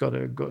because he's got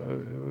a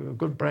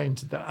good brain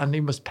to that, and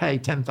he must pay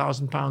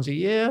 £10,000 a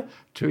year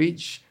to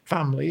each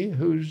family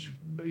who's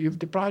you've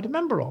deprived a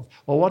member of,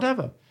 or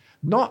whatever.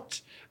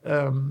 Not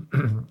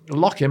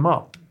lock him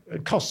up,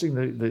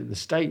 costing the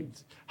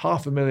state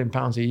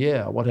 £500,000 a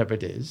year, or whatever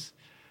it is.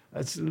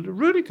 It's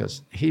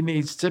ludicrous. He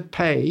needs to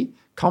pay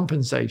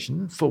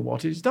compensation for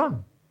what he's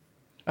done.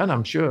 And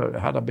I'm sure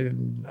had I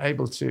been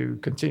able to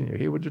continue,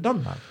 he would have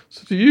done that.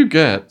 So do you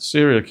get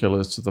serial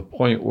killers to the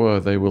point where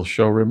they will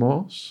show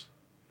remorse?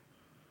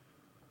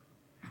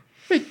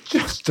 It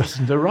just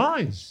doesn't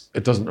arise.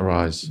 It doesn't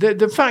arise.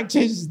 The fact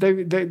is, they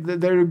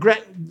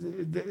regret.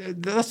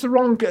 That's the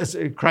wrong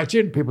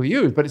criterion people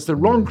use, but it's the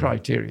wrong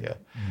criteria.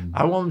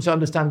 I want them to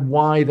understand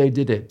why they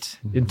did it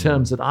in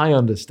terms that I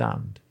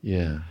understand.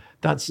 Yeah.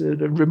 That's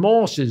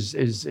remorse is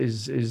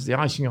the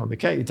icing on the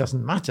cake. It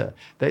doesn't matter.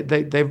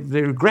 They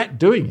regret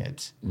doing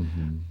it,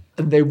 and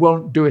they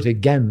won't do it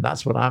again.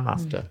 That's what I'm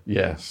after.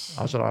 Yes,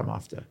 that's what I'm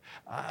after.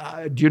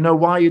 Do you know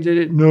why you did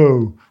it?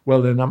 No.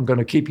 Well, then I'm going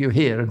to keep you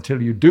here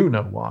until you do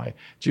know why.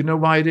 Do you know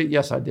why you did it?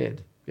 Yes, I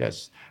did.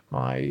 Yes,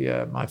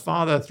 my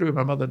father threw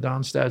my mother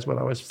downstairs when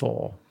I was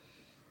 4,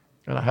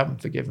 and I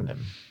haven't forgiven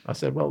him. I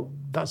said, well,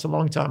 that's a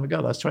long time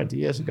ago. That's 20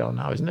 years ago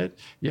now, isn't it?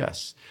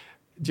 Yes.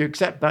 Do you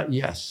accept that?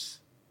 Yes.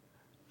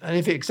 And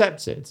if he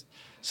accepts it,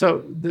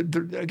 so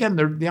again,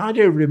 the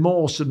idea of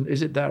remorse and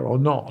is it there or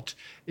not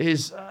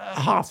is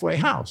a halfway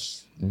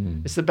house.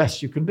 It's the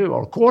best you can do,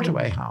 or a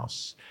quarter-way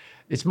house.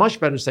 It's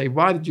much better to say,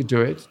 why did you do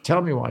it?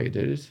 Tell me why you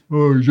did it.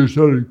 Oh, you just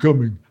had it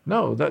coming.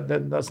 No,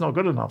 that's not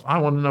good enough. I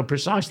want to know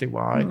precisely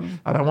why, and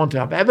I want to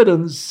have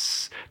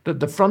evidence that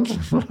the frontal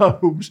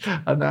lobes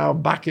are now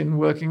back in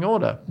working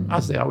order,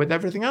 as they are with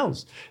everything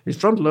else. His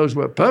frontal lobes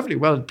work perfectly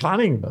well at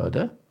planning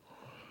murder.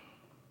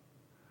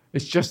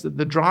 It's just that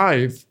the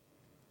drive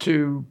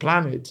to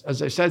plan it,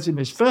 as I said in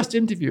his first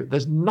interview,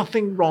 there's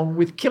nothing wrong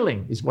with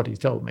killing, is what he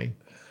told me.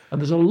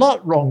 And there's a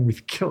lot wrong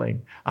with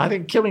killing. I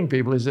think killing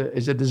people is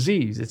a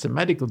disease. It's a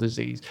medical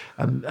disease.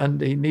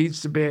 And he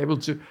needs to be able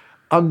to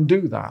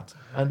undo that.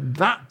 And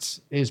that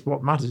is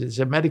what matters. It's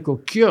a medical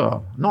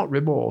cure, not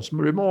remorse.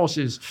 Remorse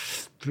is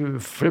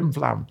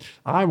flim-flam.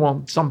 I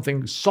want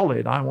something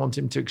solid. I want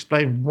him to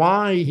explain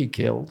why he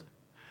killed.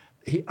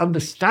 He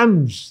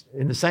understands,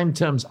 in the same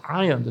terms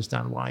I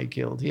understand why he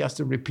killed. He has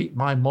to repeat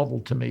my model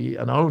to me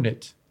and own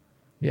it.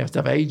 He has to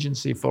have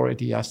agency for it.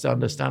 He has to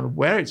understand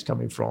where it's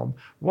coming from,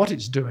 what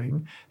it's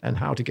doing, and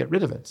how to get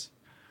rid of it.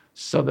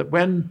 So that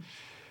when,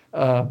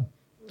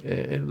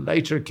 in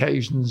later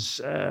occasions,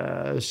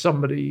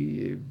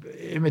 somebody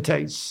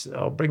imitates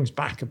or brings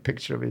back a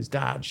picture of his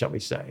dad, shall we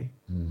say,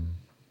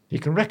 he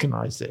can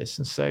recognize this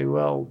and say,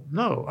 well,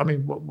 no. I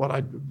mean, what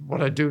I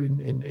do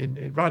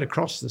in right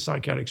across the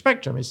psychiatric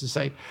spectrum is to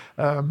say,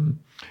 I'm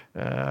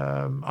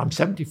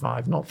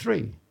 75, not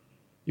 3.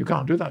 You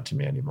can't do that to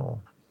me anymore.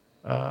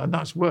 And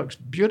that works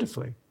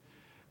beautifully.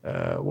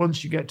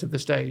 Once you get to the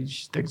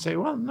stage, they can say,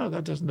 well, no,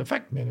 that doesn't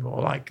affect me anymore.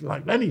 Like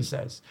Lenny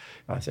says.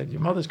 I said,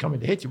 your mother's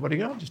coming to hit you. What are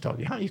you going to just told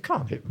you? You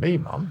can't hit me,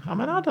 Mum.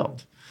 I'm an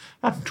adult.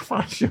 I'm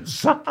twice your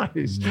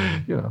size.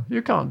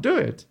 You can't do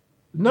it.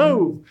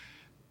 No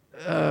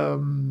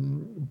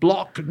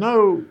block,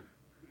 no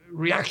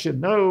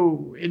reaction,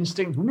 no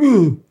instinct,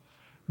 no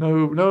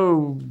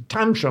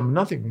tantrum,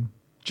 nothing.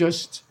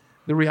 Just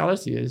the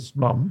reality is,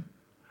 Mum,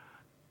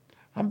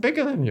 I'm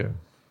bigger than you.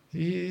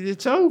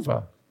 It's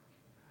over.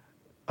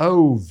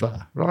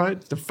 Over,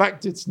 right? The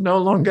fact it's no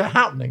longer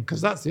happening,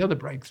 because that's the other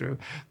breakthrough,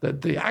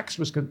 that the axe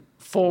was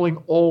falling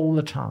all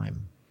the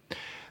time.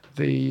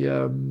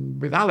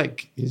 With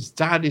Alec, his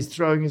dad is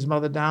throwing his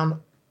mother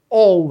down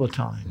all the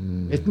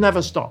time. It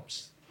never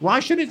stops. Why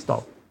should it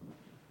stop?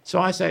 So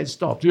I say it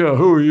stopped. Yeah,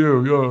 who are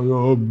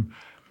you?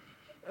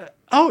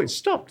 Oh, it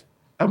stopped.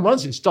 And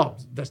once it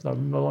stopped, there's no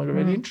longer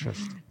any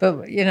interest.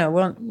 But,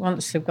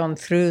 once they've gone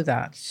through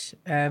that,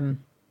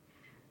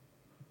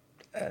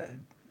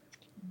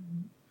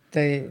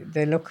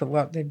 they look at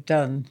what they've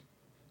done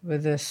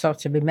with a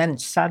sort of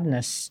immense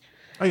sadness.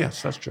 Oh,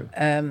 yes, that's true.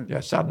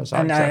 Sadness.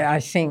 I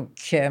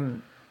think,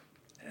 and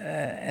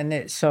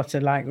it's sort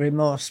of like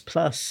remorse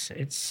plus.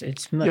 It's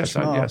much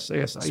more.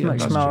 It's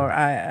much more.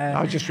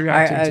 I just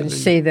reacted to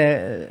see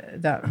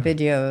that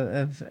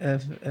video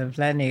of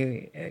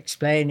Lenny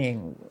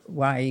explaining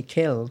why he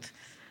killed,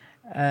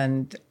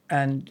 and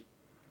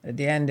at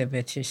the end of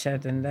it he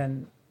said,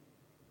 and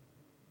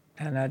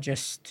I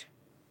just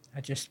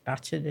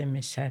battered him,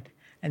 he said,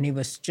 and he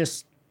was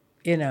just,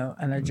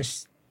 and I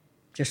just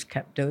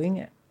kept doing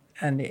it.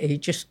 And he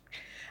just,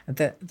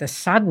 the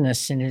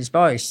sadness in his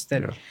voice,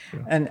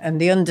 and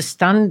the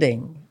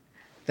understanding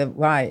that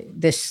why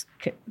this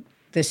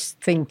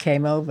thing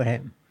came over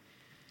him.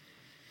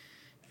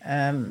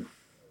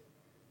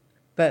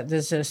 But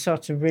there's a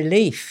sort of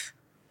relief.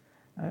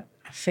 I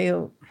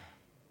feel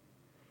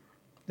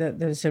that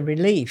there's a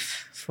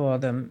relief for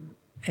them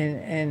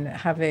in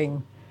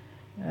having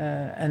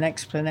an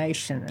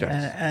explanation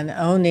and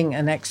owning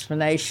an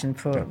explanation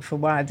for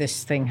why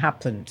this thing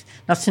happened.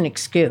 Not an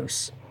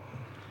excuse.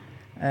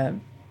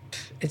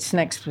 It's an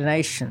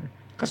explanation.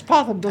 Because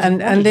part of them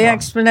and the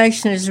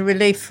explanation is a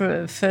relief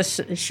for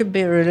it should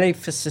be a relief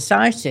for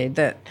society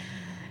that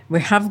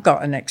we have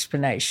got an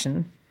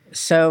explanation,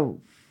 so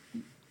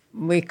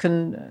we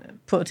can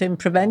put in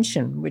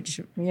prevention, which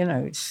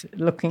it's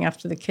looking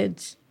after the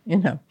kids.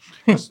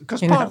 Because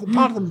part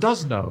of them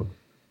does know.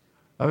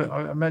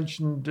 I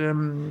mentioned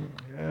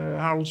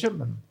Harold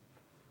Shipman.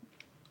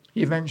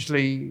 He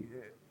eventually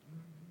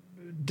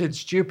did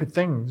stupid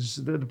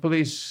things that the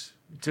police,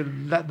 to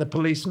let the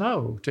police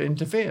know, to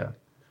interfere.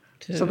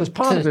 So there's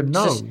part of him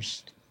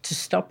knows. To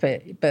stop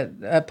it,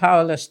 but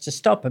powerless to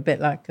stop, a bit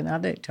like an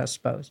addict, I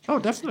suppose. Oh,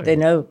 definitely. They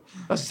know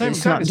that's the same,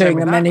 it's not doing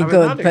them any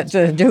good, but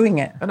they're doing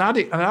it. An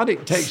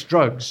addict takes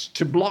drugs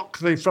to block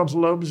the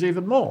frontal lobes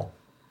even more.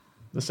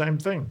 The same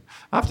thing.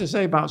 I have to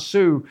say about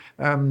Sue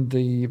and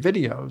the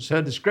videos,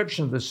 her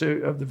description of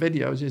the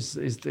videos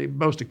is the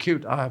most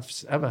acute I've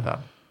ever had.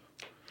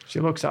 She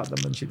looks at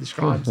them and she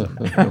describes them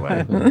in a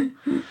way.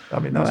 I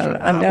mean, that's true.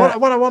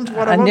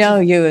 I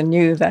know you and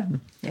knew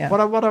them. Yeah.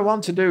 What I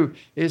want to do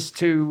is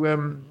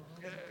to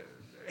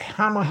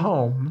hammer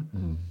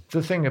home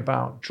the thing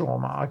about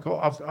trauma.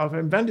 I've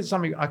invented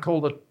something I call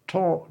the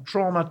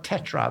trauma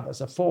tetrad.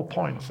 That's a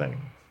 4-point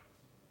thing.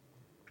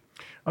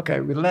 Okay,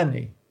 with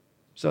Lenny.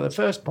 So the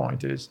first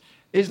point is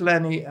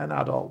Lenny an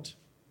adult?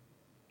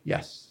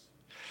 Yes.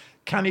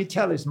 Can he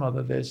tell his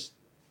mother this?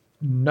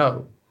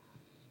 No.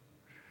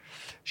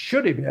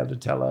 Should he be able to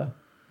tell her?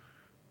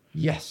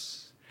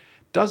 Yes.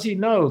 Does he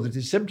know that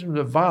his symptoms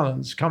of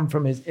violence come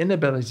from his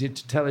inability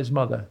to tell his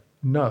mother?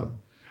 No.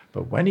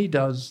 But when he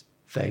does,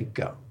 they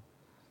go.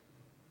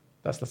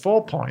 That's the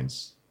 4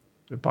 points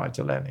to apply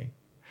to Lenny.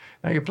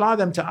 Now you apply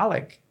them to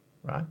Alec,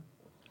 right?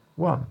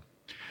 1.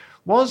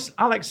 Was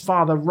Alec's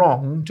father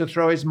wrong to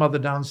throw his mother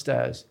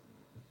downstairs?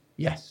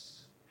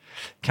 Yes.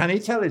 Can he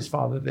tell his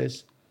father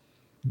this?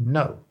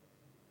 No.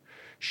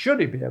 Should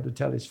he be able to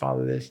tell his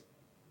father this?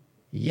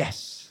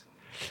 Yes.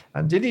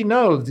 And did he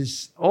know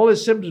that all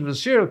his symptoms of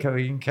serial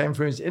killing came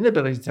from his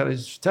inability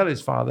to tell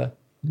his father?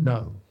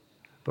 No.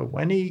 But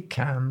when he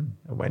can,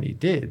 and when he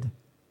did,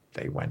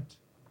 they went.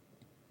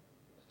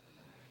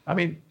 I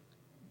mean,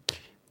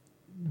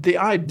 the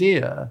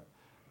idea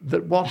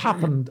that what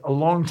happened a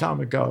long time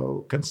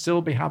ago can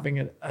still be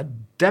having a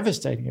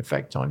devastating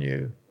effect on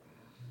you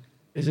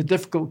is a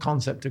difficult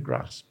concept to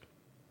grasp.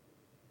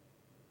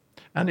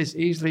 And it's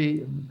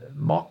easily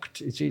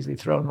mocked, it's easily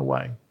thrown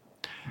away.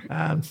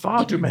 And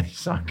far too many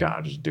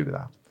psychiatrists do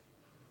that.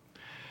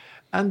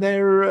 And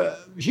they're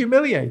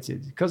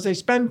humiliated because they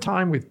spend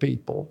time with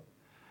people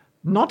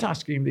not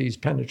asking these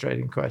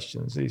penetrating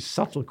questions, these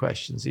subtle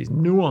questions, these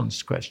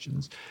nuanced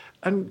questions,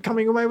 and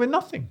coming away with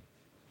nothing.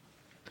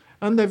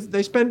 And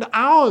they spend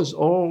hours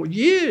or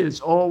years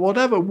or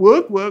whatever,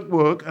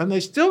 work, and they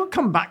still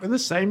come back with the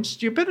same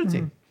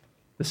stupidity,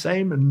 the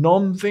same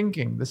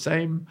non-thinking, the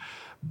same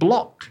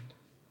block.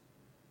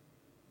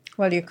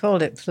 Well, you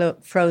called it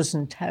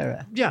frozen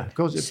terror. Yeah,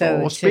 because it's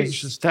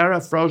speechless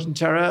terror, frozen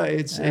terror.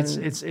 It's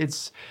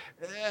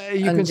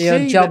you can see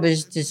your job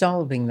is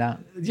dissolving that.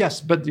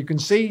 Yes, but you can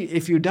see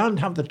if you don't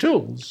have the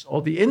tools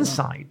or the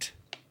insight.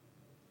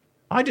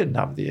 I didn't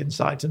have the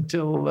insight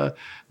until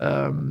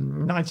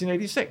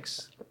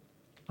 1986.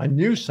 I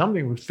knew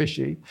something was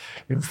fishy.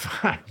 In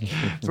fact,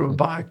 from a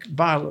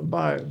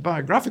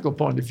biographical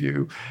point of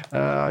view,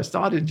 I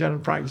started in general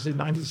practice in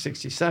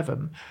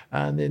 1967,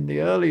 and in the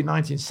early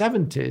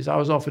 1970s, I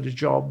was offered a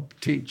job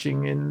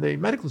teaching in the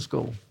medical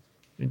school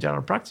in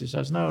general practice.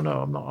 I said, no,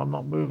 I'm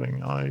not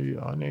moving.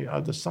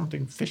 There's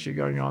something fishy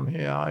going on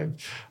here.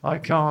 I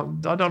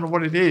don't know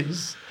what it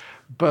is,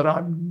 but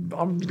I'm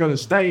going to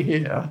stay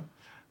here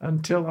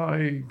until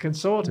I can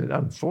sort it.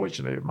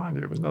 Unfortunately, mind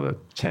you, it was another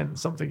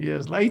 10-something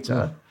years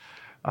later,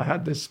 I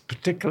had this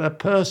particular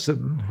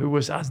person who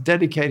was as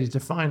dedicated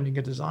to finding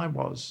it as I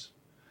was.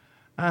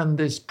 And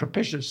there's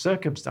propitious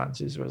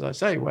circumstances, as I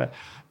say, where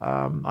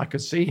I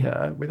could see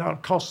her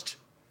without cost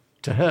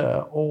to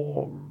her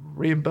or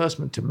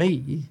reimbursement to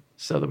me.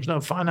 So there was no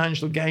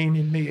financial gain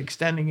in me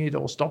extending it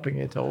or stopping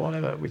it or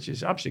whatever, which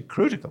is absolutely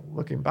critical.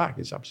 Looking back,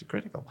 it's absolutely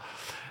critical.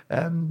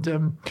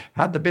 And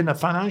had there been a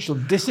financial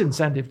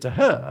disincentive to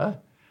her,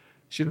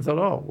 she'd have thought,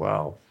 oh,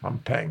 well, I'm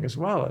paying as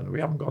well, and we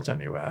haven't got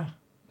anywhere.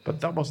 But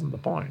that wasn't the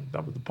point.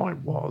 The point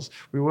was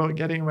we weren't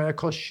getting anywhere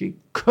because she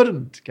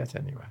couldn't get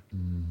anywhere.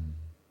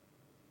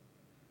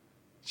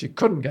 She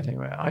couldn't get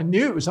anywhere. I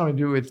knew it was something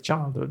to do with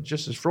childhood,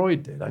 just as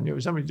Freud did. I knew it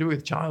was something to do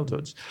with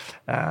childhoods.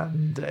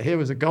 And here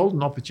was a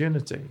golden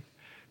opportunity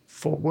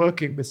for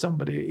working with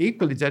somebody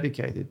equally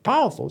dedicated,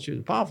 powerful. She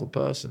was a powerful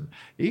person,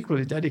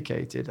 equally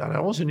dedicated. And I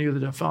also knew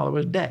that her father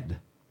was dead.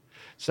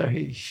 So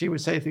she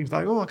would say things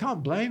like, oh, I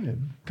can't blame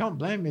him. Can't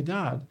blame my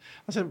dad.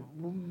 I said,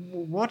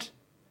 what?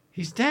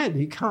 He's dead.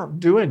 He can't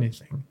do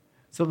anything.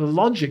 So the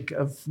logic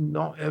of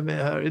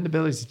her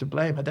inability to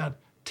blame her dad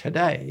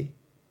today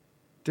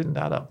didn't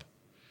add up.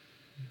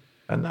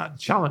 And that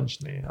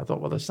challenged me. I thought,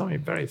 well, there's something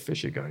very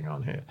fishy going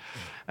on here.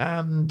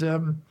 And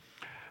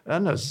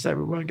as I said,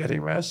 we weren't getting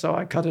anywhere, so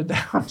I cut it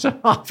down to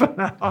half an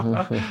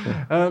hour.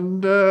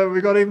 And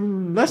we got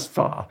even less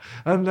far.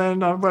 And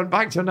then I went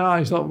back to her.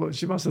 I thought, well,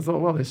 she must have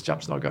thought, well, this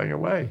chap's not going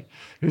away.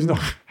 He's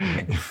not.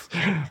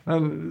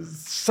 And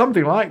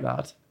something like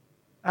that.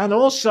 And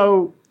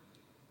also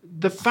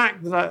the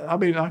fact that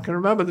I can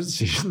remember the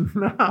decision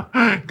now,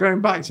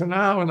 going back to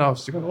now, and I've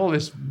still got all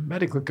this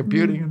medical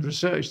computing and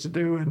research to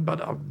do.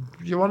 But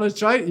you want to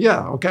try?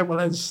 Yeah, okay, well,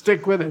 then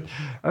stick with it.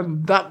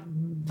 And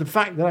the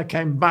fact that I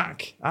came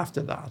back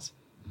after that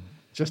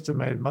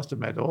must have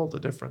made all the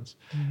difference.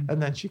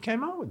 And then she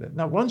came out with it.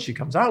 Now, once she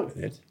comes out with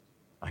it,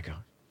 I go,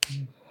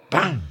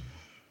 bang.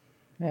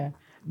 Yeah.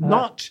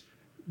 Not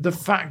the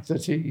fact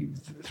that he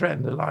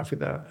threatened her life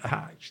with a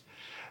hatch.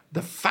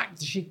 The fact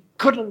that she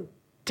couldn't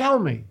tell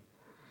me.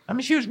 I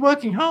mean, she was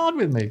working hard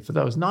with me for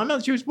those 9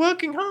 months. She was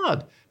working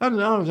hard.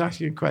 And I was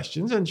asking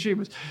questions, and she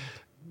wanted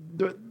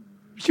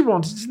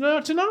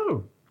to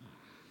know.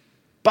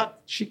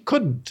 But she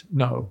couldn't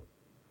know.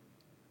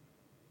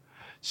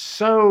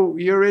 So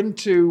you're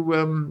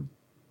into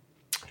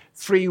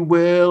free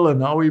will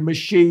and are we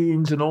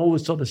machines and all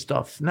this sort of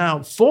stuff.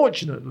 Now,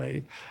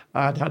 fortunately,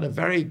 I'd had a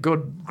very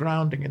good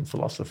grounding in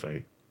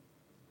philosophy.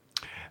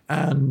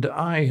 And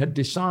I had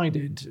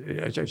decided,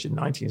 actually in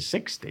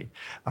 1960,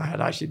 I had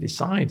actually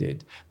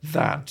decided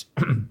that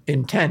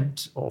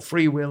intent or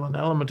free will, an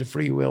element of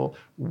free will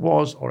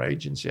was, or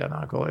agency I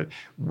now call it,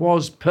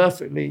 was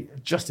perfectly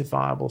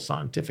justifiable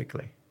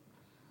scientifically.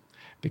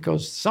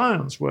 Because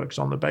science works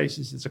on the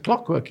basis it's a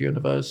clockwork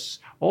universe.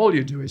 All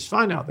you do is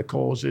find out the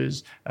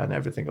causes and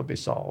everything will be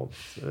solved.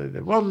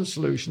 The one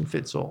solution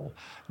fits all.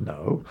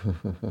 No,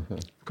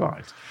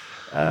 quite.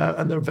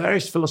 And there are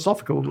various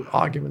philosophical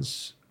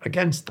arguments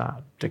against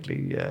that,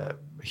 particularly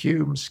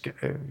Hume's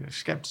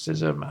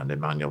skepticism and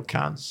Immanuel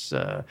Kant's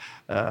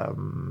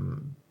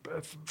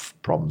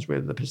problems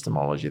with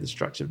epistemology, the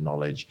structure of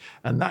knowledge.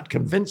 And that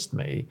convinced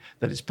me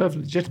that it's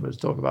perfectly legitimate to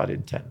talk about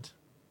intent.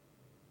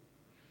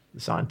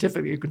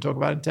 Scientifically, you can talk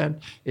about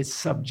intent. It's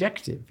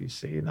subjective, you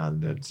see,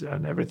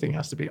 and everything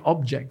has to be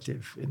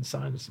objective in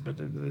science. But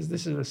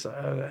this is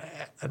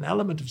an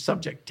element of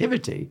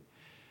subjectivity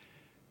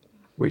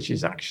which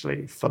is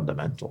actually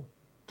fundamental.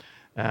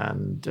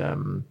 And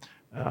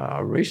I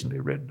recently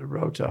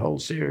wrote a whole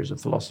series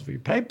of philosophy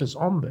papers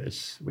on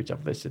this, which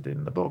I've listed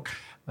in the book,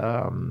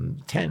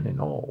 10 in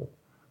all,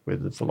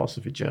 with the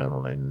Philosophy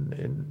Journal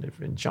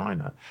in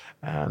China.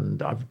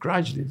 And I've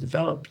gradually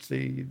developed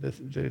the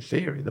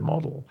theory, the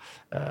model,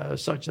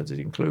 such that it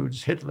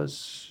includes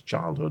Hitler's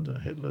childhood and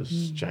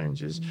Hitler's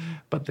changes.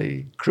 But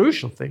the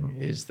crucial thing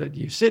is that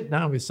you sit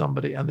down with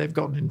somebody and they've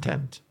got an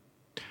intent.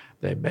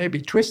 They may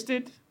be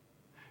twisted,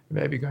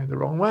 they may be going the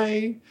wrong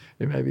way,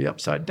 they may be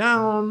upside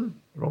down,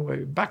 the wrong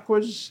way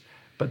backwards,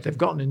 but they've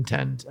got an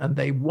intent and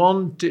they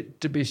want it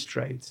to be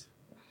straight.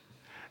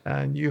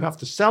 And you have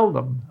to sell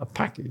them a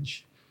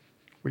package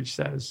which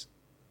says,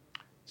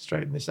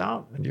 straighten this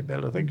out and you'll be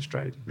able to think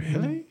straight.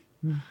 Really?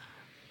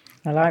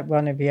 I like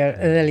one of your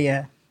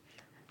earlier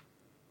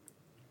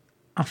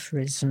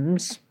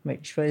aphorisms,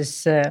 which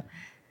was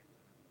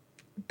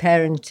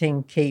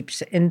parenting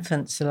keeps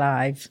infants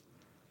alive,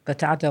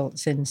 but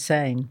adults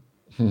insane.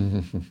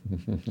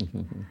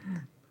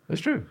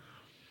 It's true.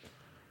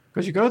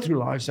 Because you go through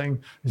life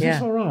saying, is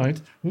this all right?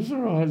 Is this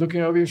all right?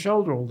 Looking over your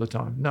shoulder all the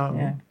time.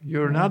 No,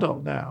 you're an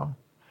adult now.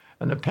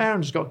 And the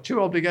parent's got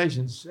two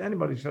obligations.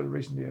 Anybody who's had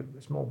recently a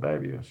small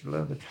baby, I should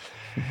learn it.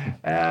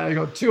 You've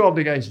got two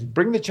obligations.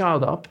 Bring the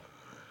child up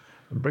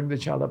and bring the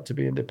child up to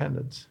be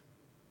independent.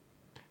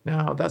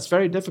 Now, that's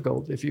very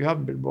difficult if you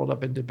haven't been brought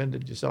up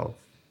independent yourself.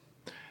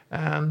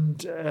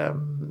 And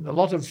a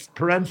lot of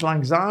parental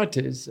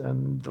anxieties,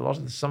 and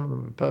some of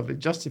them are perfectly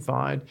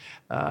justified,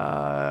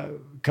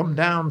 come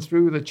down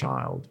through the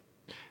child.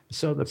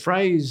 So the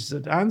phrase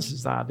that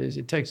answers that is,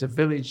 it takes a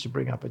village to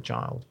bring up a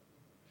child.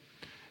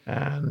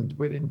 And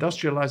with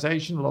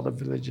industrialization, a lot of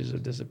villages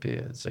have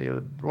disappeared. So you're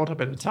brought up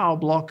in a tower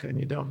block and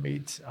you don't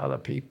meet other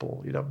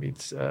people. You don't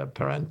meet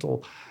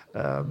parental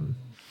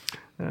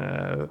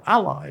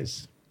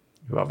allies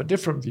who have a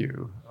different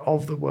view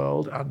of the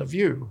world and of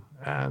you.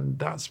 And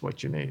that's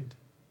what you need.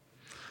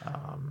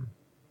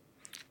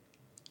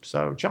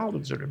 So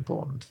childhoods are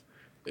important.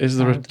 Is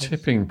there a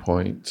tipping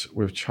point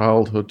with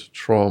childhood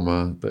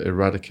trauma that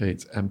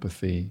eradicates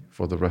empathy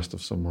for the rest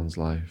of someone's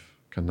life?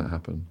 Can that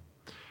happen?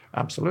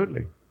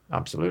 Absolutely.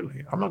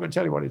 Absolutely. I'm not going to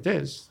tell you what it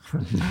is.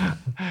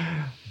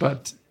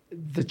 But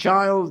the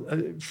child,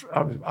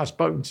 I've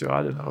spoken to,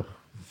 I don't know,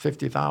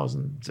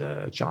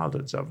 50,000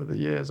 childhoods over the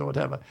years or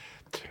whatever.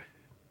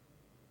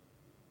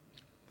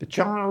 The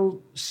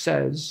child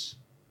says,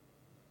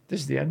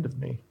 this is the end of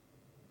me.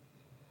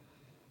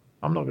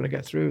 I'm not going to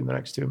get through in the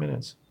next 2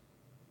 minutes.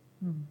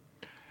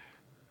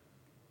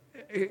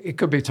 It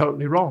could be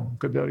totally wrong,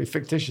 could be totally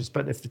fictitious,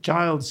 but if the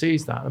child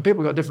sees that, and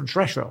people got different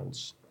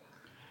thresholds,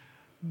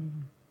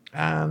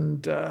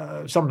 and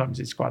sometimes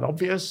it's quite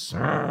obvious,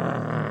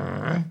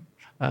 and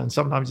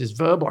sometimes it's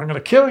verbal, I'm going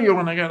to kill you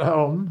when I get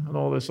home, and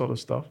all this sort of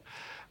stuff.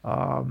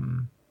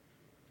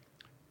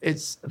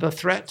 It's the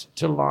threat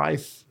to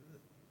life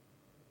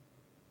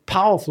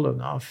powerful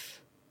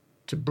enough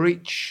to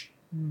breach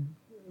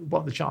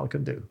what the child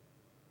can do.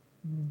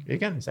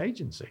 Again, it's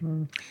agency.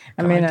 Can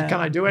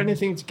I do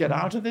anything to get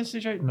out of this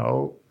situation?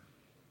 No.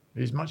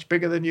 He's much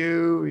bigger than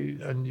you,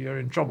 and you're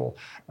in trouble.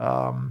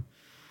 That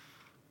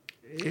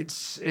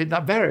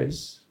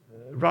varies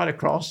right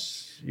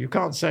across. You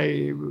can't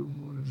say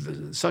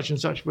such and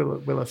such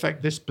will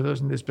affect this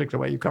person this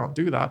particular way. You can't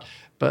do that.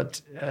 But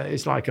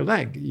it's like a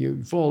leg.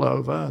 You fall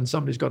over, and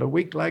somebody's got a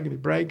weak leg and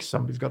it breaks.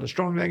 Somebody's got a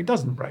strong leg, it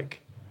doesn't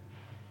break.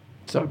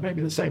 So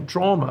maybe the same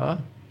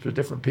trauma for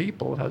different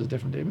people has a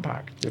different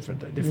impact,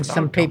 different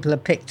some people are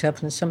picked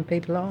up and some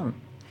people aren't.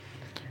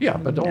 Yeah,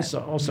 but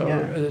also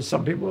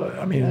some people,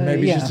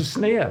 maybe it's just a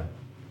sneer.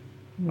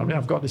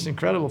 I've got this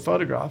incredible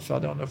photograph. I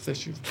don't know if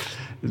this is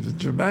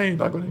germane,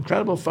 but I've got an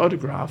incredible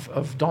photograph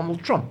of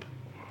Donald Trump,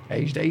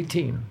 aged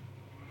 18.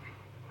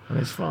 And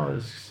his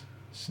father's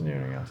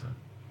sneering at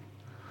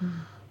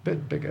him.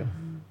 Bit bigger.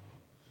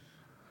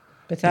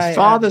 But his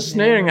father's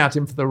sneering at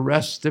him for the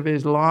rest of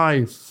his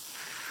life.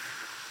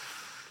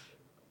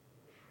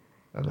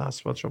 And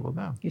that's what's trouble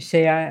now. You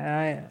see,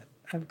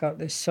 I've got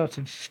this sort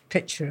of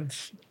picture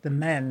of the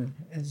men,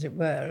 as it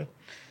were,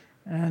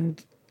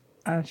 and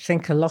I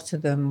think a lot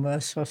of them were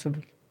sort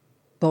of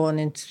born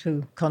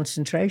into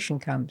concentration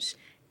camps.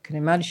 You can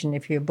imagine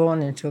if you're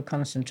born into a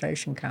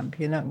concentration camp,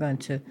 you're not going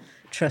to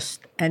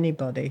trust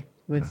anybody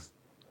with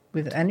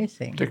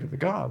anything. Particularly the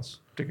guards,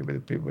 particularly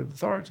the people with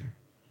authority.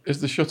 Is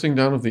the shutting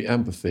down of the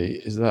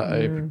empathy, is that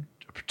a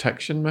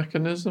protection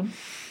mechanism?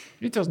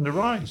 It doesn't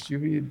arise.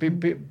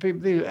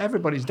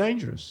 Everybody's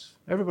dangerous.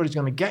 Everybody's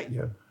going to get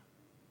you.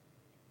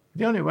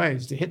 The only way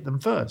is to hit them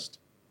first.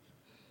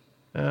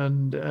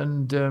 And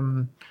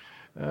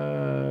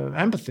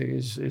empathy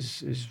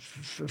is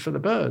for the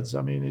birds.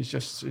 It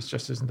just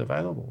isn't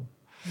available.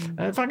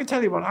 And if I can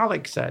tell you what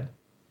Alex said,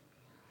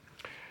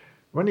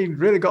 when he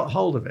really got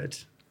hold of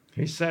it,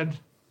 he said,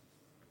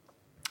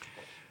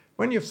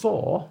 when you're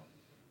 4,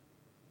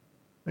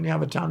 when you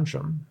have a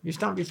tantrum, you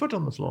stamp your foot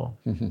on the floor.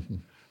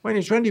 When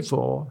you're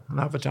 24 and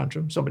have a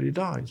tantrum, somebody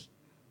dies.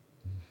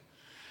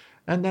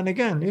 And then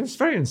again, he was a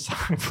very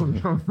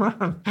insightful young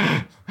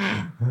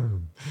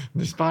man,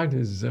 despite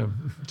his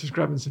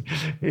discrepancy.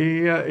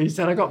 He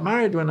said, I got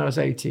married when I was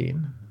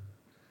 18.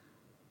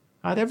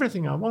 I had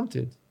everything I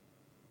wanted.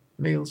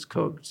 Meals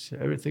cooked,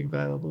 everything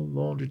available,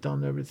 laundry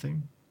done,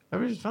 everything.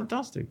 Everything was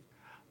fantastic.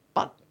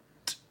 But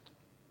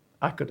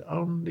I could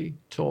only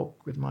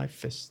talk with my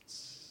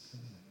fists.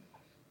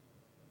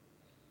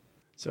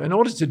 So in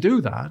order to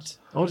do that,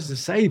 in order to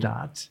say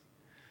that,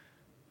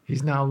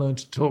 he's now learned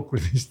to talk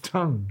with his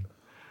tongue.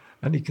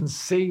 And he can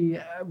see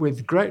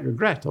with great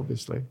regret,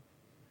 obviously,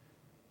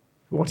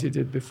 what he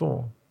did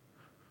before.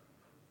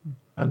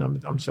 And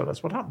I'm sure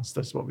that's what happens.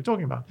 That's what we're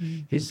talking about.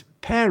 His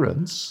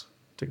parents,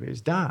 particularly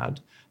his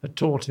dad, had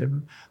taught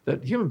him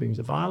that human beings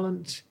are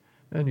violent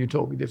and you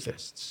talk with your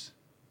fists.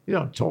 You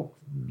don't talk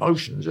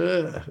motions,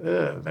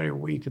 very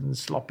weak and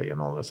sloppy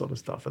and all that sort of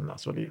stuff. And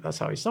that's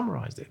how he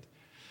summarized it.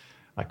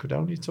 I could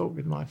only talk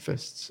with my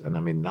fists. And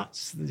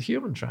that's the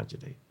human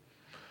tragedy.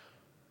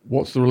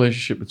 What's the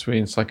relationship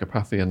between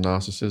psychopathy and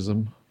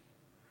narcissism?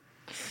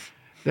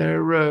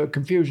 They're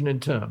confusion in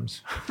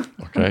terms.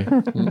 Okay.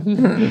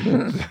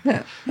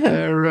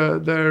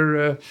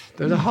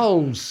 There's a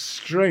whole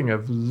string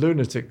of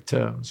lunatic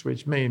terms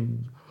which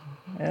mean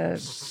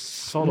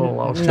sod all.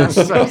 I was going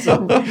to say.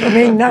 I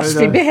mean,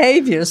 nasty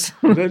behaviours.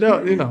 They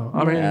don't,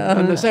 I mean,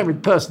 and the same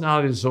with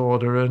personality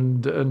disorder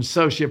and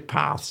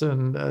sociopaths,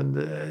 and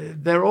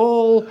they're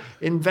all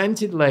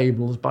invented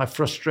labels by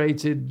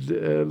frustrated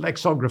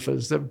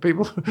lexicographers. That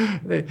people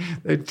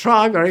they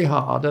try very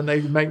hard and they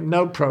make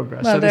no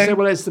progress. Well, so they say,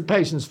 well, it's the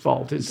patient's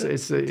fault.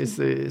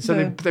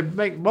 They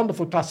make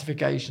wonderful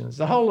classifications.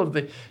 The whole of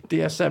the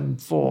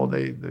DSM-4,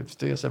 the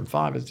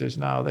DSM-5 as it is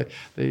now,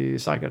 the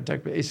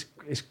psychiatric is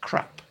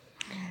crap.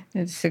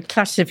 It's a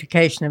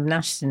classification of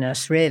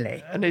nastiness,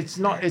 really. And it's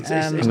not. It's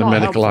And the not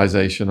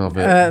medicalisation of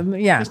it.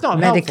 It's not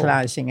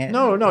medicalising it.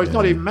 No, it's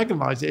not even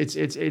medicalising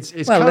it.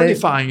 It's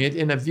codifying it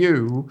in a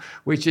view,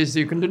 which is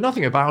you can do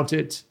nothing about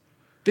it.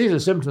 These are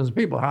symptoms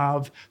people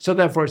have, so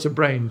therefore it's a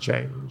brain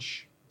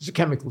change. It's a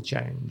chemical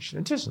change.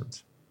 It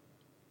isn't.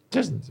 It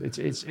isn't.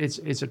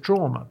 It's a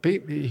trauma.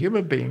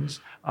 Human beings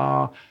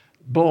are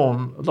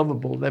born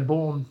lovable. They're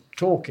born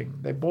talking.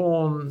 They're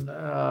born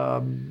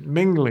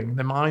mingling.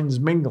 Their minds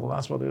mingle.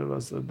 That's what it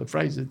was. The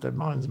phrase is their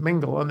minds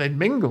mingle, and they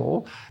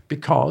mingle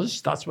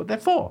because that's what they're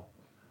for.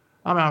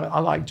 I mean, I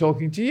like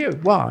talking to you.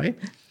 Why?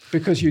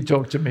 Because you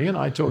talk to me and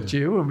I talk to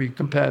you, and we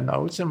compare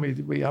notes, and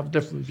we have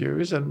different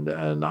views,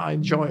 and I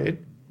enjoy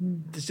it.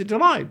 It's a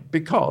delight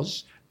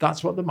because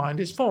that's what the mind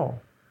is for.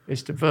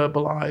 Is to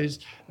verbalize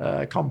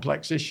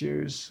complex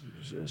issues,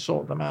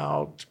 sort them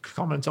out,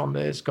 comment on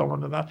this,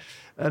 comment on that,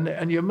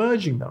 and you're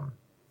merging them.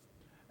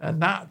 And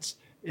that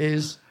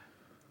is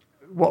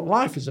what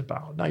life is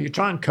about. Now, you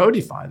try and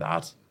codify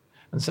that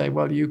and say,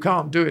 well, you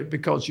can't do it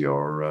because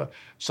you're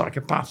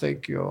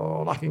psychopathic,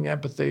 you're lacking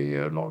empathy,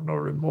 you're not no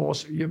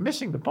remorse. You're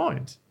missing the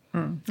point.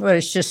 Well,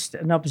 it's just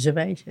an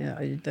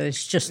observation.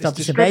 It's just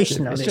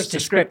observational. It's just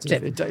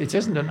descriptive. It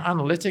isn't an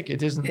analytic.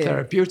 It isn't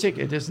therapeutic.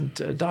 It isn't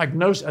a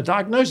diagnosis. A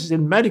diagnosis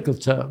in medical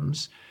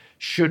terms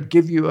should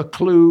give you a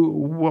clue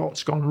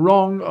what's gone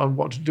wrong and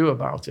what to do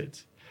about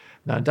it.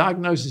 Now,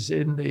 diagnosis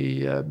in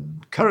the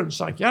current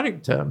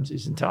psychiatric terms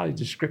is entirely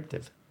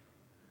descriptive.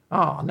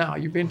 Now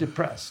you've been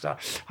depressed.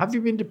 Have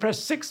you been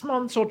depressed 6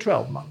 months or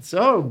 12 months?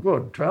 Oh,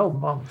 good,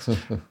 12 months.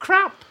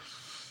 Crap.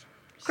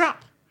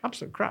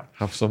 Absolute crap.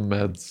 Have some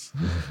meds.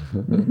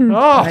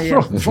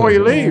 Before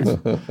you leave.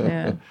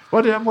 Yeah.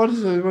 What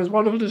is it? It was a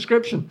wonderful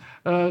description.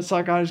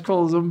 Psychiatrists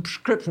call them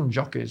prescription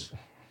jockeys.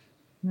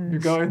 Yes. You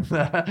go in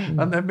there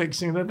and they're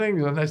mixing the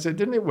things, and they say,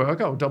 didn't it work?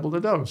 Oh, double the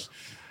dose.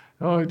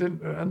 Oh, it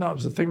didn't. And that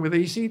was the thing with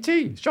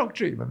ECT, shock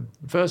treatment.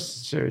 The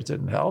first series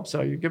didn't help, so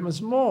you give them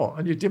some more.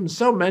 And you give them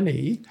so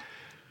many,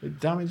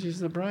 it damages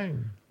the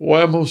brain.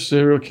 Why are most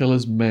serial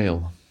killers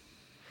male?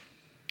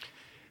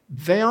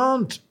 They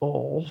aren't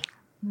all.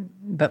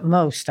 But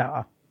most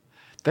are.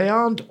 They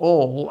aren't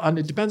all, and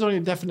it depends on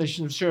your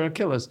definition of serial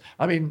killers.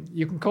 I mean,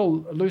 you can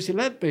call Lucy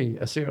Letby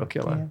a serial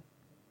killer. Yeah.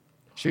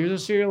 She was a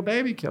serial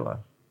baby killer.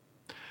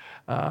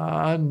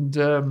 And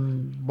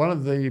one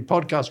of the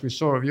podcasts we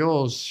saw of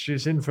yours,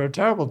 she's in for a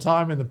terrible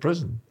time in the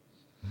prison,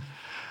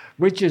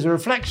 which is a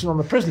reflection on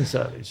the prison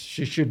service.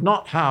 She should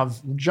not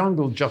have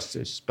jungle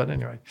justice. But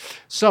anyway,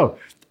 so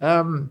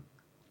the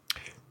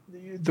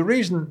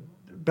reason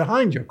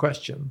behind your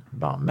question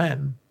about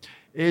men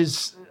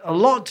is a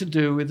lot to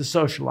do with the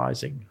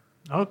socializing.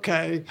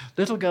 Okay,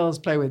 little girls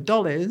play with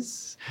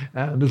dollies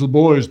and little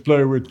boys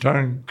play with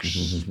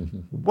tanks.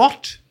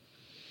 What?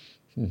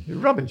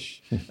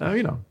 Rubbish. I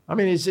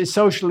mean, it's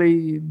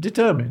socially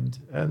determined,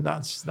 and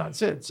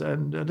that's it.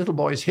 And little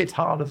boys hit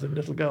harder than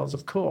little girls,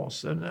 of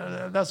course, and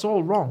that's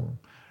all wrong.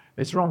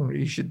 It's wrong.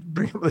 You should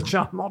bring up the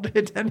child not to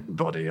hit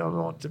anybody or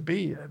not to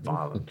be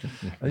violent.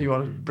 And you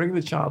want to bring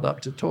the child up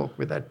to talk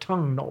with their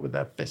tongue, not with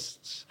their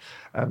fists.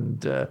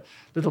 And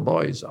little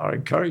boys are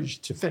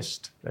encouraged to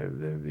fist. They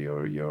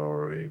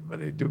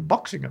do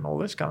boxing and all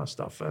this kind of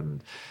stuff.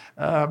 And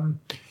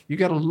you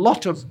get a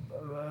lot of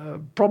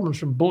problems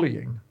from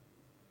bullying.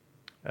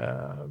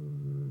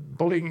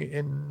 Bullying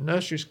in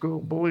nursery school,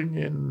 bullying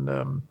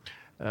in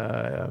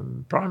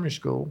primary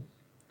school.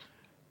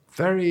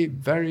 Very,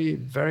 very,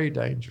 very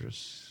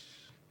dangerous.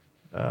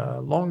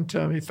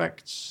 Long-term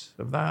effects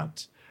of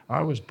that.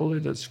 I was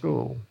bullied at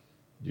school.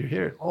 You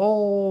hear it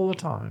all the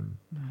time.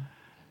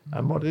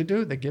 And what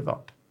do? They give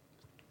up.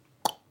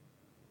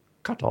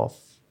 Cut off.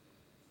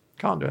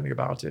 Can't do anything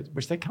about it,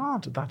 which they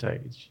can't at that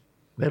age.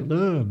 They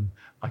learn,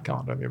 I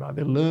can't do anything about it.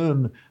 They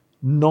learn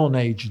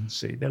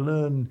non-agency. They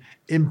learn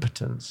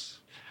impotence.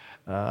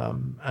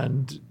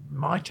 And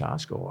my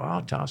task, or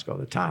our task, or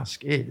the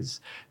task is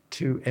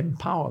to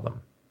empower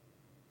them.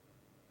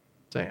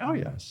 Say, oh,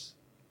 yes,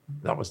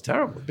 that was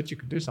terrible, but you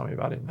can do something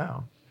about it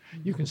now.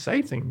 You can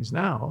say things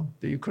now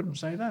that you couldn't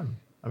say then.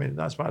 I mean,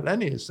 that's why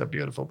Lenny is so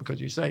beautiful,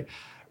 because you say,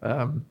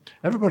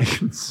 everybody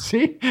can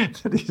see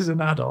that he's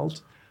an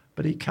adult,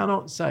 but he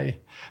cannot say,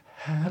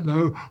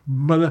 hello,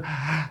 mother,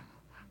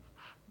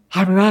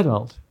 I'm an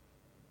adult.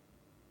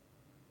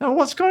 Now,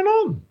 what's going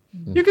on?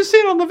 You can see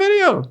it on the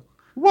video.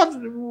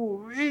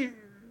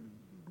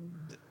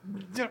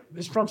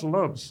 his frontal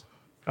lobes.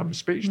 I'm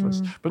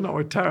speechless, but not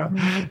with terror.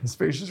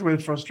 Speechless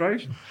with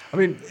frustration. I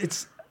mean,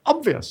 it's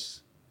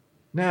obvious.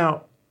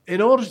 Now,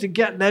 in order to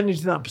get Lenny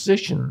into that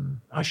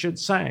position, I should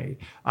say,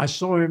 I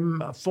saw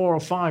him 4 or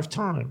 5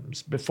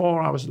 times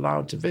before I was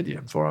allowed to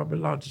video, before I was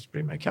allowed to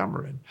bring my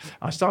camera in.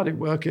 I started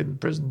work in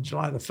prison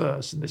July the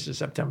 1st, and this is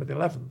September the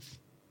 11th.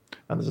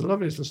 And there's a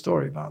lovely little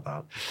story about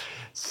that.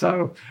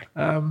 So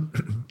I'm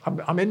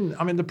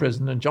in the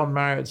prison, and John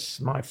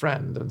Marriott's my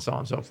friend, and so on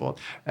and so forth.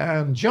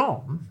 And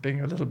John,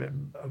 being a little bit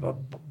of a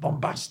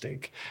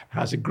bombastic,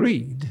 has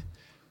agreed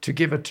to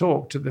give a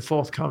talk to the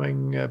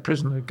forthcoming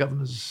prisoner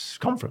governors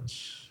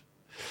conference.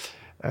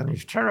 And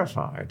he's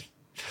terrified.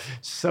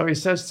 So he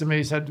says to me,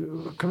 he said,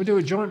 can we do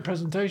a joint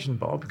presentation,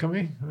 Bob? Can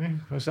we?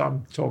 So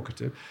I'm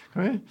talkative.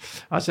 Can we?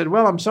 I said,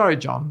 well, I'm sorry,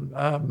 John.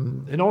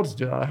 In order to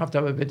do that, I have to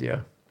have a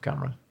video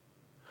camera.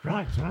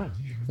 Right.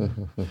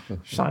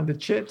 Sign the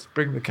chit,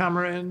 bring the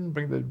camera in,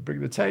 bring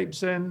the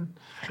tapes in,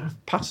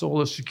 pass all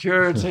the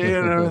security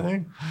and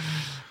everything,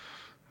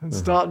 and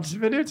start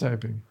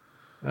videotaping.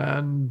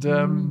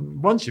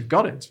 And once you've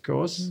got it, of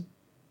course,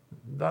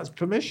 that's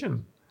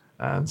permission.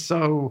 And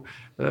so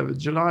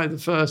July the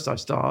 1st I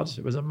start,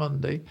 it was a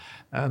Monday,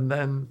 and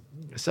then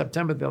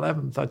September the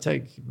 11th I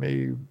take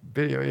me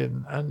video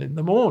in, and in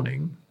the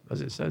morning,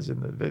 as it says in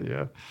the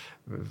video,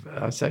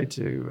 I say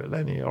to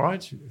Lenny, all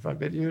right, if I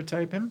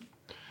videotape him,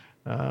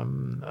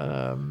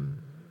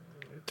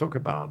 talk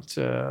about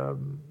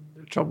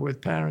trouble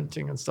with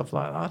parenting and stuff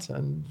like that,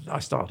 and I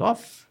start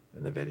off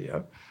in the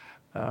video.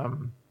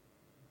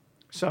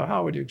 So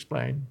how would you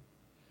explain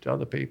to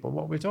other people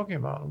what we're talking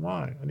about and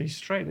why? And he's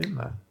straight in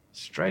there.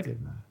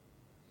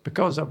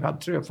 Because I've had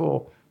 3 or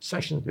 4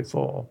 sessions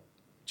before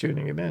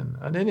tuning him in.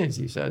 And in it,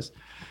 he says,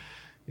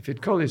 if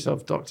you'd call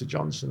yourself Dr.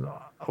 Johnson,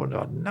 I wouldn't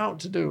have had naught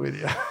to do with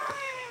you.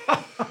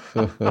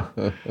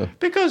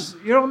 Because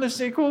you're on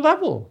this equal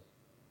level.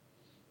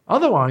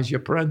 Otherwise, you're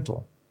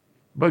parental.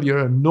 Well, you're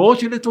a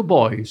naughty little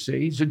boy, you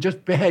see, so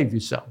just behave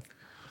yourself.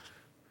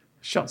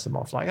 Shuts them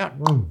off like that.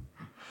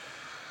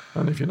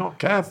 And if you're not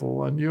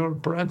careful and you're a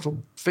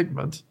parental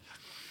figment,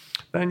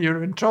 then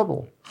you're in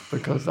trouble,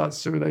 because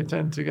that's who they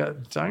tend to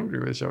get angry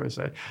with, shall we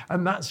say.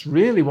 And that's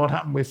really what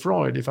happened with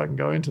Freud, if I can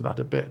go into that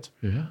a bit.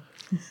 Yeah.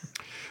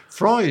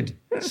 Freud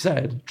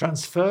said,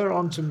 transfer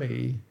onto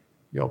me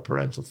your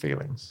parental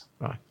feelings.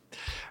 Right.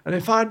 And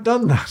if I'd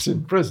done that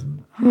in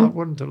prison, that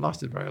wouldn't have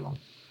lasted very long.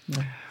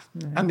 No.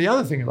 And the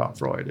other thing about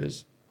Freud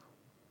is,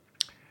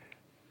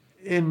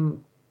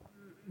 in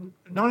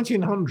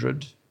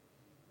 1900,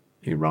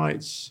 he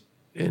writes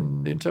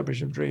in The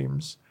Interpretation of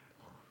Dreams,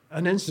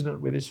 an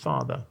incident with his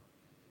father,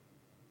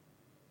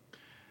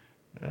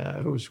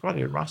 who was quite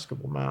a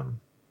irascible man.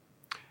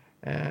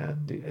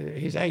 And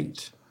he's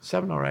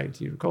 7 or 8.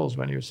 He recalls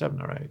when he was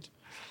 7 or 8.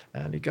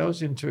 And he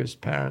goes into his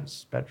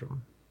parents'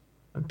 bedroom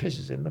and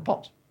pisses in the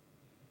pot.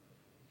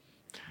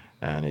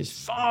 And his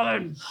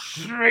father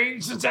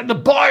shrieks and said, the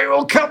boy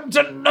will come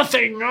to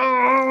nothing.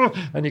 Oh!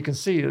 And you can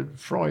see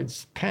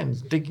Freud's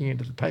pens digging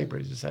into the paper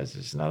as he says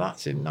this. Now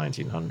that's in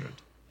 1900,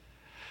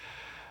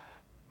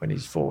 when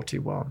he's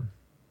 41.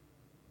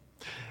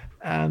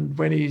 And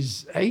when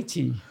he's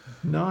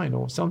 89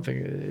 or something,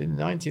 in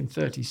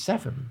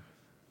 1937,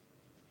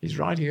 he's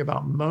writing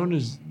about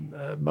Moses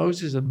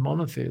and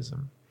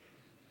monotheism.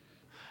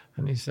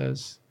 And he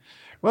says,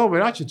 well,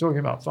 we're actually talking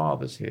about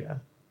fathers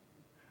here.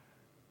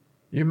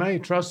 You may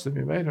trust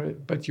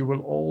them, but you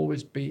will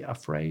always be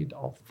afraid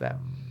of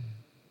them.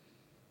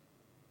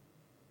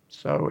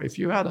 So if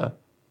you had a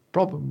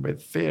problem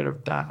with fear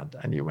of dad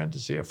and you went to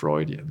see a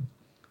Freudian,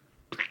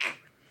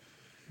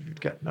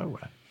 you'd get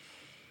nowhere.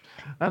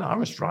 And I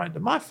was frightened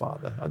of my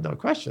father, no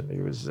question.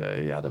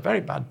 He had a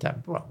very bad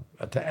temper,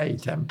 a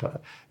temper.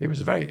 He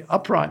was a very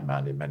upright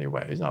man in many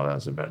ways. Now,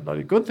 there's a lot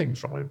of good things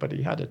from him, but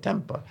he had a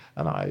temper.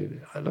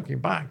 And looking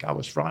back, I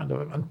was frightened of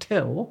him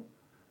until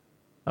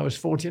I was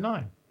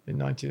 49 in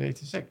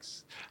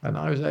 1986. And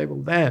I was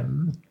able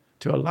then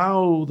to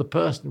allow the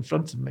person in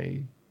front of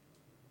me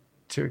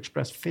to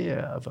express fear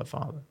of her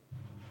father.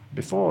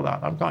 Before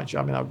that, I'm quite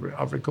sure,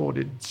 I've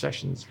recorded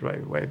sessions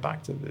way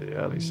back to the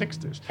early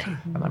 60s,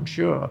 and I'm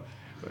sure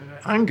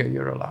anger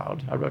you're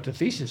allowed. I wrote a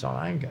thesis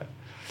on anger.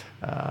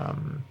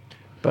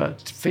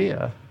 But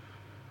fear,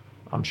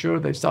 I'm sure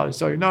they started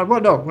saying, no,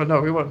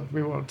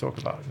 we won't talk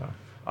about it. No.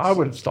 I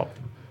would have stopped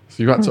them.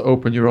 So you had to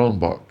open your own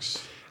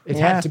box. It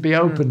had to be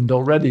opened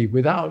already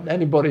without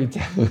anybody.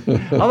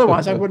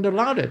 Otherwise, I wouldn't have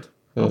allowed it.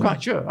 I'm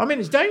quite sure.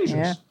 It's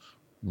dangerous.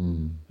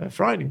 A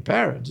frightening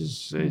parent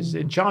is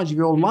in charge of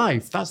your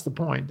life. That's the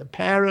point. The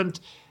parent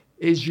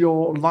is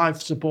your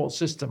life support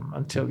system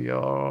until you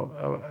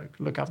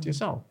look after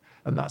yourself.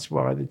 And that's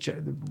why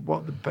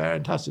what the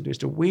parent has to do is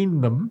to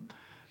wean them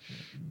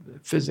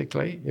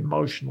physically,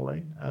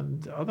 emotionally,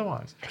 and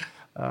otherwise.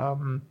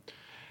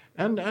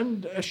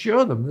 And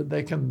assure them that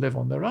they can live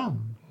on their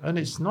own. And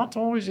it's not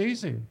always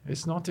easy.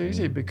 It's not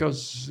easy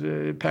because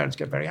parents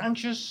get very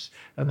anxious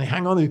and they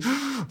hang on.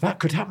 That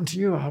could happen to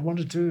you. I want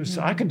to do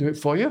so. I can do it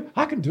for you.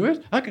 I can do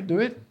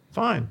it.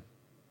 Fine.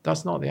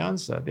 That's not the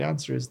answer. The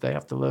answer is they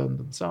have to learn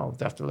themselves.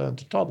 They have to learn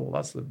to toddle.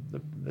 That's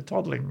the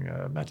toddling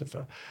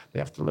metaphor. They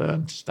have to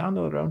learn to stand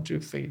on their own 2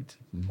 feet,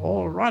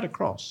 all right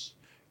across.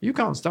 You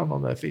can't stand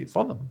on their feet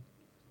for them.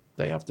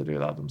 They have to do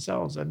that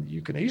themselves. And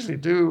you can easily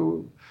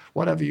do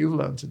whatever you've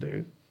learned to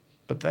do,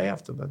 but they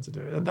have to learn to do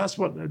it. And that's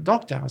what the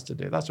doctor has to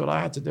do. That's what I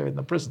had to do in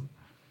the prison.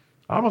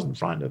 I wasn't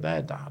frightened of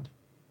their dad.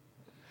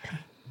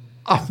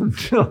 Up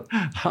until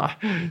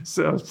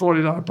so I was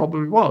 49, I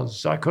probably was.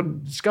 So I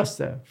couldn't discuss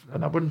that.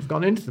 And I wouldn't have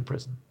gone into the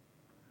prison.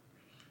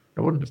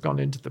 I wouldn't have gone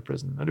into the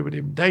prison. And it would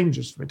have been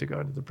dangerous for me to go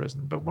into the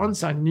prison. But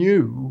once I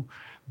knew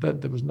that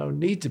there was no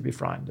need to be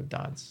frightened of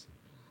dads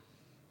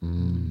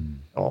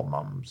or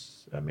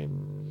mums, I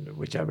mean,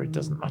 whichever, it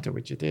doesn't matter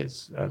which it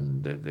is.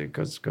 And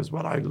because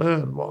what I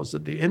learned was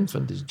that the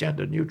infant is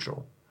gender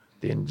neutral.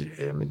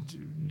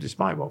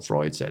 Despite what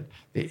Freud said,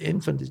 the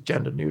infant is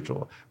gender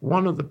neutral.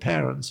 One of the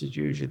parents is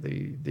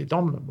usually the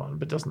dominant one,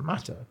 but it doesn't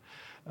matter.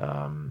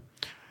 The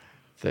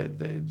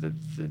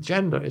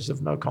gender is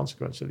of no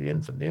consequence to the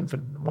infant. The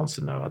infant wants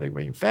to know, are they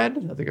being fed?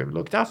 Are they going to be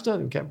looked after? Are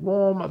they kept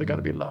warm? Are they going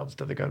to be loved?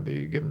 Are they going to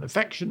be given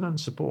affection and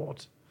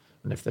support?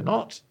 And if they're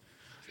not,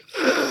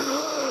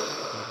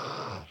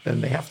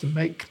 then they have to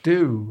make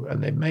do,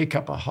 and they make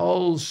up a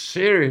whole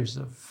series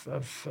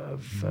of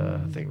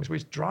things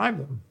which drive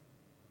them.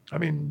 I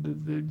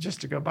mean,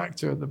 just to go back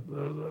to the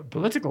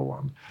political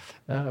one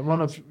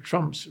of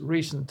Trump's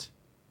recent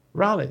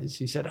rallies,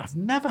 he said, "I've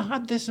never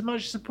had this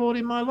much support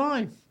in my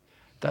life."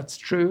 That's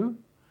true,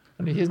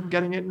 and he isn't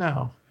getting it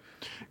now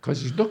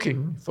because he's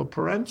looking for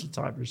parental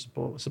type of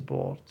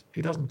support.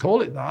 He doesn't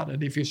call it that,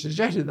 and if you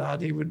suggested that,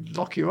 he would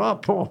lock you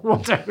up or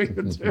whatever he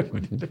would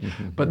do.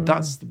 But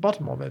that's the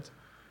bottom of it.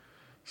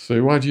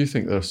 So why do you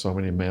think there are so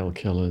many male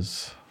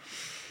killers?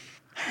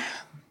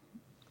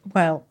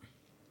 Well,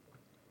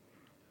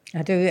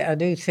 I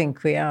do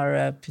think we are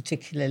a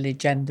particularly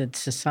gendered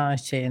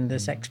society, and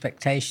there's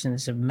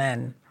expectations of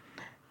men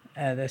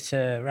that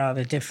are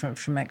rather different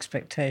from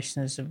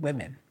expectations of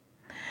women.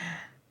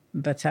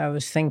 But I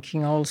was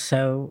thinking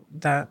also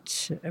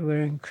that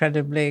we're an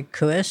incredibly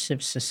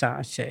coercive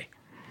society.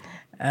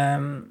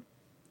 That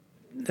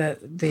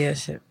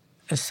the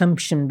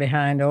assumption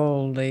behind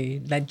all the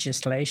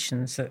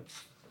legislations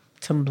that's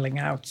tumbling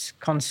out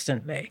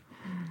constantly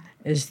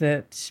is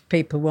that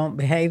people won't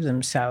behave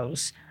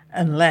themselves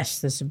unless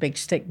there's a big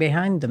stick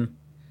behind them.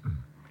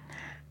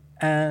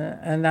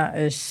 And that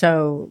is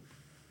so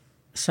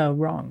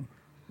wrong.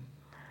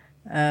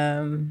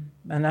 And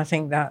I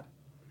think that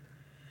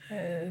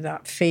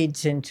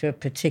feeds into a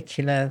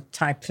particular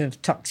type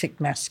of toxic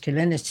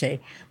masculinity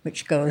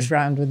which goes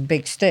round with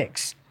big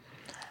sticks.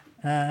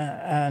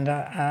 And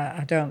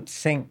I don't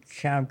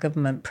think our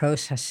government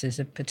processes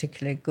are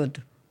particularly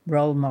good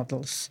role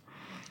models.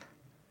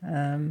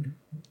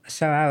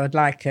 So I would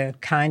like a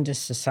kinder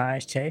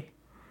society,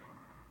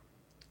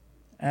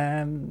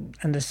 and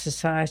a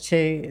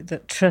society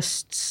that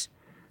trusts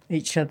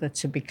each other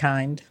to be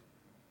kind,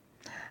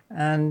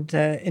 and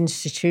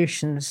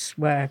institutions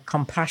where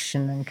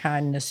compassion and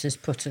kindness is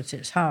put at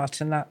its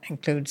heart, and that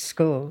includes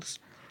schools.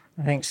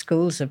 I think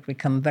schools have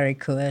become very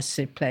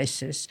coercive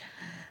places,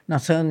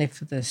 not only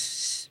for the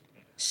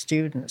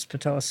students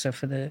but also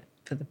for the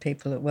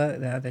people that work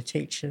there, the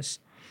teachers.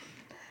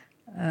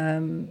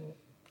 And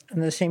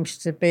there seems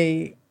to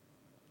be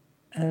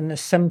an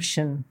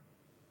assumption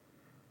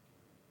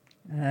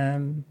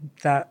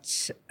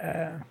that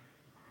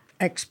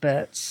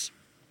experts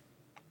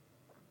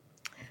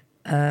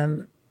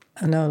are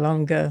no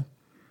longer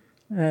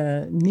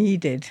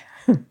needed.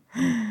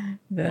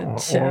 That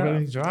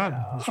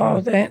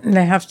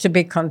they have to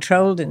be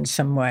controlled in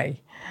some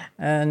way,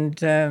 and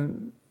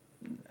they've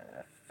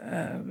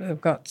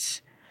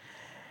got.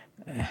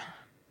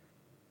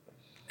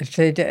 If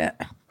they do,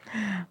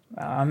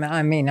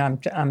 I mean, I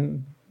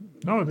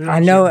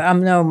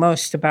know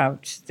most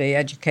about the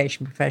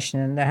education profession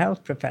and the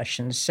health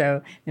profession.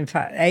 So, in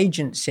fact,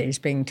 agency is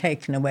being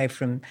taken away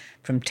from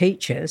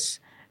teachers,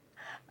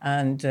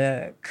 and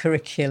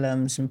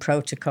curriculums and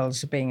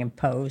protocols are being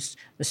imposed.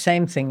 The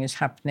same thing is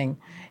happening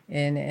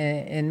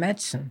in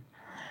medicine.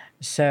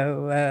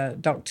 So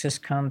doctors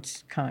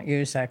can't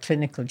use their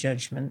clinical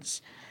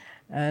judgments,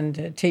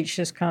 and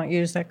teachers can't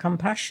use their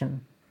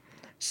compassion.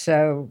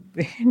 So,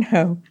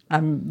 I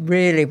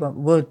really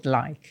would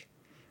like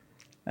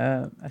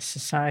a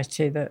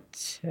society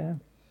that,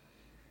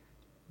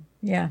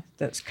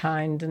 that's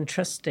kind and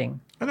trusting.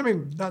 And I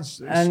mean,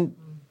 that's... And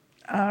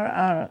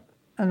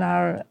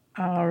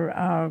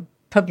our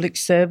public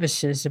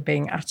services are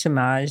being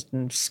atomized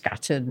and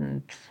scattered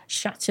and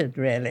shattered,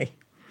 really.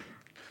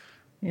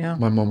 Yeah.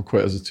 My mum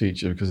quit as a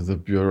teacher because of the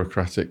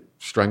bureaucratic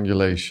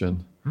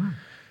strangulation.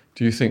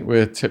 Do you think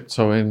we're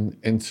tiptoeing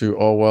into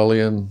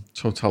Orwellian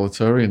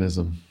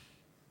totalitarianism?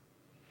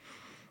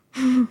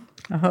 I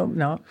hope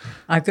not.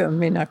 I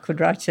could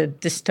write a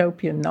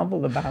dystopian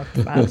novel about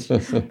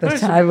that,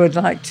 but I would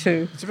like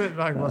to. It's a bit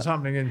like what's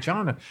happening in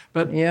China.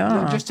 But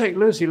just take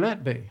Lucy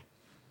Letby.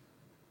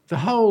 The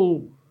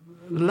whole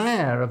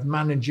layer of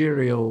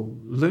managerial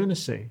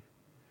lunacy.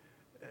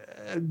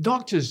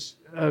 Doctors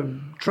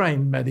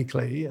trained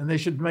medically, and they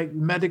should make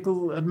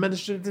medical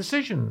administrative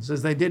decisions,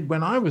 as they did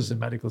when I was a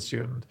medical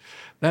student,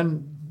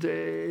 then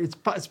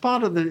it's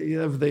part of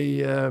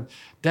the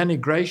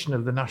denigration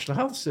of the national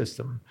health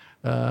system.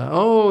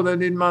 They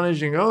need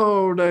managing.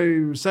 Oh,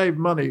 they save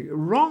money.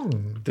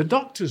 Wrong. The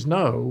doctors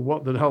know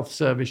what the health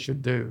service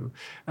should do.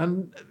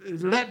 And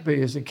Letby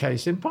is a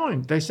case in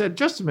point. They said,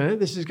 just a minute,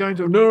 this is going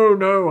to,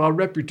 no, our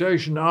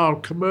reputation, our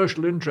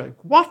commercial interest.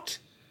 What?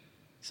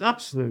 It's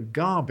absolute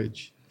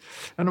garbage.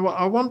 And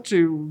I want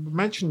to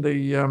mention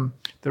the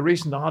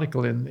recent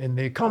article in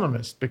The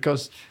Economist,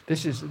 because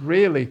this is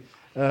really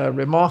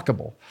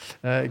remarkable.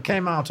 It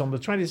came out on the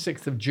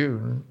 26th of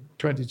June,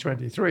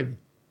 2023.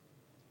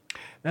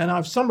 And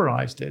I've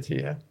summarized it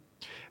here.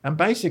 And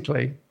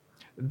basically,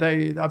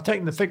 I've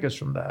taken the figures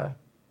from there.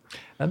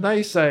 And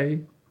they say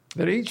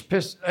that each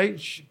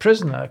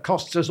prisoner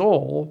costs us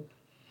all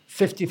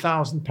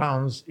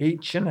 £50,000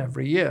 each and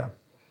every year.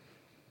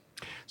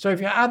 So if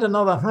you add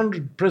another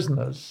 100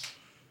 prisoners,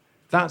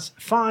 that's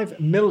 5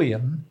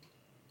 million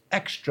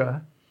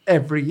extra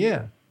every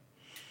year.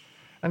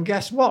 And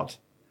guess what?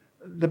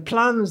 The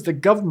plans the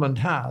government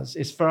has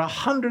is for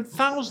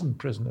 100,000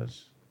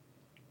 prisoners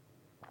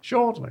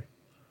shortly.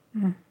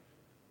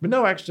 But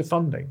no extra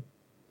funding.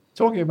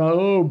 Talking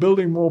about,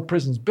 building more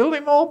prisons.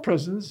 Building more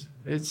prisons,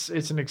 it's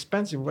an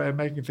expensive way of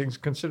making things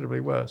considerably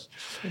worse.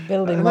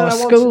 Building more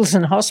schools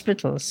and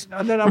hospitals.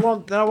 And then I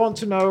want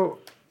to know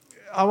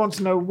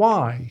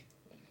why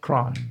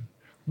crime,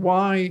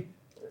 why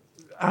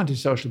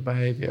antisocial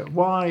behavior,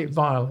 why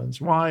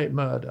violence, why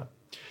murder.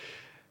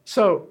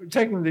 So,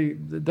 taking the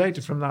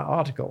data from that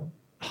article,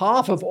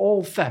 half of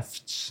all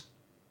thefts,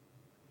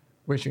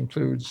 which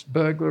includes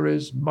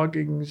burglaries,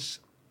 muggings,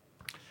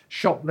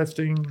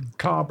 shoplifting,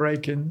 car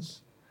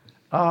break-ins,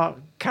 are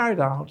carried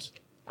out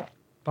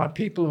by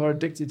people who are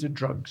addicted to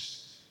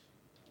drugs.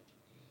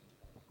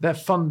 They're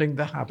funding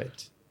the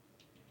habit.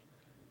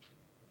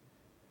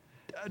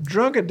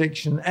 Drug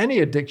addiction, any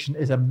addiction,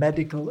 is a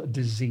medical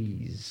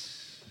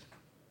disease.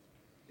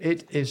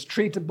 It is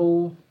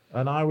treatable,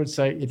 and I would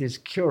say it is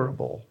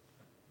curable.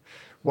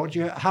 What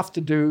you have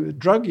to do,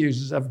 drug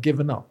users have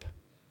given up.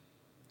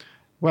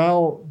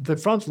 Well, the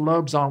frontal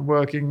lobes aren't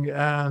working,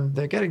 and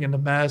they're getting in a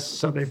mess,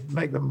 so they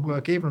make them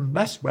work even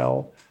less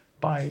well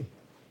by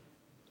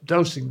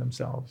dosing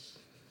themselves.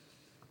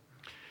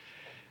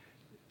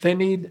 They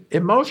need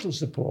emotional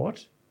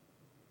support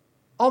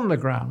on the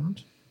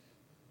ground,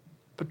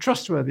 but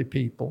trustworthy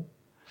people,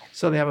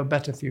 so they have a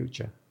better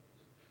future.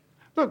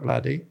 Look,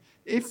 laddie,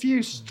 if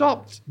you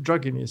stopped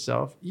drugging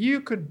yourself, you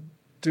could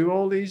do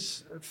all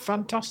these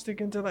fantastic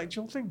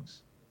intellectual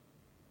things.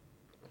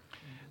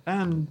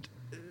 And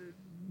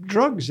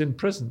drugs in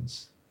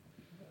prisons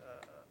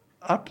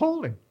are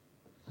appalling.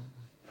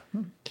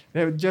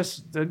 They're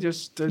just.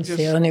 It's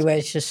the only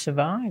way to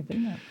survive,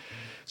 isn't it?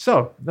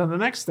 So then the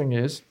next thing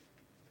is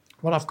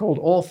what I've called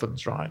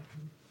orphans, right?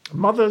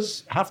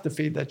 Mothers have to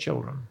feed their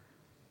children.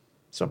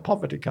 So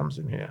poverty comes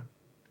in here.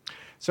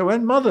 So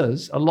when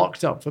mothers are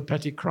locked up for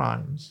petty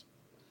crimes,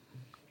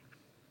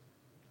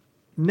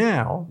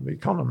 now The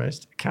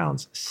Economist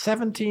counts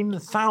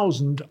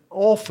 17,000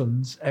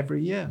 orphans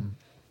every year.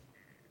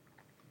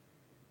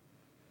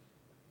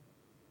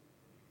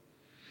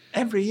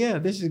 Every year,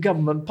 this is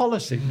government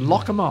policy.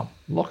 Lock them up.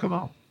 Lock them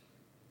up.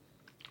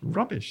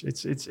 Rubbish.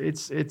 It's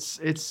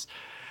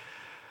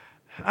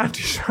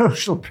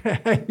antisocial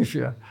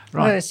behaviour.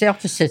 Right. Well, it's the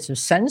opposite of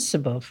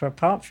sensible,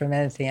 apart from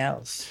anything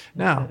else.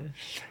 Now,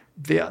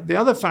 the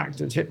other fact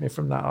that hit me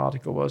from that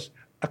article was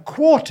a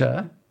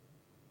quarter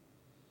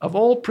of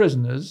all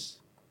prisoners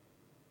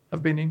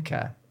have been in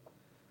care.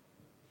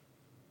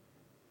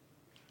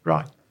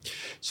 Right.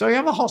 So you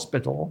have a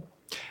hospital,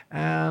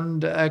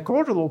 and a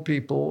quarter of all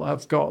people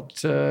have got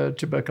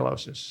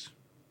tuberculosis.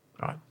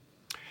 Right.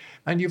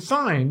 And you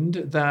find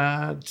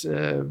that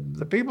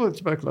the people with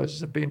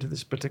tuberculosis have been to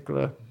this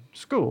particular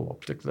school or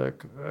particular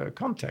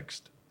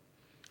context.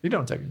 You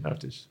don't take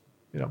notice.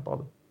 You don't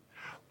bother.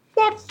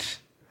 What?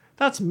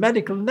 That's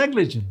medical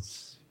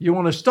negligence. You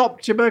want to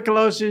stop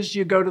tuberculosis,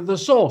 you go to the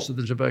source of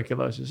the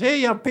tuberculosis. Here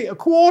you have a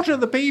quarter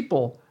of the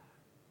people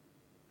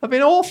have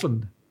been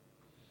orphaned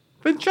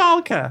with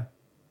childcare.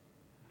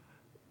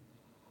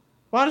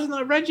 Why doesn't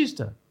that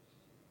register?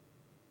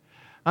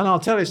 And I'll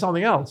tell you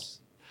something else.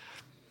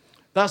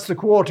 That's the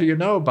quarter you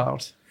know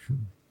about.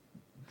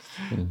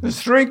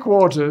 There's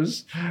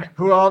 3/4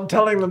 who aren't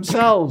telling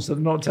themselves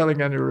and not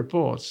telling any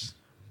reports.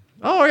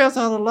 Oh, yes,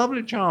 I had a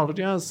lovely childhood.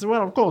 Yes,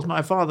 well, of course,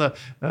 my father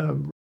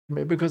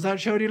me because that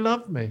showed he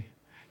loved me.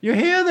 You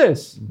hear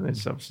this?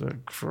 It's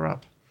absolute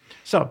crap.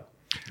 So,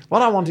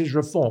 what I want is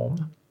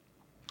reform.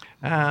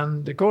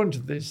 And according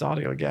to this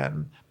article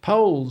again,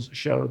 polls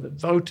show that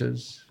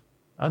voters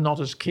are not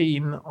as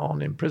keen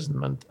on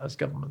imprisonment as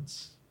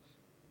governments.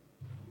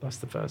 That's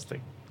the first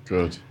thing.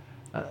 Good.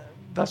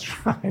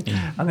 That's right.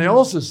 And they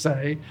also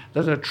say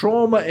that a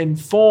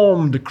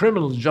trauma-informed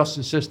criminal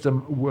justice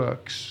system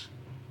works.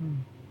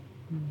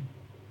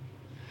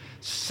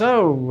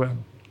 So,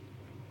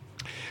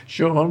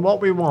 Sure, and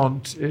what we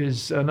want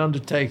is an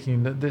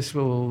undertaking that this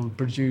will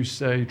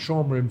produce a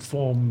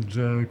trauma-informed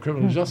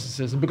criminal justice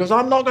system, because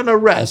I'm not going to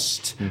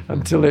rest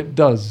until it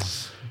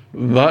does.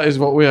 That is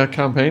what we are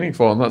campaigning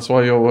for, and that's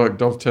why your work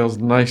dovetails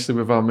nicely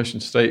with our mission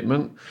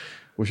statement,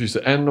 which is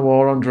to end the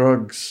war on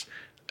drugs,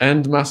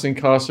 end mass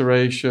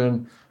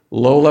incarceration,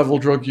 low-level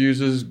drug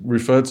users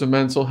referred to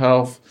mental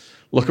health.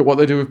 Look at what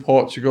they do with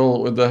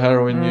Portugal with the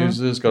heroin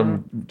users,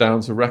 gone down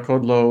to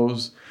record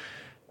lows.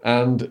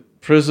 And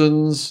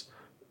prisons,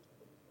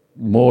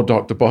 more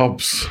Dr.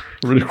 Bobs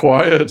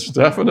required,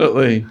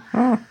 definitely.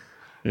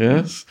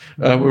 Yes.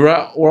 We're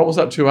almost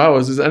at 2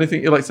 hours. Is there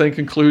anything you'd like to say in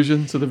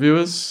conclusion to the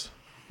viewers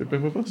who've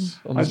been with us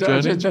on this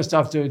journey? I just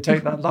have to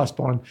take that last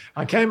point.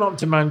 I came up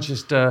to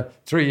Manchester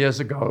 3 years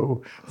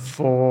ago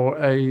for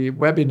a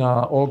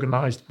webinar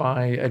organised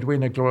by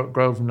Edwina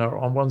Grosvenor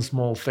on one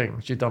small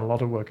thing. She'd done a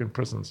lot of work in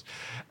prisons.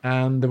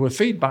 And there were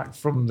feedback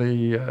from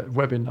the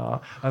webinar,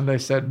 and they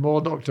said,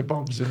 more Dr.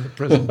 Bobs in the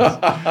prisons. And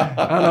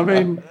I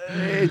mean,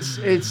 it's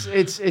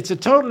a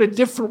totally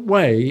different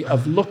way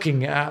of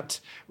looking at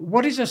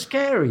what is a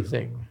scary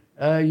thing.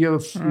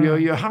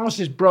 Your house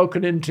is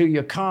broken into,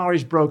 your car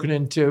is broken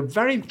into,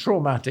 very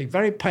traumatic,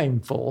 very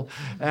painful,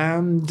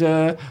 and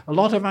a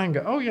lot of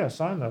anger. Oh, yes,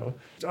 I know.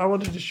 I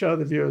wanted to show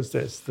the viewers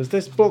this. There's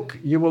this book,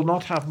 You Will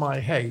Not Have My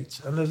Hate,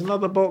 and there's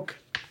another book,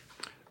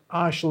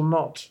 I Shall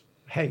Not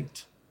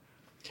Hate.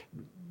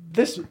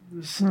 The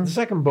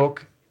second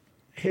book,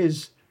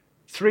 his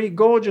 3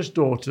 gorgeous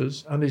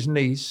daughters and his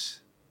niece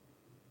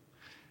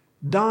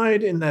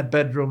died in their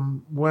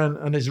bedroom when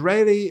an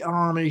Israeli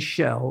army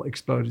shell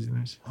exploded in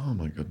it. Oh,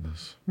 my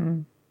goodness.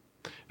 And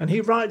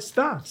he writes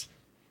that.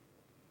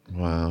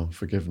 Wow,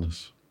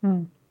 forgiveness.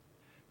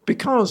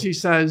 Because he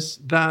says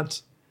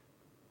that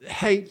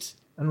hate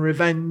and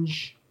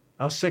revenge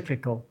are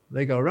cyclical.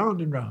 They go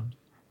round and round.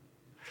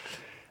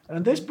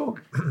 And this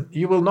book,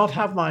 You Will Not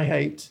Have My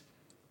Hate,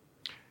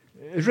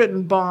 is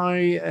written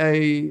by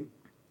a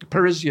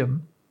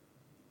Parisian.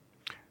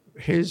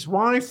 His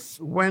wife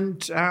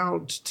went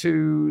out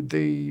to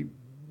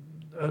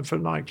for a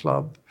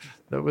nightclub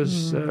that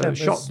was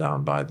shot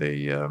down by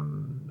the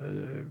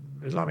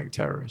Islamic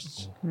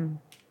terrorists.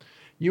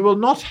 You will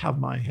not have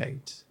my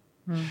hate.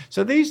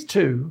 So these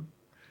two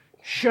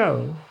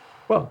show,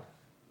 well,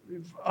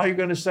 are you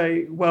going to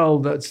say, well,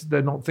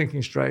 they're not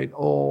thinking straight,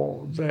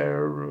 or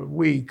they're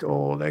weak,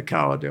 or they're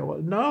cowardly?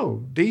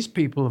 No, these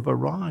people have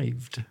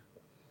arrived.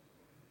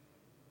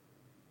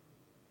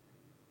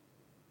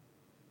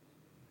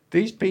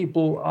 These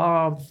people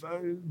have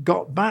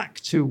got back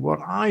to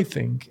what I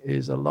think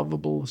is a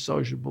lovable,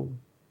 sociable,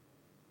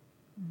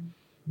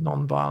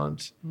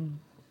 non-violent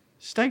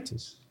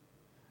status.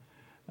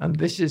 And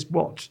this is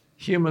what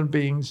human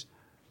beings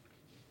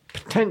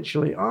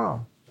potentially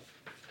are.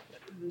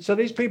 So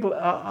these people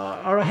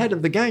are ahead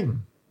of the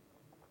game.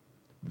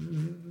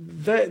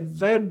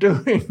 They're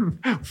doing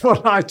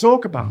what I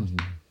talk about.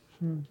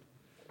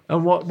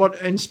 And what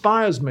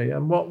inspires me,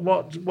 and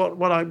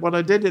what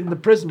I did in the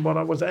prison, what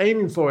I was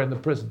aiming for in the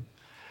prison,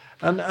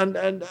 and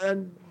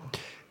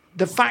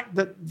the fact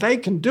that they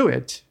can do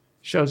it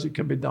shows it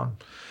can be done.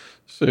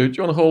 So, do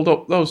you want to hold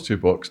up those 2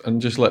 books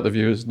and just let the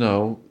viewers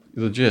know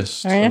the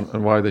gist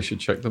and why they should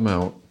check them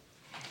out?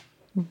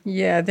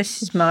 Yeah,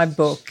 this is my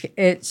book.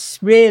 It's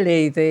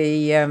really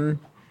the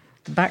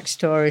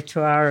backstory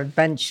to our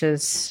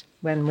adventures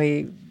when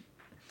we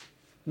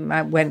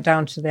went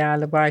down to the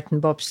Isle of Wight and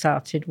Bob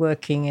started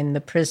working in the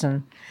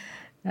prison.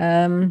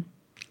 And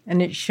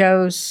it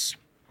shows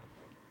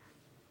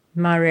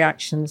my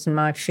reactions and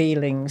my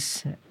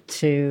feelings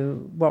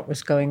to what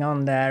was going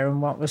on there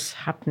and what was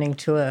happening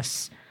to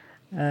us.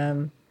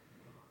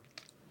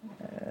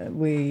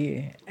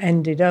 We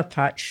ended up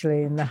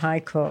actually in the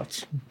High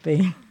Court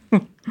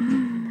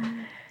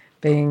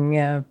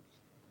being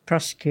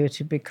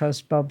prosecuted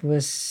because Bob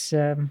was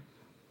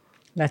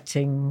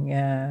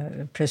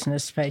letting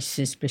prisoners'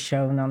 faces be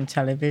shown on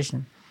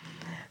television.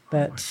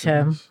 But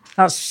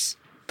that's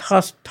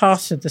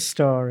part of the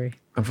story.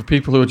 And for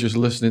people who are just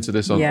listening to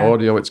this on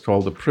audio, it's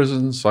called The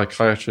Prison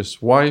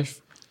Psychiatrist's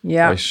Wife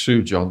by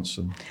Sue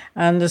Johnson.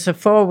 And there's a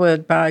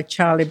foreword by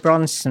Charlie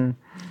Bronson,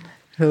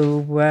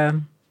 who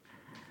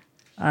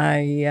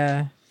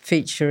I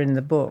feature in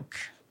the book.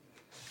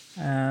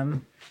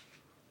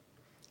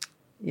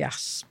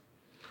 Yes.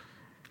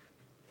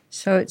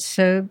 So it's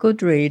a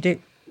good read.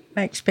 It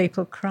makes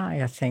people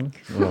cry, I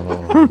think.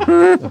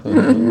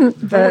 Oh.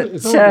 But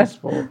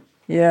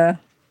yeah.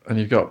 And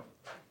you've got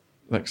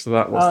next to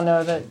that. Oh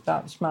no,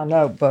 that's my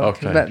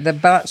notebook. Okay.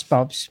 But that's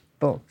Bob's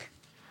book.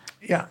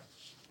 Yeah.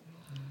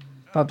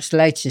 Bob's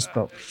latest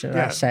book, should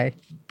I say?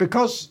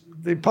 Because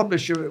the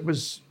publisher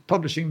was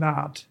publishing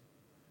that,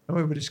 and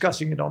we were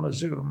discussing it on a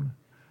Zoom.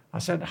 I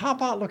said, "How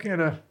about looking at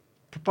a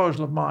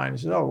proposal of mine?"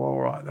 He said, "Oh,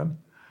 all right then."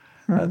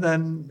 And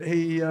then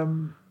he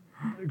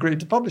agreed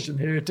to publish it. And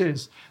here it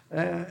is.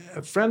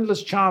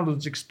 Friendless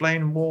Childhoods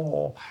Explain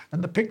War.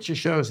 And the picture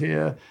shows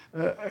here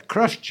a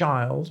crushed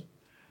child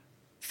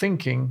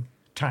thinking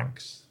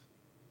tanks.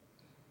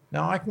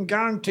 Now, I can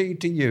guarantee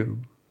to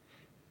you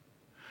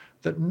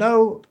that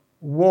no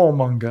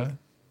warmonger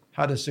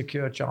had a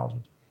secure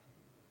childhood.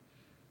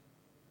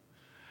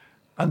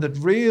 And that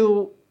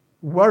real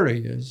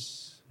worry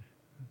is,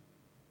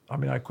 I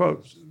mean, I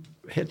quote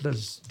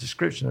Hitler's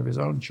description of his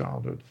own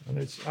childhood, and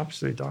it's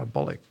absolutely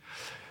diabolic.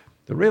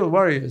 The real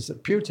worry is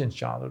that Putin's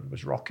childhood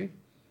was rocky.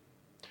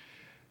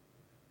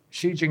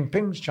 Xi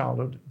Jinping's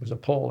childhood was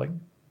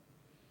appalling.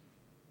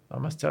 I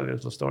must tell you a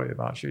little story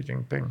about Xi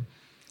Jinping.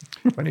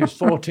 When he was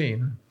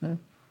 14,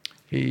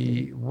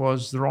 he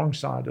was the wrong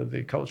side of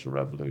the Cultural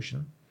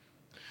Revolution.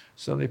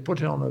 So they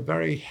put on a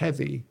very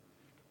heavy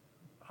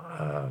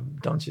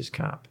dunce's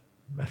cap,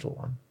 metal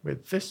one,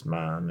 with "This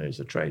man is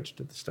a traitor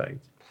to the state."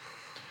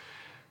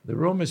 The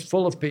room is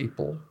full of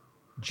people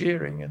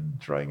jeering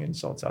and throwing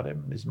insults at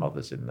him, and his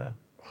mother's in there.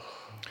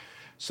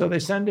 So they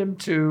send him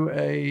to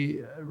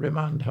a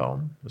remand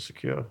home, a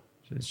secure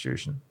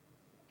institution.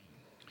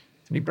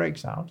 And he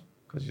breaks out,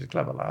 because he's a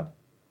clever lad.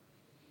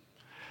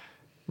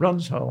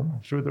 Runs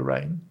home through the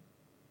rain,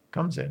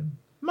 comes in.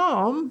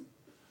 "Mom,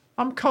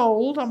 I'm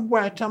cold, I'm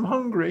wet, I'm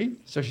hungry."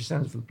 So she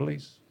sends for the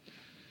police.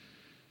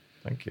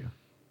 Thank you.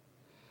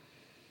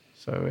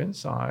 So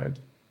inside,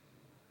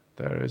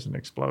 there is an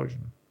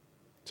explosion.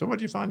 So what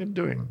do you find him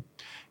doing?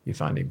 You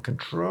find him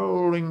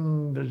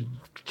controlling the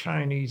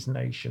Chinese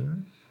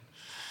nation.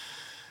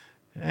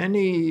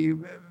 Any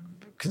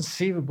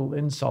conceivable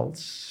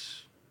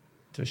insults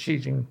to Xi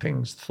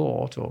Jinping's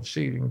thought or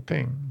Xi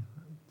Jinping,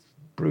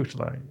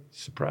 brutally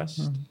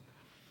suppressed.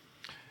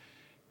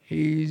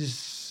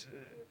 He's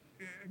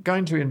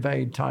going to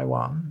invade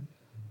Taiwan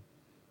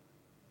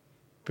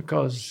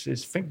because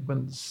his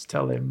figments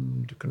tell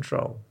him to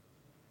control.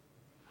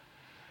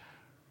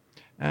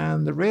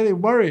 And the really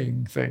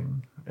worrying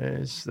thing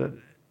is that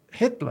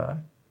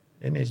Hitler,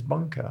 in his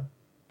bunker,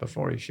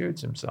 before he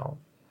shoots himself,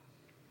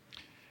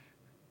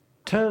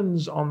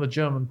 turns on the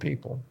German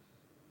people,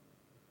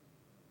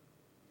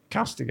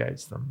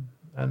 castigates them,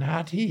 and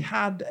had he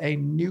had a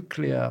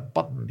nuclear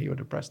button, he would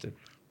have pressed it.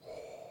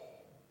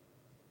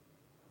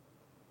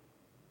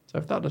 So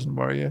if that doesn't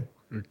worry you,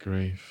 Good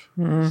grief.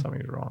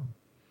 something's wrong.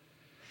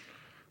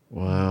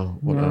 Wow,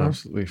 what an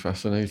absolutely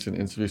fascinating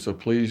interview. So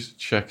please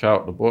check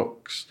out the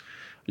books.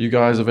 Are you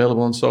guys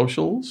available on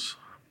socials?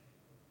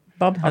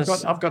 Bob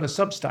has. I've got a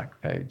Substack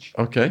page.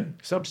 Okay.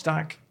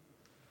 Substack,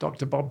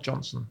 Dr. Bob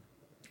Johnson.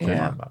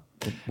 Yeah. Find that.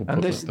 We'll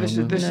And put this that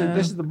down there.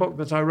 is the book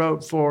that I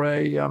wrote for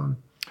a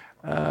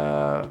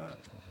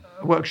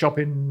workshop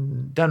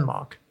in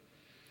Denmark.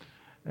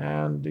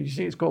 And you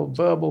see, it's called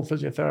Verbal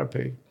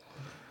Physiotherapy,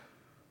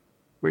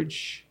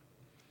 which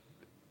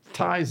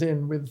ties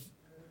in with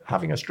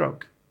having a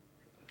stroke,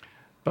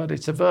 but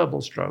it's a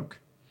verbal stroke.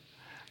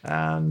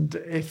 And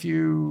if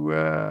you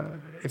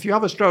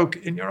have a stroke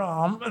in your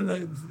arm, and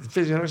the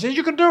physiotherapist says,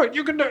 "You can do it,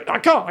 you can do it." I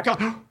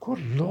can't.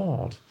 Good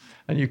Lord!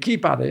 And you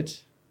keep at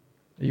it,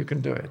 you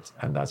can do it.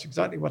 And that's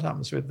exactly what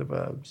happens with the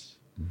verbs.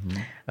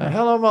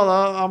 Hello,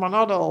 mother, I'm an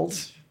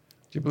adult.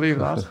 Do you believe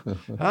that?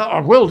 I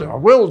will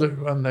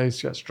do. And they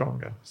get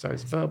stronger. So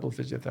it's verbal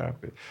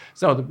physiotherapy.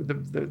 So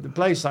the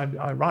place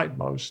I write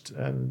most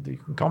and you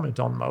can comment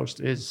on most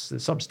is the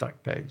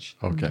Substack page.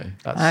 Okay.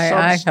 That's I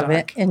have an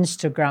Substack.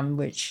 Instagram,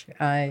 which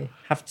I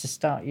have to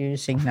start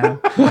using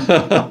now.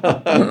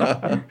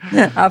 I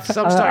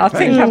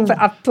think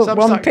I've put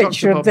one Substack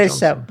picture Dr. of this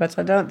Bob up, but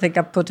I don't think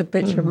I've put a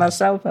picture of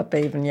myself up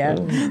even yet.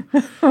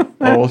 Oh,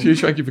 well,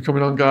 huge thank you for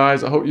coming on,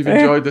 guys. I hope you've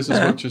enjoyed this as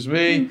much as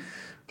me.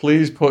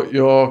 Please put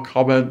your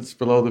comments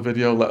below the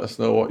video. Let us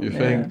know what you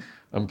think.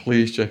 And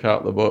please check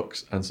out the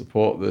books and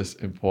support this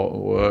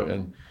important work.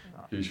 And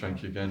huge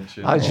thank you again.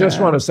 Cheers. I just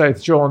want to say,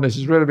 Sean, this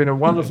has really been a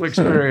wonderful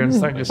experience.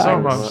 Thank you so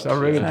Thanks. much. I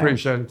really Yeah.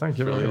 appreciate it. Thank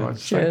you very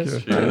much. Cheers.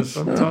 Thank you. Cheers.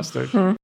 Fantastic.